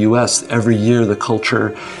here in the US, every year the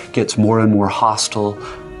culture gets more and more hostile.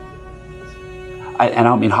 And I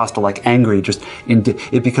don't mean hostile like angry, just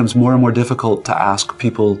it becomes more and more difficult to ask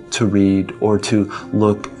people to read or to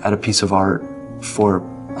look at a piece of art for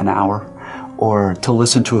an hour, or to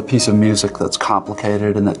listen to a piece of music that's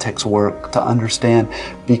complicated and that takes work to understand,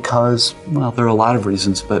 because, well, there are a lot of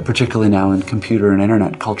reasons, but particularly now in computer and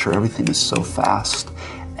internet culture, everything is so fast.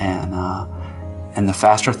 And the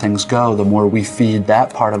faster things go, the more we feed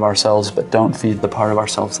that part of ourselves, but don't feed the part of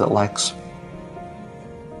ourselves that likes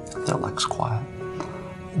quiet,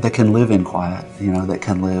 that can live in quiet, that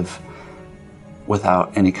can live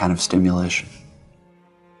without any kind of stimulation.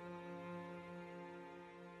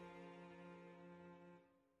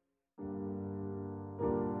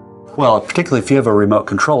 Well, particularly if you have a remote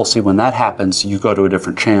control, see, when that happens, you go to a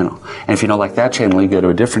different channel. And if you don't like that channel, you go to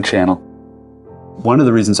a different channel. One of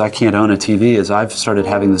the reasons I can't own a TV is I've started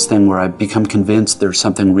having this thing where I become convinced there's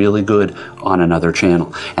something really good on another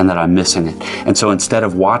channel and that I'm missing it. And so instead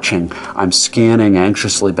of watching, I'm scanning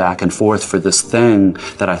anxiously back and forth for this thing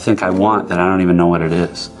that I think I want that I don't even know what it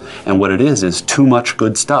is. And what it is too much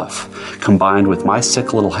good stuff combined with my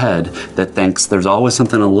sick little head that thinks there's always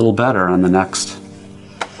something a little better on the next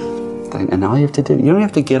thing. And all you have to do, you don't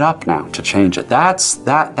have to get up now to change it. That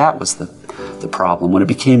was the problem. When it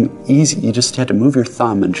became easy, you just had to move your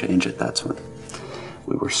thumb and change it. That's when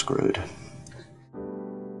we were screwed.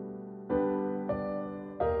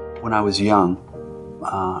 When I was young,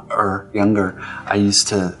 or younger,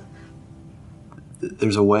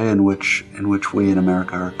 there's a way in which we in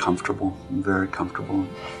America are comfortable, very comfortable.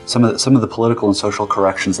 Some of the political and social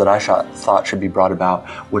corrections that I thought should be brought about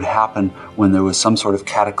would happen when there was some sort of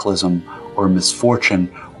cataclysm or misfortune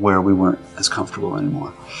where we weren't as comfortable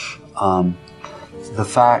anymore. The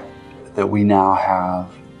fact that we now have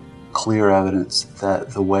clear evidence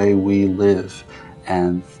that the way we live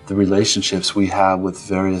and the relationships we have with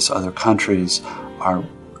various other countries are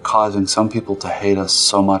causing some people to hate us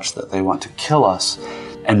so much that they want to kill us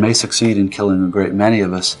and may succeed in killing a great many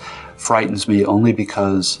of us frightens me, only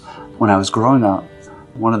because when I was growing up,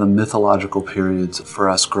 one of the mythological periods for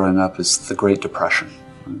us growing up is the Great Depression,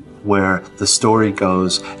 where the story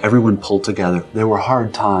goes, everyone pulled together. There were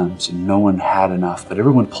hard times and no one had enough, but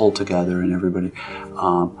everyone pulled together and everybody.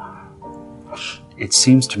 It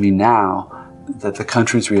seems to me now that the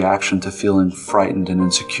country's reaction to feeling frightened and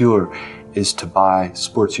insecure is to buy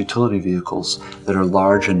sports utility vehicles that are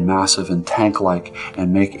large and massive and tank-like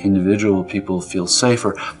and make individual people feel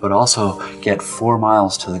safer, but also get 4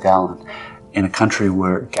 miles to the gallon in a country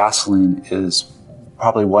where gasoline is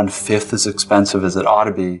probably 1/5 as expensive as it ought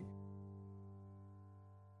to be.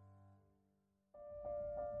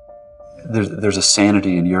 There's a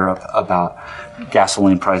sanity in Europe about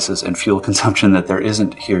gasoline prices and fuel consumption that there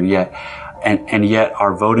isn't here yet. And yet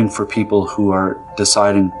are voting for people who are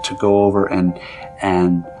deciding to go over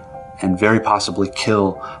and very possibly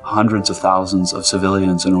kill hundreds of thousands of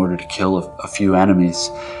civilians in order to kill a few enemies.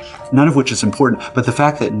 None of which is important, but the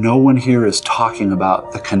fact that no one here is talking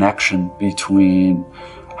about the connection between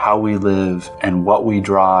how we live and what we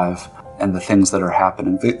drive and the things that are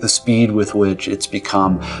happening, the speed with which it's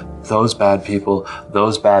become those bad people,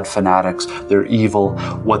 those bad fanatics, they're evil.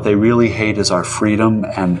 What they really hate is our freedom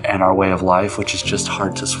and our way of life, which is just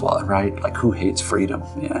hard to swallow, right? Like, who hates freedom?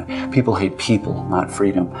 Yeah. People hate people, not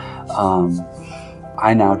freedom.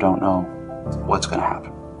 I now don't know what's going to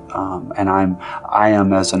happen. And I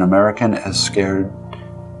am, as an American, as scared,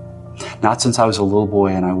 not since I was a little boy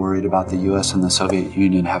and I worried about the US and the Soviet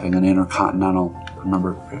Union having an intercontinental,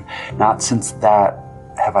 not since that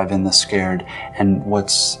have I been this scared. And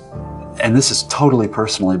this is totally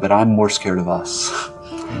personally, but I'm more scared of us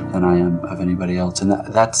than I am of anybody else. And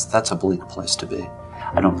that's a bleak place to be.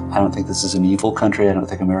 I don't think this is an evil country. I don't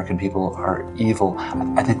think American people are evil.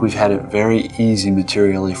 I think we've had it very easy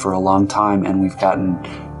materially for a long time, and we've gotten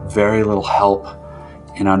very little help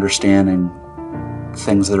in understanding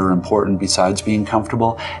things that are important besides being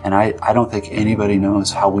comfortable. And I don't think anybody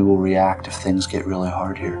knows how we will react if things get really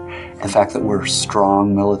hard here. The fact that we're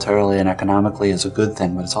strong militarily and economically is a good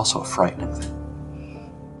thing, but it's also a frightening thing.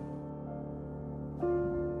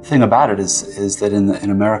 The thing about it is that in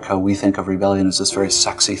America we think of rebellion as this very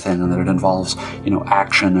sexy thing, and that it involves,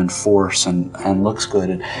 action and force and looks good.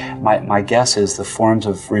 And my guess is the forms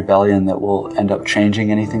of rebellion that will end up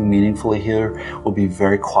changing anything meaningfully here will be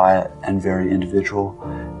very quiet and very individual,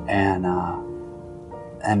 and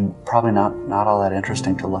and probably not all that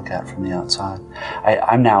interesting to look at from the outside.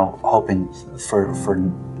 I'm now hoping for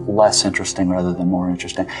less interesting rather than more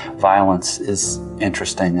interesting. Violence is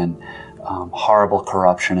interesting, and horrible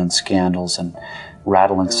corruption and scandals and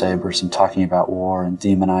rattling sabers and talking about war and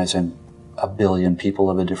demonizing a billion people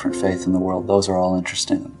of a different faith in the world, those are all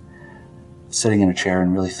interesting. Sitting in a chair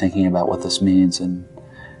and really thinking about what this means and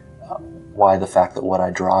why the fact that what I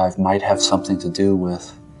drive might have something to do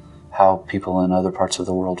with how people in other parts of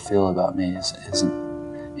the world feel about me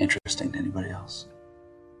isn't interesting to anybody else.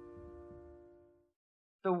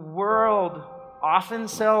 The world often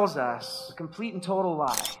sells us a complete and total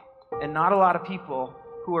lie, and not a lot of people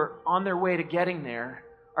who are on their way to getting there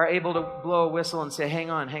are able to blow a whistle and say, hang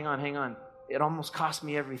on, hang on, hang on. It almost cost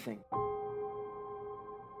me everything.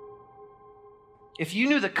 If you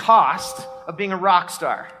knew the cost of being a rock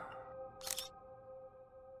star,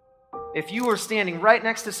 if you were standing right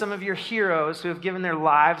next to some of your heroes who have given their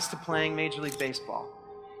lives to playing Major League Baseball,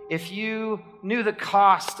 if you knew the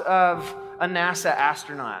cost of a NASA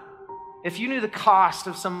astronaut, if you knew the cost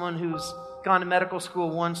of someone who's gone to medical school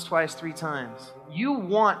once, twice, 3 times, you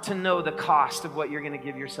want to know the cost of what you're going to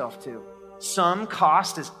give yourself to. Some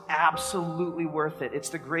cost is absolutely worth it. It's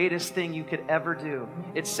the greatest thing you could ever do.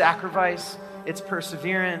 It's sacrifice, it's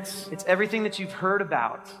perseverance, it's everything that you've heard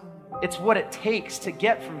about. It's what it takes to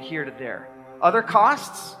get from here to there. Other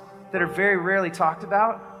costs that are very rarely talked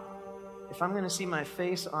about, if I'm going to see my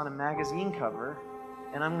face on a magazine cover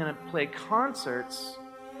and I'm going to play concerts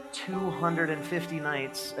 250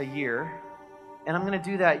 nights a year, and I'm going to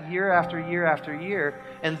do that year after year after year,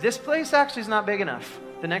 and this place actually is not big enough.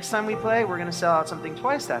 The next time we play, we're going to sell out something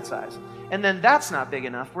twice that size. And then that's not big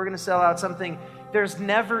enough. We're going to sell out something, there's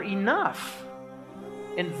never enough.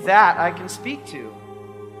 And that I can speak to.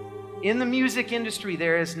 In the music industry,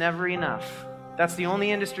 there is never enough. That's the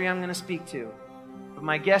only industry I'm going to speak to. But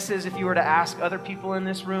my guess is if you were to ask other people in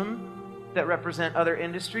this room that represent other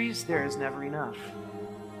industries, there is never enough.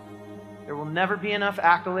 There will never be enough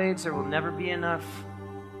accolades. There will never be enough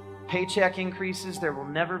paycheck increases. There will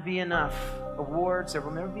never be enough awards. There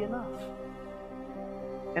will never be enough.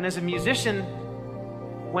 And as a musician,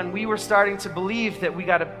 when we were starting to believe that we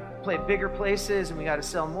got to play bigger places and we got to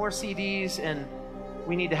sell more CDs and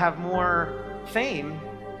we need to have more fame,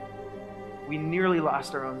 we nearly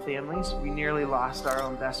lost our own families. We nearly lost our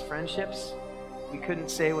own best friendships. We couldn't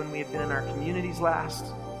say when we had been in our communities last.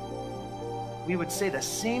 We would say the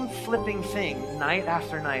same flipping thing night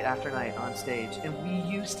after night after night on stage. And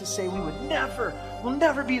we used to say we'll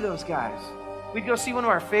never be those guys. We'd go see one of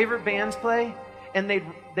our favorite bands play, and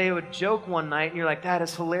they would joke one night, and you're like, that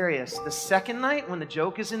is hilarious. The second night, when the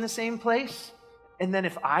joke is in the same place, and then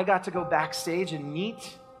if I got to go backstage and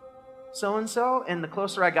meet so-and-so, and the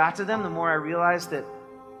closer I got to them, the more I realized that,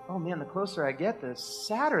 oh man, the closer I get, the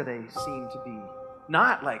sadder they seem to be.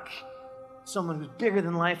 Not like someone who's bigger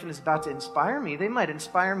than life and is about to inspire me. They might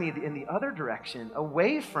inspire me in the other direction,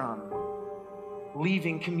 away from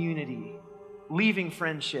leaving community, leaving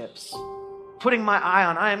friendships, putting my eye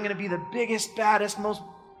on, I am going to be the biggest, baddest, most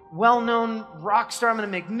well-known rock star. I'm going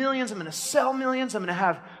to make millions. I'm going to sell millions. I'm going to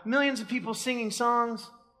have millions of people singing songs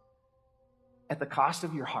at the cost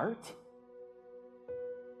of your heart,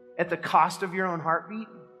 at the cost of your own heartbeat.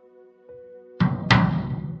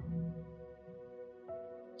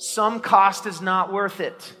 Some cost is not worth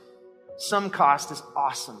it. Some cost is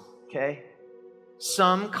awesome, okay?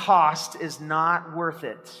 Some cost is not worth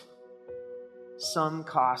it. Some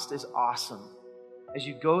cost is awesome. As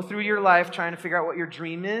you go through your life trying to figure out what your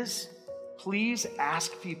dream is, please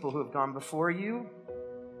ask people who have gone before you,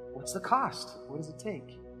 what's the cost? What does it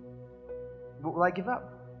take? What will I give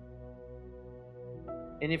up?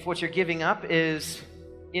 And if what you're giving up is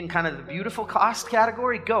in kind of the beautiful cost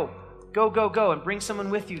category, go, and bring someone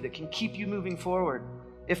with you that can keep you moving forward.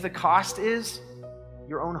 If the cost is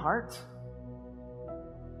your own heart,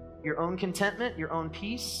 your own contentment, your own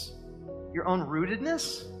peace, your own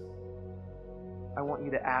rootedness, I want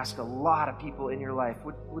you to ask a lot of people in your life,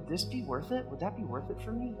 would this be worth it? Would that be worth it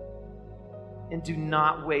for me? And do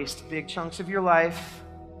not waste big chunks of your life,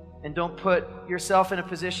 and don't put yourself in a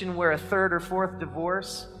position where a 3rd or 4th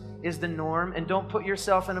divorce is the norm, and don't put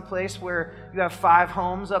yourself in a place where you have 5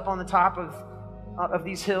 homes up on the top of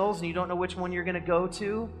these hills and you don't know which one you're going to go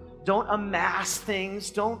to. Don't amass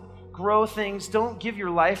things. Don't grow things. Don't give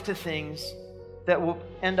your life to things that will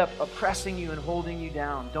end up oppressing you and holding you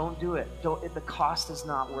down. Don't do it. The cost is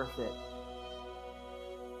not worth it.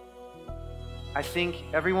 I think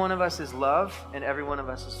every one of us is love and every one of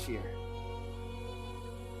us is fear.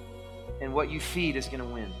 And what you feed is going to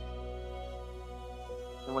win.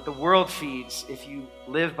 And what the world feeds, if you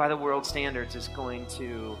live by the world standards, is going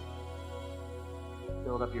to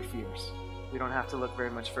build up your fears. We don't have to look very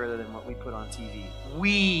much further than what we put on TV.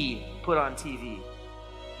 We put on TV.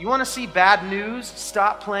 You want to see bad news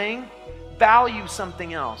stop playing? Value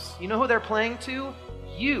something else. You know who they're playing to?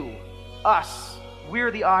 You, us.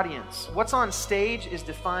 We're the audience. What's on stage is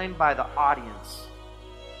defined by the audience.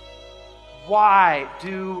 Why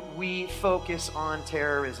do we focus on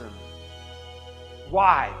terrorism?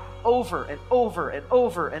 Why? Over and over and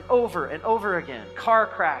over and over and over again. Car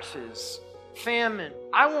crashes, famine.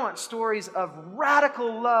 I want stories of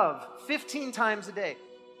radical love 15 times a day.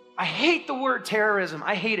 I hate the word terrorism.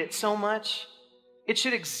 I hate it so much. It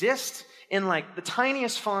should exist in like the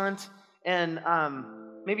tiniest font and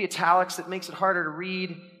maybe italics that makes it harder to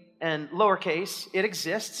read and lowercase. It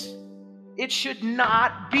exists. It should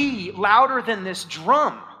not be louder than this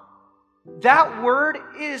drum. That word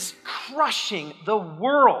is crushing the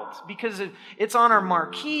world because it's on our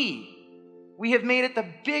marquee. We have made it the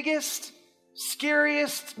biggest,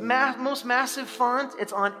 scariest, most massive font.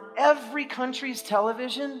 It's on every country's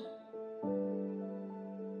television.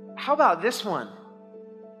 How about this one?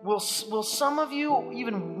 Will some of you,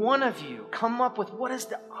 even one of you, come up with what is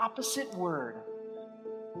the opposite word?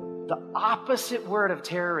 The opposite word of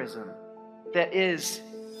terrorism that is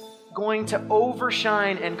going to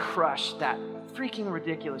overshine and crush that freaking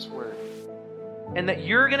ridiculous word. And that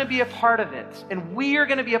you're going to be a part of it. And we are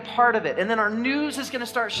going to be a part of it. And then our news is going to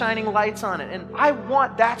start shining lights on it. And I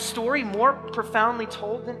want that story more profoundly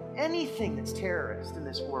told than anything that's terrorist in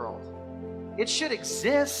this world. It should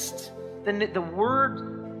exist. The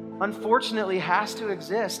word, unfortunately, has to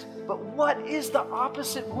exist. But what is the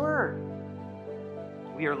opposite word?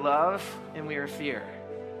 We are love and we are fear.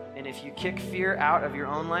 And if you kick fear out of your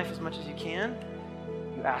own life as much as you can,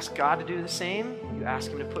 you ask God to do the same. You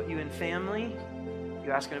ask Him to put you in family.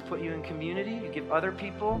 You ask Him to put you in community. You give other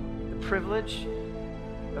people the privilege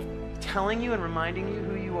of telling you and reminding you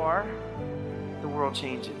who you are. The world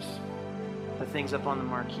changes. The things up on the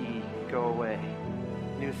marquee go away.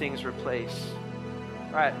 New things replace.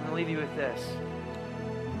 All right, I'm going to leave you with this.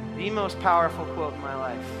 The most powerful quote in my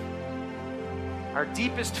life. Our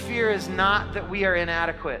deepest fear is not that we are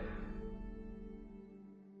inadequate.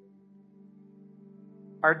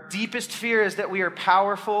 Our deepest fear is that we are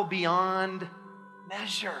powerful beyond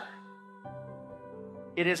measure.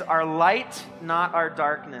 It is our light, not our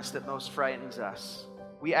darkness, that most frightens us.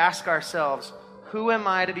 We ask ourselves, who am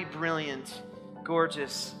I to be brilliant,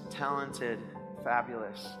 gorgeous, talented,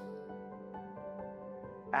 fabulous?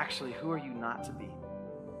 Actually, who are you not to be?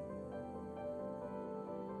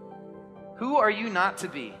 Who are you not to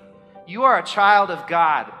be? You are a child of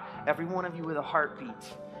God, every one of you with a heartbeat.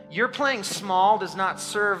 Your playing small does not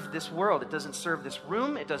serve this world. It doesn't serve this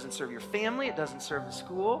room. It doesn't serve your family. It doesn't serve the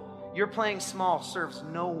school. Your playing small serves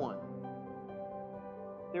no one.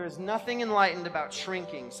 There is nothing enlightened about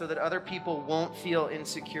shrinking so that other people won't feel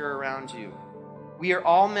insecure around you. We are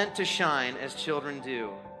all meant to shine as children do.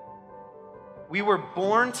 We were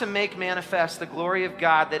born to make manifest the glory of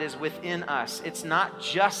God that is within us. It's not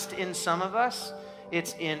just in some of us,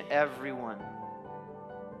 it's in everyone.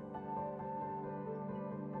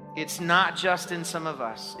 It's not just in some of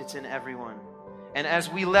us, it's in everyone. And as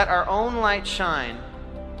we let our own light shine,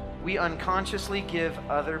 we unconsciously give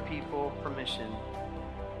other people permission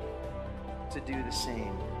to do the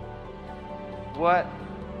same. What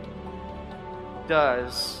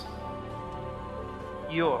does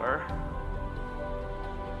your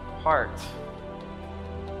heart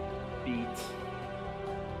beat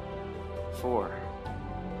for?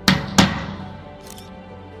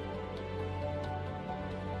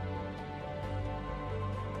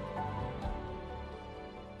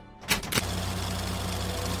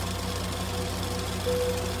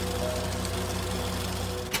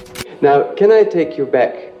 Now, can I take you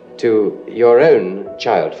back to your own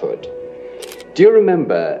childhood? Do you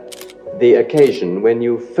remember the occasion when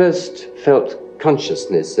you first felt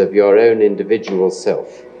consciousness of your own individual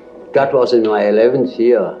self? That was in my 11th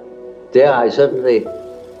year. There I suddenly,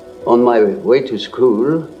 on my way to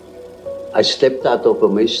school, I stepped out of a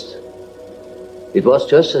mist. It was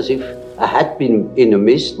just as if I had been in a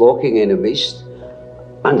mist, walking in a mist,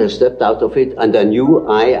 and I stepped out of it and I knew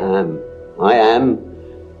I am. I am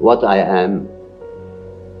what I am.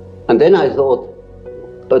 And then I thought,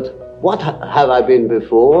 but what have I been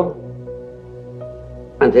before?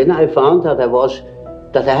 And then I found that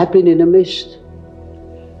I had been in a mist,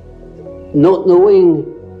 not knowing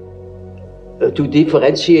to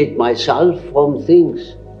differentiate myself from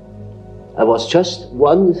things. I was just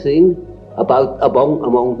one thing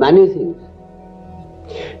among many things.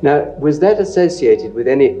 Now, was that associated with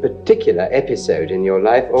any particular episode in your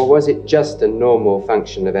life, or was it just a normal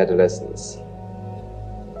function of adolescence?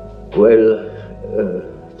 Well,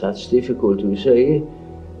 that's difficult to say.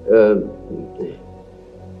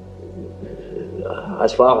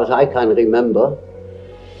 As far as I can remember,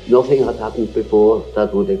 nothing had happened before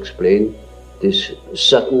that would explain this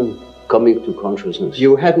sudden coming to consciousness.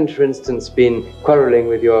 You hadn't, for instance, been quarreling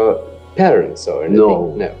with your parents or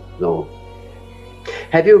anything? No.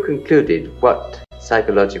 Have you concluded what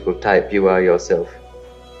psychological type you are yourself?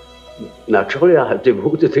 Naturally, I have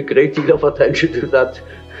devoted a great deal of attention to that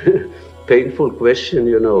painful question,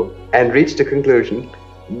 you know. And reached a conclusion?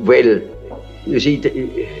 Well, you see,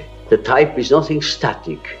 the type is nothing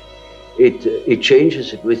static. It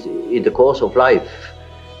changes in the course of life.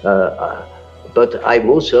 But I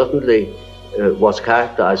most certainly was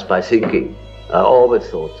characterized by thinking. I always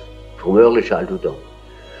thought, from early childhood on.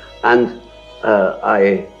 And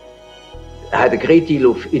I had a great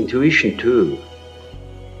deal of intuition too.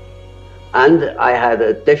 And I had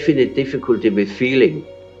a definite difficulty with feeling.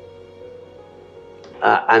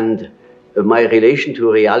 And my relation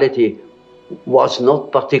to reality was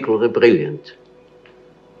not particularly brilliant.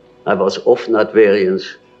 I was often at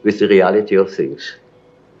variance with the reality of things.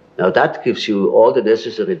 Now that gives you all the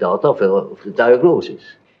necessary data of the diagnosis.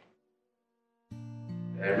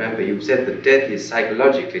 I remember you said that death is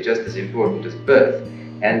psychologically just as important as birth.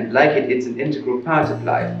 And like it, it's an integral part of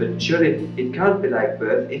life. But surely it can't be like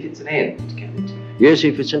birth if it's an end, can it? Yes,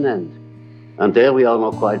 if it's an end. And there we are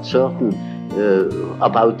not quite certain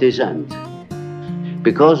about this end.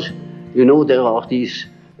 Because, you know, there are these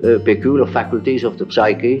peculiar faculties of the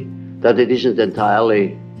psyche that it isn't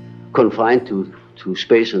entirely confined to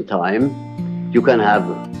space and time. You can have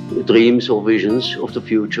dreams or visions of the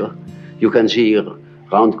future. You can see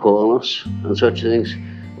round corners and such things.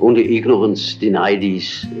 Only ignorance deny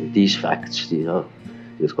these facts.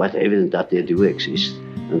 It's quite evident that they do exist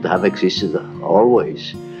and have existed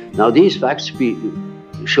always. Now these facts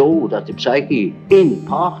show that the psyche, in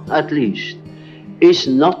part at least, is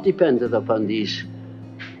not dependent upon these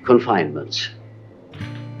confinements.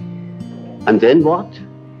 And then what?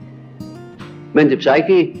 When the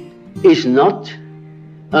psyche is not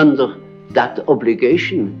under that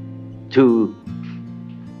obligation to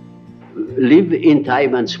live in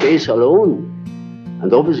time and space alone,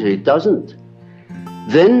 and obviously it doesn't,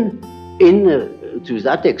 then to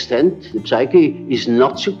that extent the psyche is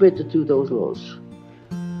not submitted to those laws.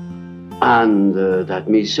 And that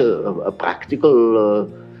means a practical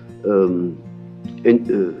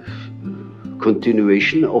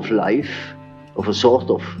continuation of life, of a sort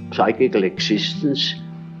of psychical existence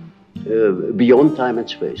beyond time and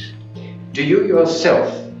space. Do you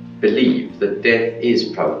yourself believe that death is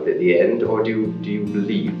probably the end, or do you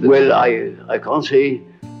believe that... Well, I can't say.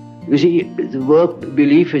 You see, the word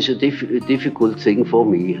belief is a difficult thing for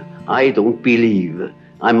me. I don't believe.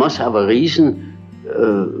 I must have a reason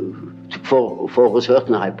for a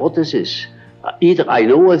certain hypothesis. Either I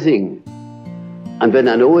know a thing, and when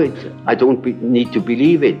I know it, I don't need to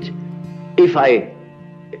believe it. If I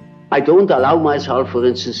don't allow myself, for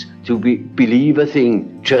instance, to believe a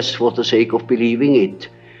thing just for the sake of believing it.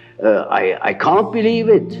 I can't believe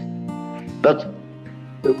it. But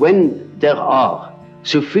when there are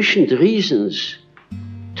sufficient reasons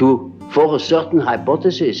for a certain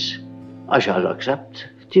hypothesis, I shall accept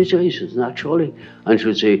these reasons, naturally, and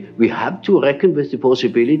should say, we have to reckon with the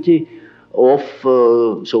possibility of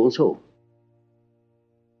so-and-so.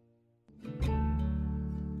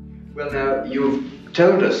 Well, now, you've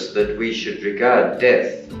told us that we should regard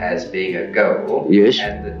death as being a goal, yes,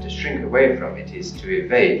 and that to shrink away from it is to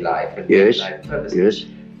evade life and yes, life purposes. Yes.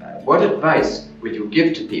 What advice would you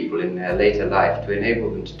give to people in their later life to enable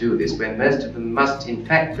them to do this, when most of them must in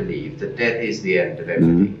fact believe that death is the end of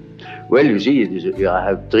everything? Well, you see, I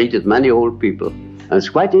have treated many old people, and it's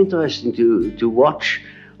quite interesting to watch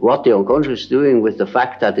what the unconscious is doing with the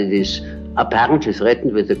fact that it is apparently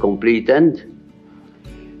threatened with a complete end.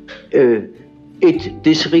 It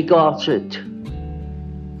disregards it.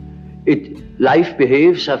 Life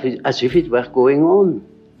behaves as if it were going on.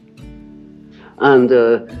 And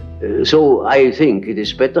so I think it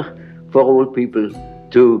is better for old people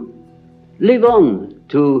to live on,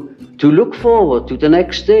 to look forward to the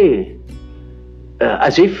next day,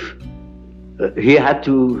 as if he had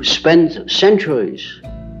to spend centuries.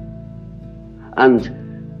 And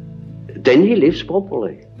then he lives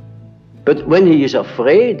properly. But when he is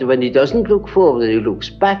afraid, when he doesn't look forward, he looks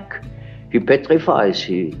back, he petrifies,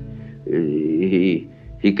 he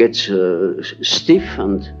gets stiff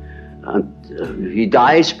and he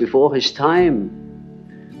dies before his time.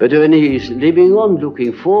 But when he is living on,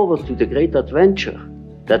 looking forward to the great adventure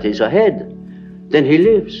that is ahead, then he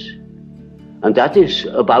lives. And that is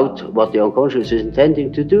about what the unconscious is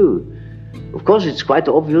intending to do. Of course, it's quite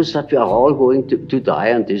obvious that we are all going to die,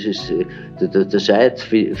 and this is the sad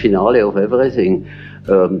finale of everything.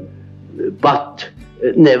 But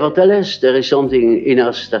nevertheless, there is something in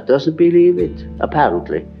us that doesn't believe it,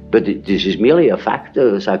 apparently. But this is merely a fact,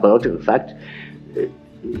 a psychological fact.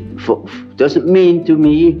 Doesn't mean to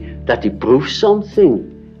me that it proves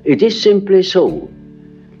something. It is simply so.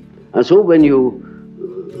 And so when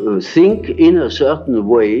you think in a certain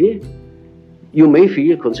way, you may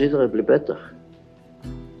feel considerably better.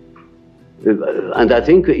 And I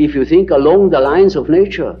think if you think along the lines of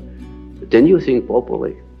nature, then you think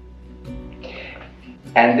properly.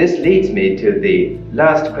 And this leads me to the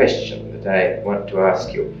last question that I want to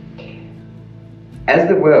ask you. As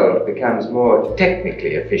the world becomes more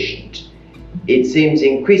technically efficient, it seems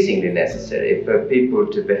increasingly necessary for people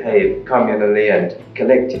to behave communally and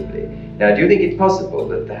collectively. Now, do you think it's possible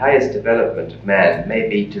that the highest development of man may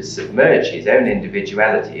be to submerge his own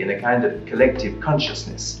individuality in a kind of collective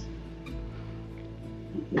consciousness?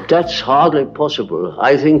 That's hardly possible.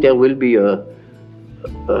 I think there will be a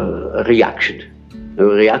reaction. A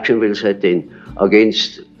reaction will set in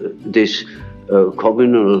against this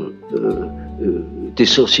communal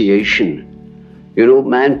dissociation. You know,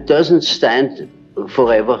 man doesn't stand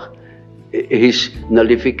forever his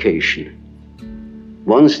nullification.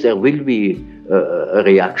 Once there will be a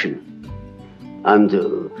reaction, and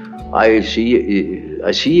I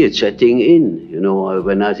see it setting in. You know,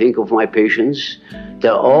 when I think of my patients, they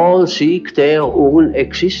all seek their own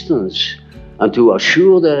existence, and to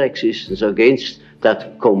assure their existence against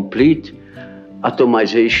that complete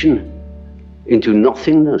atomization into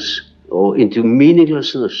nothingness or into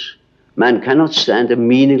meaninglessness. Man cannot stand a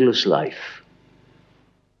meaningless life.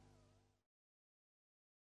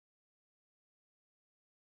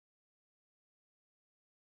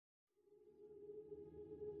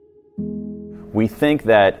 We think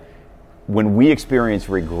that when we experience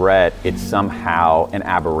regret, it's somehow an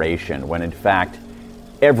aberration, when in fact,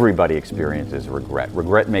 everybody experiences regret.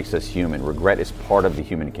 Regret makes us human. Regret is part of the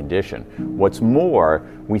human condition. What's more,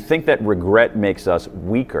 we think that regret makes us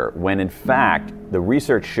weaker, when in fact, the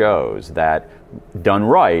research shows that, done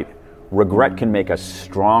right, regret can make us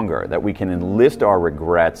stronger, that we can enlist our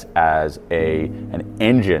regrets as an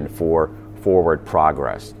engine for forward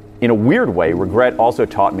progress. In a weird way, regret also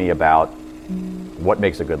taught me about what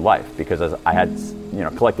makes a good life, because as I had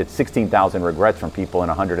collected 16,000 regrets from people in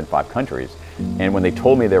 105 countries, and when they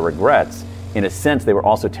told me their regrets, in a sense, they were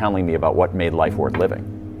also telling me about what made life worth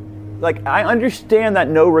living. Like, I understand that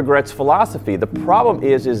no regrets philosophy. The problem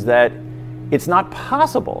is that it's not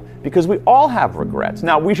possible, because we all have regrets.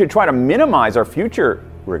 Now, we should try to minimize our future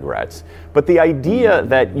regrets, but the idea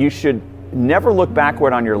that you should never look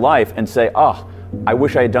backward on your life and say, oh, I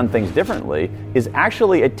wish I had done things differently, is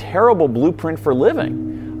actually a terrible blueprint for living.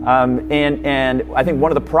 And I think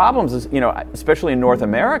one of the problems is, especially in North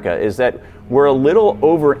America, is that we're a little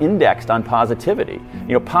over-indexed on positivity.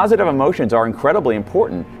 Positive emotions are incredibly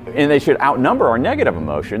important, and they should outnumber our negative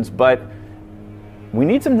emotions, but we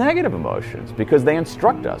need some negative emotions because they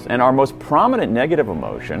instruct us. And our most prominent negative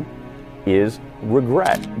emotion is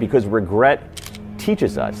regret, because regret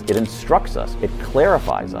teaches us, it instructs us, it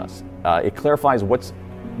clarifies us. It clarifies what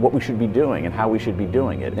we should be doing and how we should be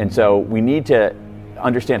doing it. And so we need to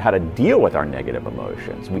understand how to deal with our negative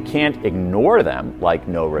emotions. We can't ignore them like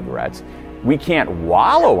no regrets. We can't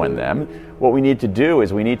wallow in them. What we need to do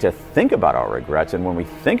is we need to think about our regrets. And when we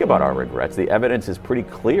think about our regrets, the evidence is pretty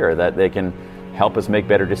clear that they can help us make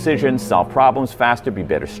better decisions, solve problems faster, be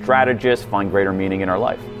better strategists, find greater meaning in our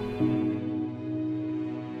life.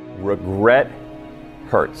 Regret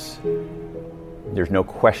hurts. There's no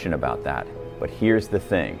question about that. But here's the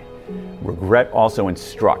thing. Regret also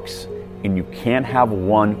instructs, and you can't have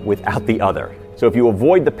one without the other. So if you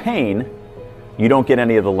avoid the pain, you don't get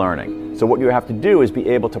any of the learning. So what you have to do is be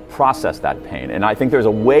able to process that pain. And I think there's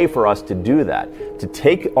a way for us to do that, to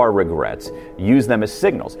take our regrets, use them as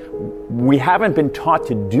signals. We haven't been taught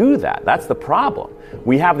to do that. That's the problem.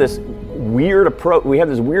 We have this weird approach, we have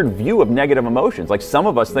this weird view of negative emotions. Like some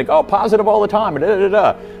of us think, oh, positive all the time,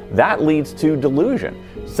 That leads to delusion.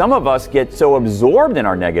 Some of us get so absorbed in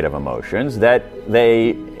our negative emotions that they,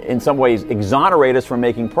 in some ways, exonerate us from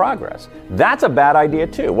making progress. That's a bad idea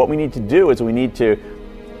too. What we need to do is we need to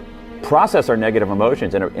process our negative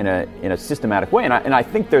emotions in a systematic way, and I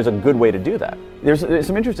think there's a good way to do that. There's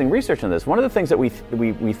some interesting research on this. One of the things that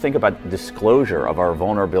we think about disclosure of our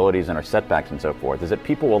vulnerabilities and our setbacks and so forth is that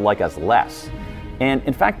people will like us less And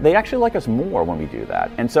in fact, they actually like us more when we do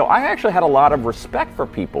that. And so I actually had a lot of respect for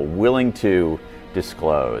people willing to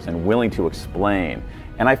disclose and willing to explain.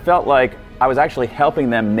 And I felt like I was actually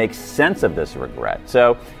helping them make sense of this regret.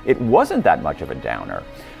 So it wasn't that much of a downer.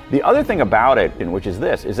 The other thing about it, and which is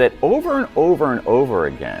this, is that over and over and over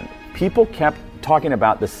again, people kept talking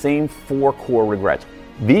about the same 4 core regrets.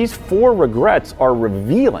 These 4 regrets are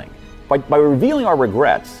revealing. By revealing our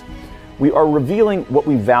regrets, we are revealing what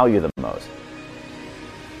we value the most.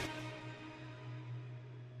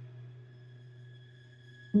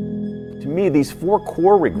 To me, these 4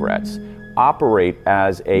 core regrets operate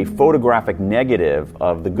as a photographic negative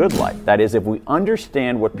of the good life. That is, if we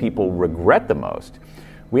understand what people regret the most,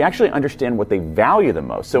 we actually understand what they value the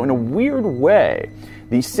most. So in a weird way,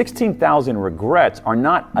 these 16,000 regrets are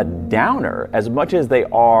not a downer as much as they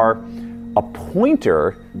are a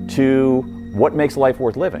pointer to what makes life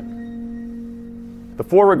worth living. The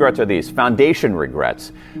 4 regrets are these. Foundation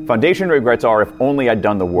regrets. Foundation regrets are, if only I'd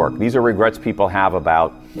done the work. These are regrets people have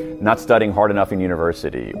about not studying hard enough in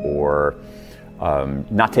university, or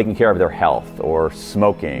not taking care of their health, or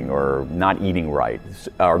smoking, or not eating right,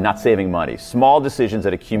 or not saving money. Small decisions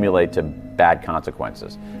that accumulate to bad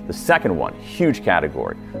consequences. The second one, huge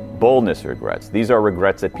category, boldness regrets. These are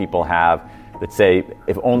regrets that people have that say,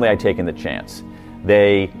 if only I'd taken the chance.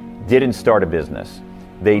 They didn't start a business.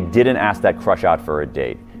 They didn't ask that crush out for a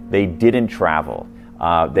date. They didn't travel.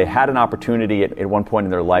 They had an opportunity at one point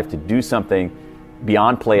in their life to do something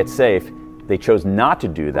beyond play it safe. They chose not to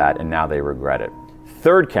do that, and now they regret it.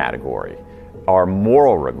 Third category are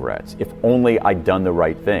moral regrets. If only I'd done the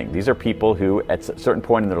right thing. These are people who, at a certain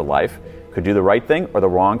point in their life, could do the right thing or the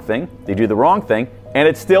wrong thing. They do the wrong thing, and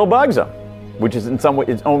it still bugs them, which is in some way,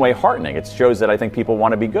 its own way, heartening. It shows that I think people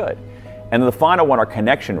want to be good. And the final one are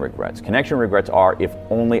connection regrets. Connection regrets are, if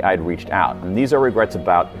only I'd reached out. And these are regrets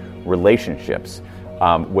about relationships,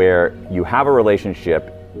 where you have a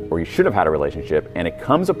relationship, or you should have had a relationship, and it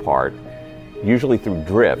comes apart, usually through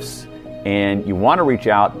drifts, and you want to reach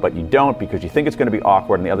out, but you don't because you think it's going to be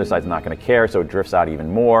awkward and the other side's not going to care, so it drifts out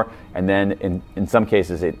even more, and then in some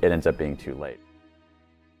cases it ends up being too late.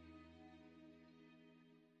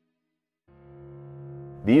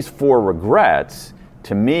 These 4 regrets,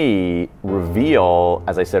 to me, reveal,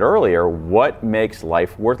 as I said earlier, what makes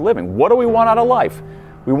life worth living. What do we want out of life?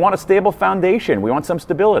 We want a stable foundation. We want some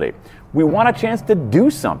stability. We want a chance to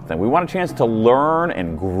do something. We want a chance to learn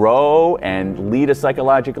and grow and lead a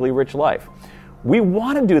psychologically rich life. We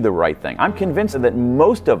want to do the right thing. I'm convinced that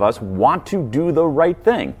most of us want to do the right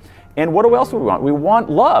thing. And what else do we want? We want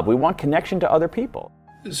love. We want connection to other people.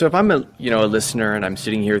 So if I'm a listener and I'm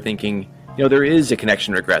sitting here thinking, there is a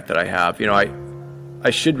connection regret that I have, I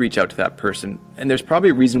should reach out to that person, and there's probably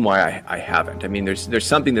a reason why I haven't. I mean, there's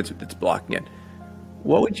something that's blocking it.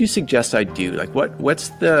 What would you suggest I do? Like, what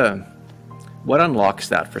unlocks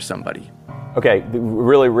that for somebody? Okay,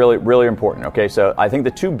 really, really, really important. Okay, so I think the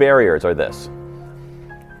 2 barriers are this.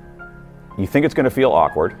 You think it's going to feel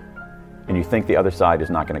awkward, and you think the other side is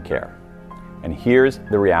not going to care. And here's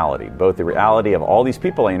the reality, both the reality of all these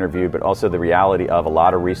people I interviewed, but also the reality of a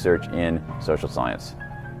lot of research in social science.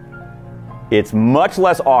 It's much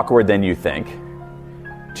less awkward than you think.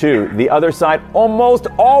 2, the other side almost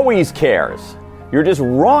always cares. You're just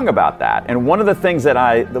wrong about that. And one of the things that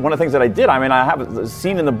I did, I have a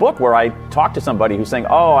scene in the book where I talked to somebody who's saying,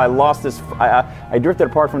 oh, I drifted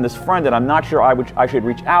apart from this friend and I'm not sure I should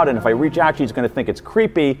reach out. And if I reach out, she's going to think it's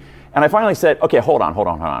creepy. And I finally said, okay, hold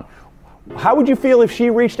on. How would you feel if she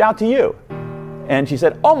reached out to you? And she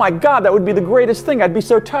said, oh my God, that would be the greatest thing. I'd be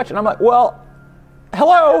so touched. And I'm like, well,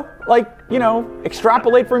 hello,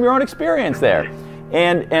 extrapolate from your own experience there.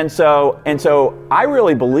 And so I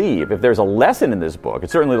really believe if there's a lesson in this book,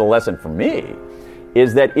 it's certainly the lesson for me,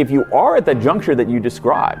 is that if you are at the juncture that you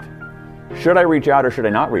described, should I reach out or should I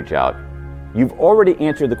not reach out? You've already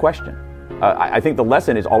answered the question. I think the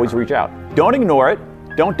lesson is always reach out. Don't ignore it.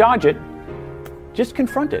 Don't dodge it. Just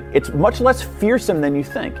confront it. It's much less fearsome than you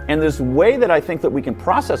think. And this way that I think that we can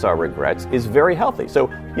process our regrets is very healthy. So,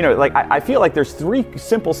 I feel like there's 3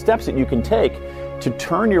 simple steps that you can take to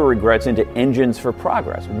turn your regrets into engines for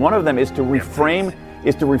progress. One of them is to reframe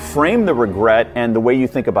the regret and the way you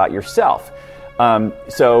think about yourself.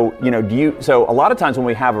 So a lot of times when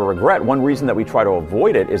we have a regret, one reason that we try to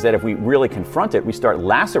avoid it is that if we really confront it, we start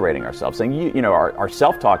lacerating ourselves, saying, our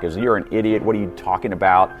self-talk is, you're an idiot, what are you talking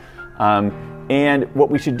about? And what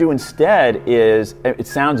we should do instead is, it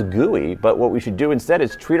sounds gooey, but what we should do instead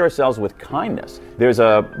is treat ourselves with kindness. There's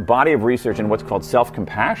a body of research in what's called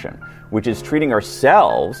self-compassion, which is treating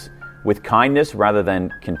ourselves with kindness rather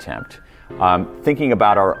than contempt. thinking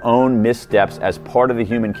about our own missteps as part of the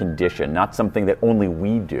human condition, not something that only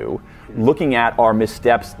we do, looking at our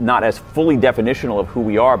missteps not as fully definitional of who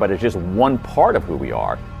we are, but as just one part of who we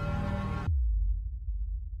are.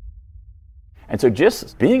 And so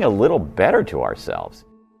just being a little better to ourselves.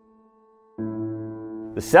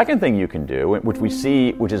 The second thing you can do, which we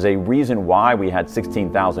see, which is a reason why we had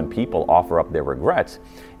 16,000 people offer up their regrets,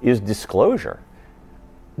 is disclosure.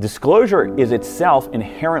 Disclosure is itself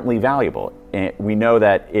inherently valuable. And we know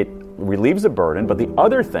that it relieves a burden, but the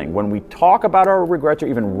other thing, when we talk about our regrets or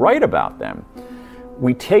even write about them,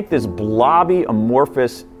 we take this blobby,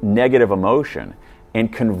 amorphous, negative emotion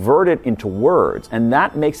and convert it into words, and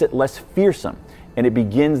that makes it less fearsome, and it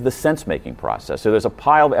begins the sense-making process. So there's a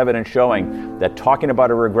pile of evidence showing that talking about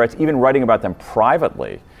our regrets, even writing about them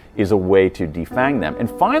privately, is a way to defang them. And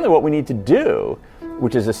finally, what we need to do,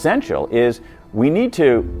 which is essential, is we need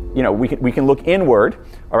to, we can look inward,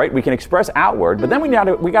 all right, we can express outward, but then we got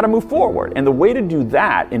to move forward. And the way to do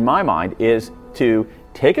that, in my mind, is to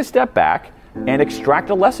take a step back and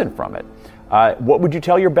extract a lesson from it. What would you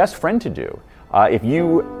tell your best friend to do? If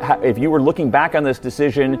you were looking back on this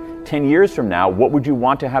decision 10 years from now, what would you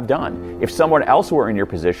want to have done? If someone else were in your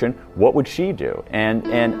position, what would she do?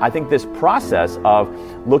 And I think this process of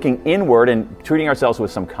looking inward and treating ourselves with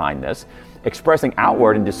some kindness, expressing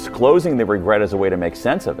outward and disclosing the regret as a way to make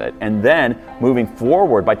sense of it, and then moving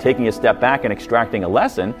forward by taking a step back and extracting a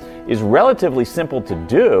lesson is relatively simple to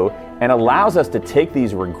do and allows us to take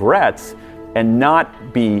these regrets and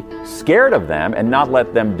not be scared of them and not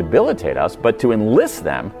let them debilitate us, but to enlist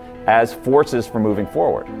them as forces for moving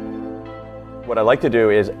forward. What I like to do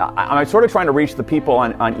is, I'm sort of trying to reach the people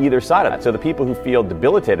on either side of that. So the people who feel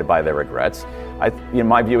debilitated by their regrets,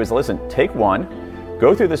 my view is, listen, take one,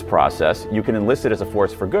 go through this process, you can enlist it as a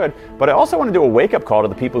force for good, but I also want to do a wake-up call to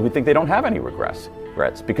the people who think they don't have any regrets,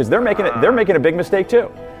 because they're making a big mistake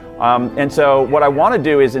too. And so what I want to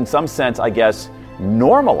do is, in some sense, I guess,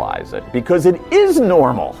 normalize it, because it is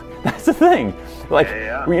normal. That's the thing.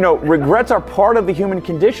 Regrets are part of the human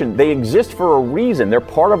condition. They exist for a reason. They're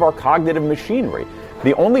part of our cognitive machinery.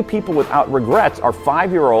 The only people without regrets are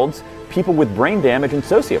 5-year-olds, people with brain damage, and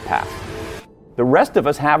sociopaths. The rest of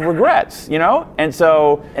us have regrets, And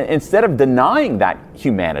so instead of denying that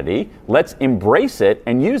humanity, let's embrace it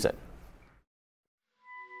and use it.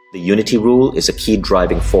 The unity rule is a key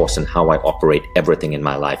driving force in how I operate everything in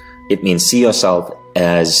my life. It means see yourself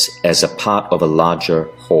as a part of a larger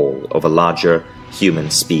whole, of a larger human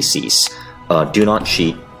species. Do not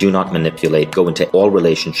cheat, do not manipulate, go into all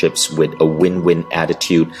relationships with a win-win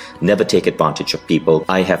attitude, never take advantage of people.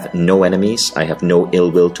 I have no enemies, I have no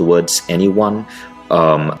ill will towards anyone,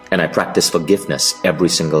 and I practice forgiveness every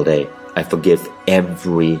single day. I forgive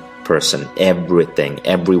every person, everything,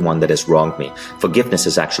 everyone that has wronged me. Forgiveness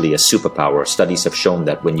is actually a superpower. Studies have shown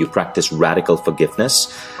that when you practice radical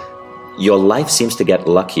forgiveness, your life seems to get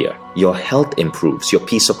luckier. Your health improves, your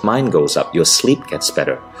peace of mind goes up, your sleep gets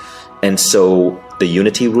better. And so the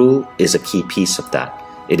unity rule is a key piece of that.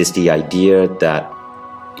 It is the idea that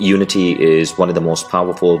unity is one of the most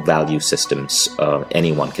powerful value systems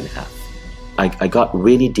anyone can have. I got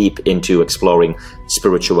really deep into exploring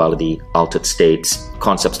spirituality, altered states,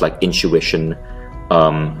 concepts like intuition,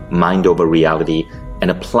 mind over reality,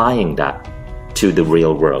 and applying that to the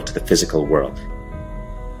real world, to the physical world.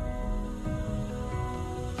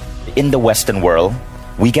 In the Western world,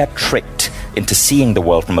 we get tricked into seeing the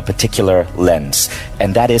world from a particular lens,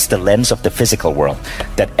 and that is the lens of the physical world,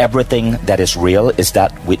 that everything that is real is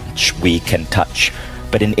that which we can touch.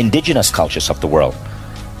 But in indigenous cultures of the world,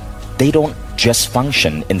 they don't just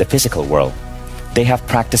function in the physical world. They have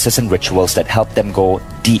practices and rituals that help them go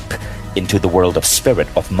deep into the world of spirit,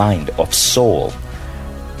 of mind, of soul.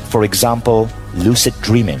 For example, lucid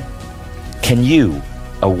dreaming. Can you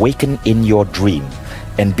awaken in your dream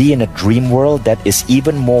and be in a dream world that is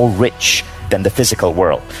even more rich than the physical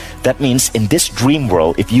world? That means in this dream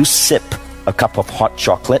world, if you sip a cup of hot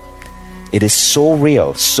chocolate, it is so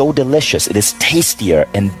real, so delicious, it is tastier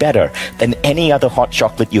and better than any other hot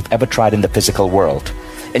chocolate you've ever tried in the physical world.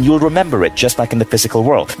 And you'll remember it just like in the physical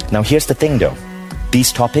world. Now here's the thing though,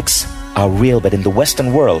 these topics are real, but in the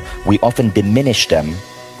Western world, we often diminish them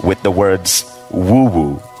with the words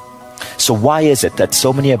woo-woo. So why is it that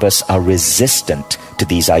so many of us are resistant to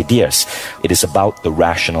these ideas? It is about the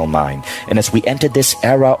rational mind. And as we enter this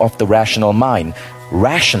era of the rational mind,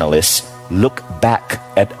 rationalists look back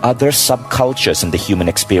at other subcultures in the human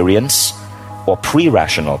experience or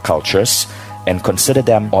pre-rational cultures and consider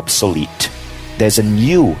them obsolete. There's a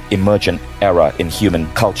new emergent era in human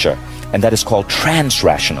culture, and that is called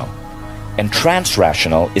trans-rational. And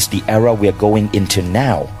trans-rational is the era we're going into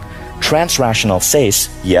now. Transrational says,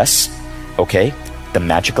 yes, okay, the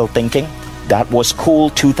magical thinking, that was cool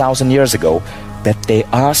 2,000 years ago, but there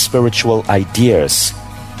are spiritual ideas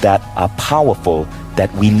that are powerful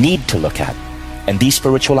that we need to look at. And these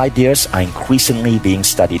spiritual ideas are increasingly being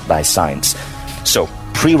studied by science. So,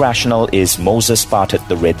 pre-rational is Moses parted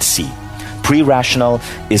the Red Sea. Pre-rational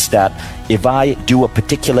is that if I do a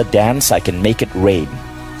particular dance, I can make it rain.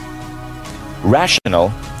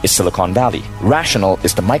 Rational is Silicon Valley. Rational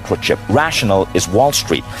is the microchip. Rational is Wall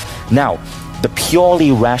Street. Now, the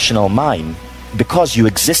purely rational mind, because you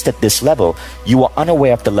exist at this level, you are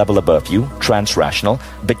unaware of the level above you, transrational,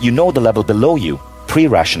 but you know the level below you,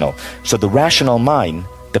 pre-rational. So the rational mind,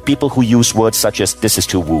 the people who use words such as this is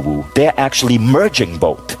too woo-woo, they're actually merging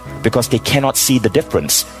both because they cannot see the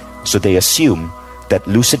difference. So they assume that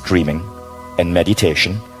lucid dreaming and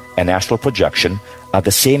meditation and astral projection are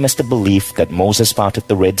the same as the belief that Moses parted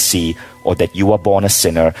the Red Sea, or that you are born a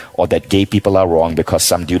sinner, or that gay people are wrong because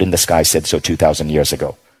some dude in the sky said so 2,000 years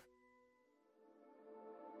ago.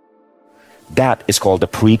 That is called the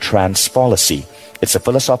pre-trans fallacy. It's a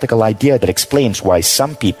philosophical idea that explains why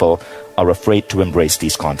some people are afraid to embrace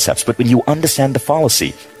these concepts. But when you understand the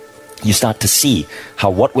fallacy, you start to see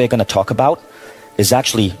how what we're going to talk about is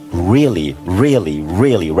actually really, really,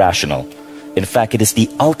 really rational. In fact, it is the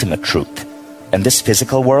ultimate truth. And this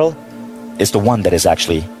physical world is the one that is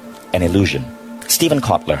actually an illusion. Stephen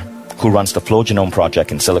Kotler, who runs the Flow Genome Project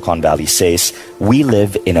in Silicon Valley, says, we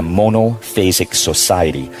live in a monophasic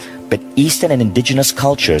society, but Eastern and indigenous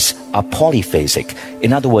cultures are polyphasic.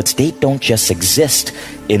 In other words, they don't just exist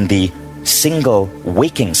in the single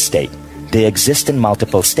waking state. They exist in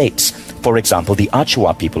multiple states. For example, the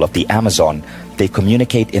Achuar people of the Amazon, they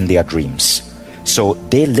communicate in their dreams. So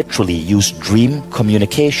they literally use dream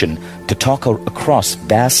communication to talk across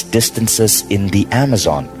vast distances in the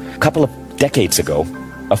Amazon. A couple of decades ago,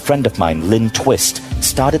 a friend of mine, Lynn Twist,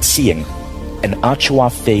 started seeing an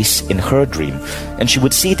Achuar face in her dream. And she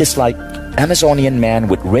would see this like Amazonian man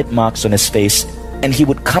with red marks on his face, and he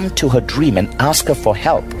would come to her dream and ask her for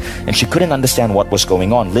help. And she couldn't understand what was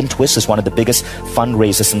going on. Lynn Twist is one of the biggest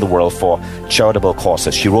fundraisers in the world for charitable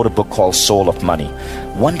causes. She wrote a book called Soul of Money.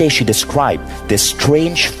 One day she described this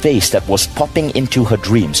strange face that was popping into her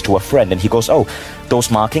dreams to a friend, and he goes, oh,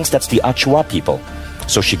 those markings, that's the Achuar people.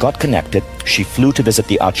 So she got connected, she flew to visit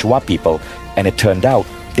the Achuar people, and it turned out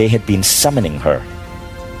they had been summoning her.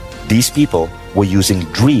 These people were using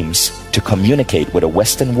dreams to communicate with a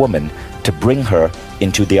Western woman to bring her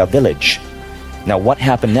into their village. Now what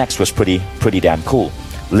happened next was pretty damn cool.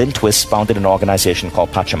 Lynn Twist founded an organization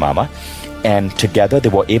called Pachamama, and together they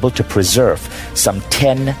were able to preserve some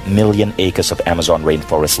 10 million acres of Amazon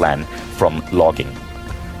rainforest land from logging.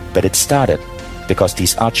 But it started because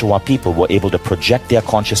these Achuar people were able to project their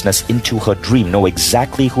consciousness into her dream, know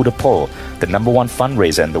exactly who to pull, the #1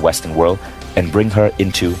 fundraiser in the Western world, and bring her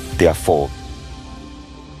into their fold.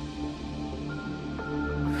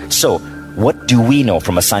 So, what do we know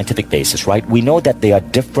from a scientific basis, right? We know that there are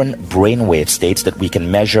different brainwave states that we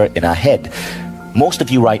can measure in our head. Most of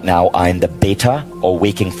you right now are in the beta or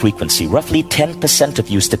waking frequency. Roughly 10% of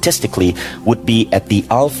you statistically would be at the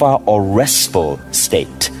alpha or restful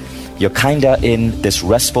state. You're kinda in this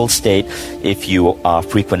restful state if you are a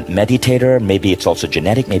frequent meditator. Maybe it's also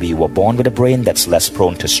genetic. Maybe you were born with a brain that's less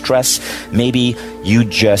prone to stress. Maybe you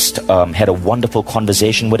just had a wonderful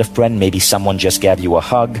conversation with a friend. Maybe someone just gave you a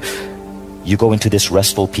hug. You go into this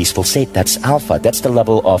restful, peaceful state. That's alpha. That's the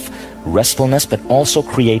level of restfulness, but also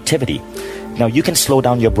creativity. Now you can slow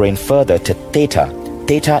down your brain further to theta.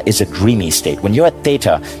 Theta is a dreamy state. When you're at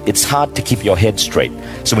theta, it's hard to keep your head straight.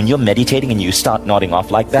 So when you're meditating and you start nodding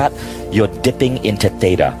off like that, you're dipping into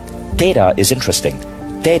theta. Theta is interesting.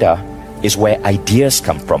 Theta is where ideas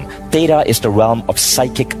come from. Theta is the realm of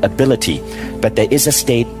psychic ability. But there is a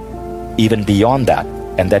state even beyond that,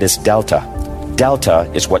 and that is delta. Delta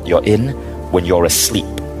is what you're in when you're asleep.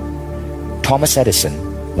 Thomas Edison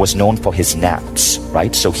was known for his naps,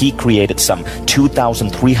 right? So he created some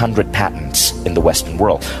 2,300 patents in the Western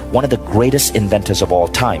world. One of the greatest inventors of all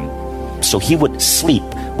time. So he would sleep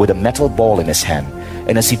with a metal ball in his hand.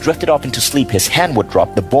 And as he drifted off into sleep, his hand would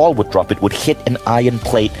drop, the ball would drop, it would hit an iron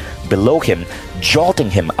plate below him, jolting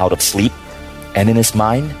him out of sleep. And in his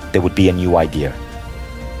mind, there would be a new idea.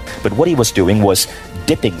 But what he was doing was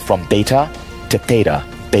dipping from beta to theta,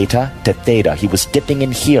 beta to theta. He was dipping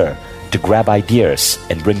in here to grab ideas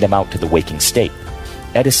and bring them out to the waking state.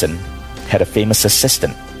 Edison had a famous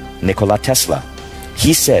assistant, Nikola Tesla.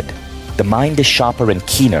 He said, the mind is sharper and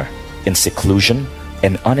keener in seclusion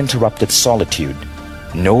and uninterrupted solitude.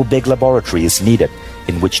 No big laboratory is needed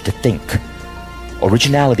in which to think.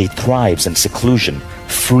 Originality thrives in seclusion,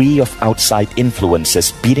 free of outside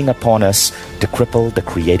influences beating upon us to cripple the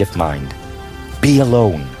creative mind. Be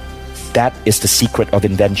alone. That is the secret of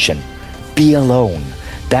invention. Be alone.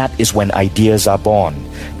 That is when ideas are born.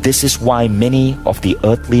 This is why many of the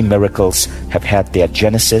earthly miracles have had their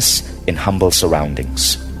genesis in humble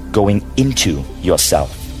surroundings. Going into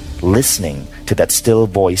yourself, listening to that still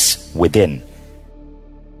voice within.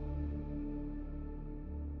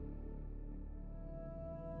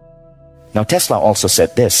 Now, Tesla also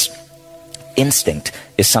said this: instinct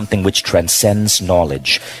is something which transcends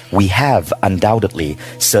knowledge. We have, undoubtedly,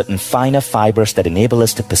 certain finer fibers that enable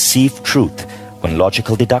us to perceive truth when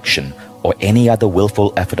logical deduction or any other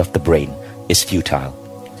willful effort of the brain is futile.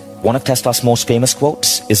 One of Tesla's most famous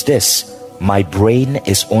quotes is this: "My brain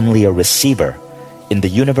is only a receiver. In the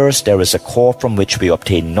universe, there is a core from which we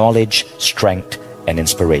obtain knowledge, strength, and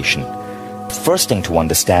inspiration." First thing to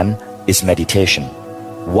understand is meditation.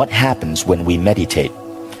 What happens when we meditate?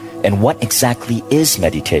 And what exactly is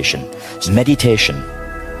meditation? Meditation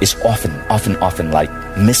is often like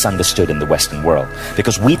misunderstood in the Western world,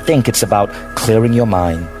 because we think it's about clearing your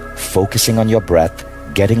mind, focusing on your breath,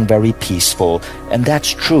 getting very peaceful, and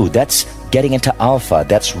that's true. That's getting into alpha,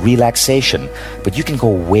 that's relaxation. But you can go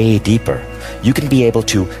way deeper. You can be able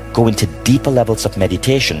to go into deeper levels of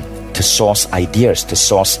meditation to source ideas, to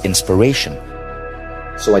source inspiration.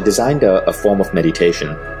 So I designed a form of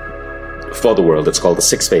meditation for the world. It's called the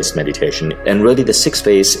 6-phase meditation. And really the 6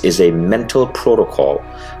 phase is a mental protocol.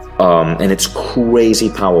 And it's crazy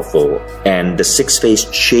powerful. And the 6 phase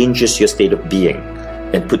changes your state of being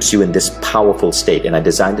and puts you in this powerful state. And I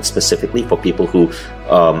designed it specifically for people who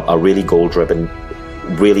are really goal-driven,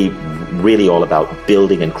 really all about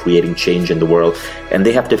building and creating change in the world. And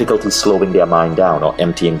they have difficulty slowing their mind down or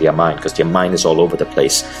emptying their mind because their mind is all over the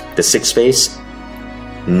place. The 6 phase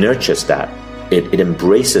nurtures that. It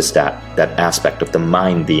embraces that aspect of the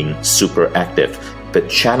mind being super active, but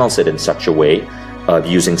channels it in such a way of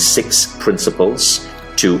using 6 principles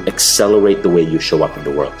to accelerate the way you show up in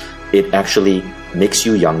the world. It actually makes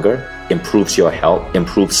you younger, improves your health,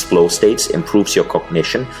 improves flow states, improves your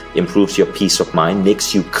cognition, improves your peace of mind,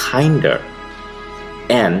 makes you kinder,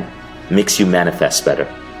 and makes you manifest better.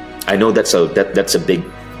 I know that's a big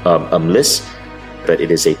list, but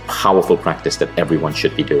it is a powerful practice that everyone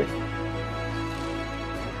should be doing.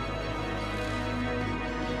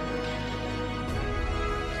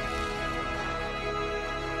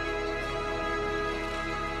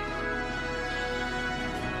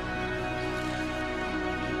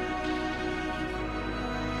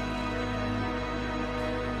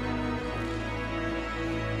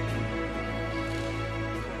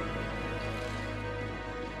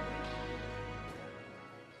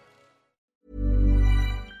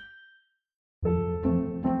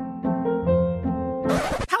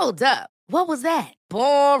 Hold up. What was that?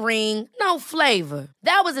 Boring. No flavor.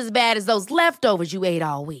 That was as bad as those leftovers you ate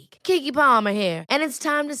all week. Keke Palmer here, and it's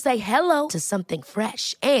time to say hello to something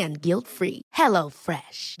fresh and guilt-free. Hello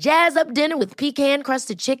Fresh. Jazz up dinner with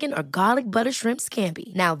pecan-crusted chicken or garlic butter shrimp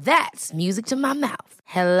scampi. Now that's music to my mouth.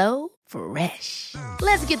 Hello Fresh.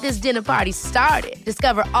 Let's get this dinner party started.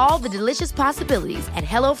 Discover all the delicious possibilities at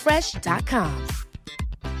HelloFresh.com.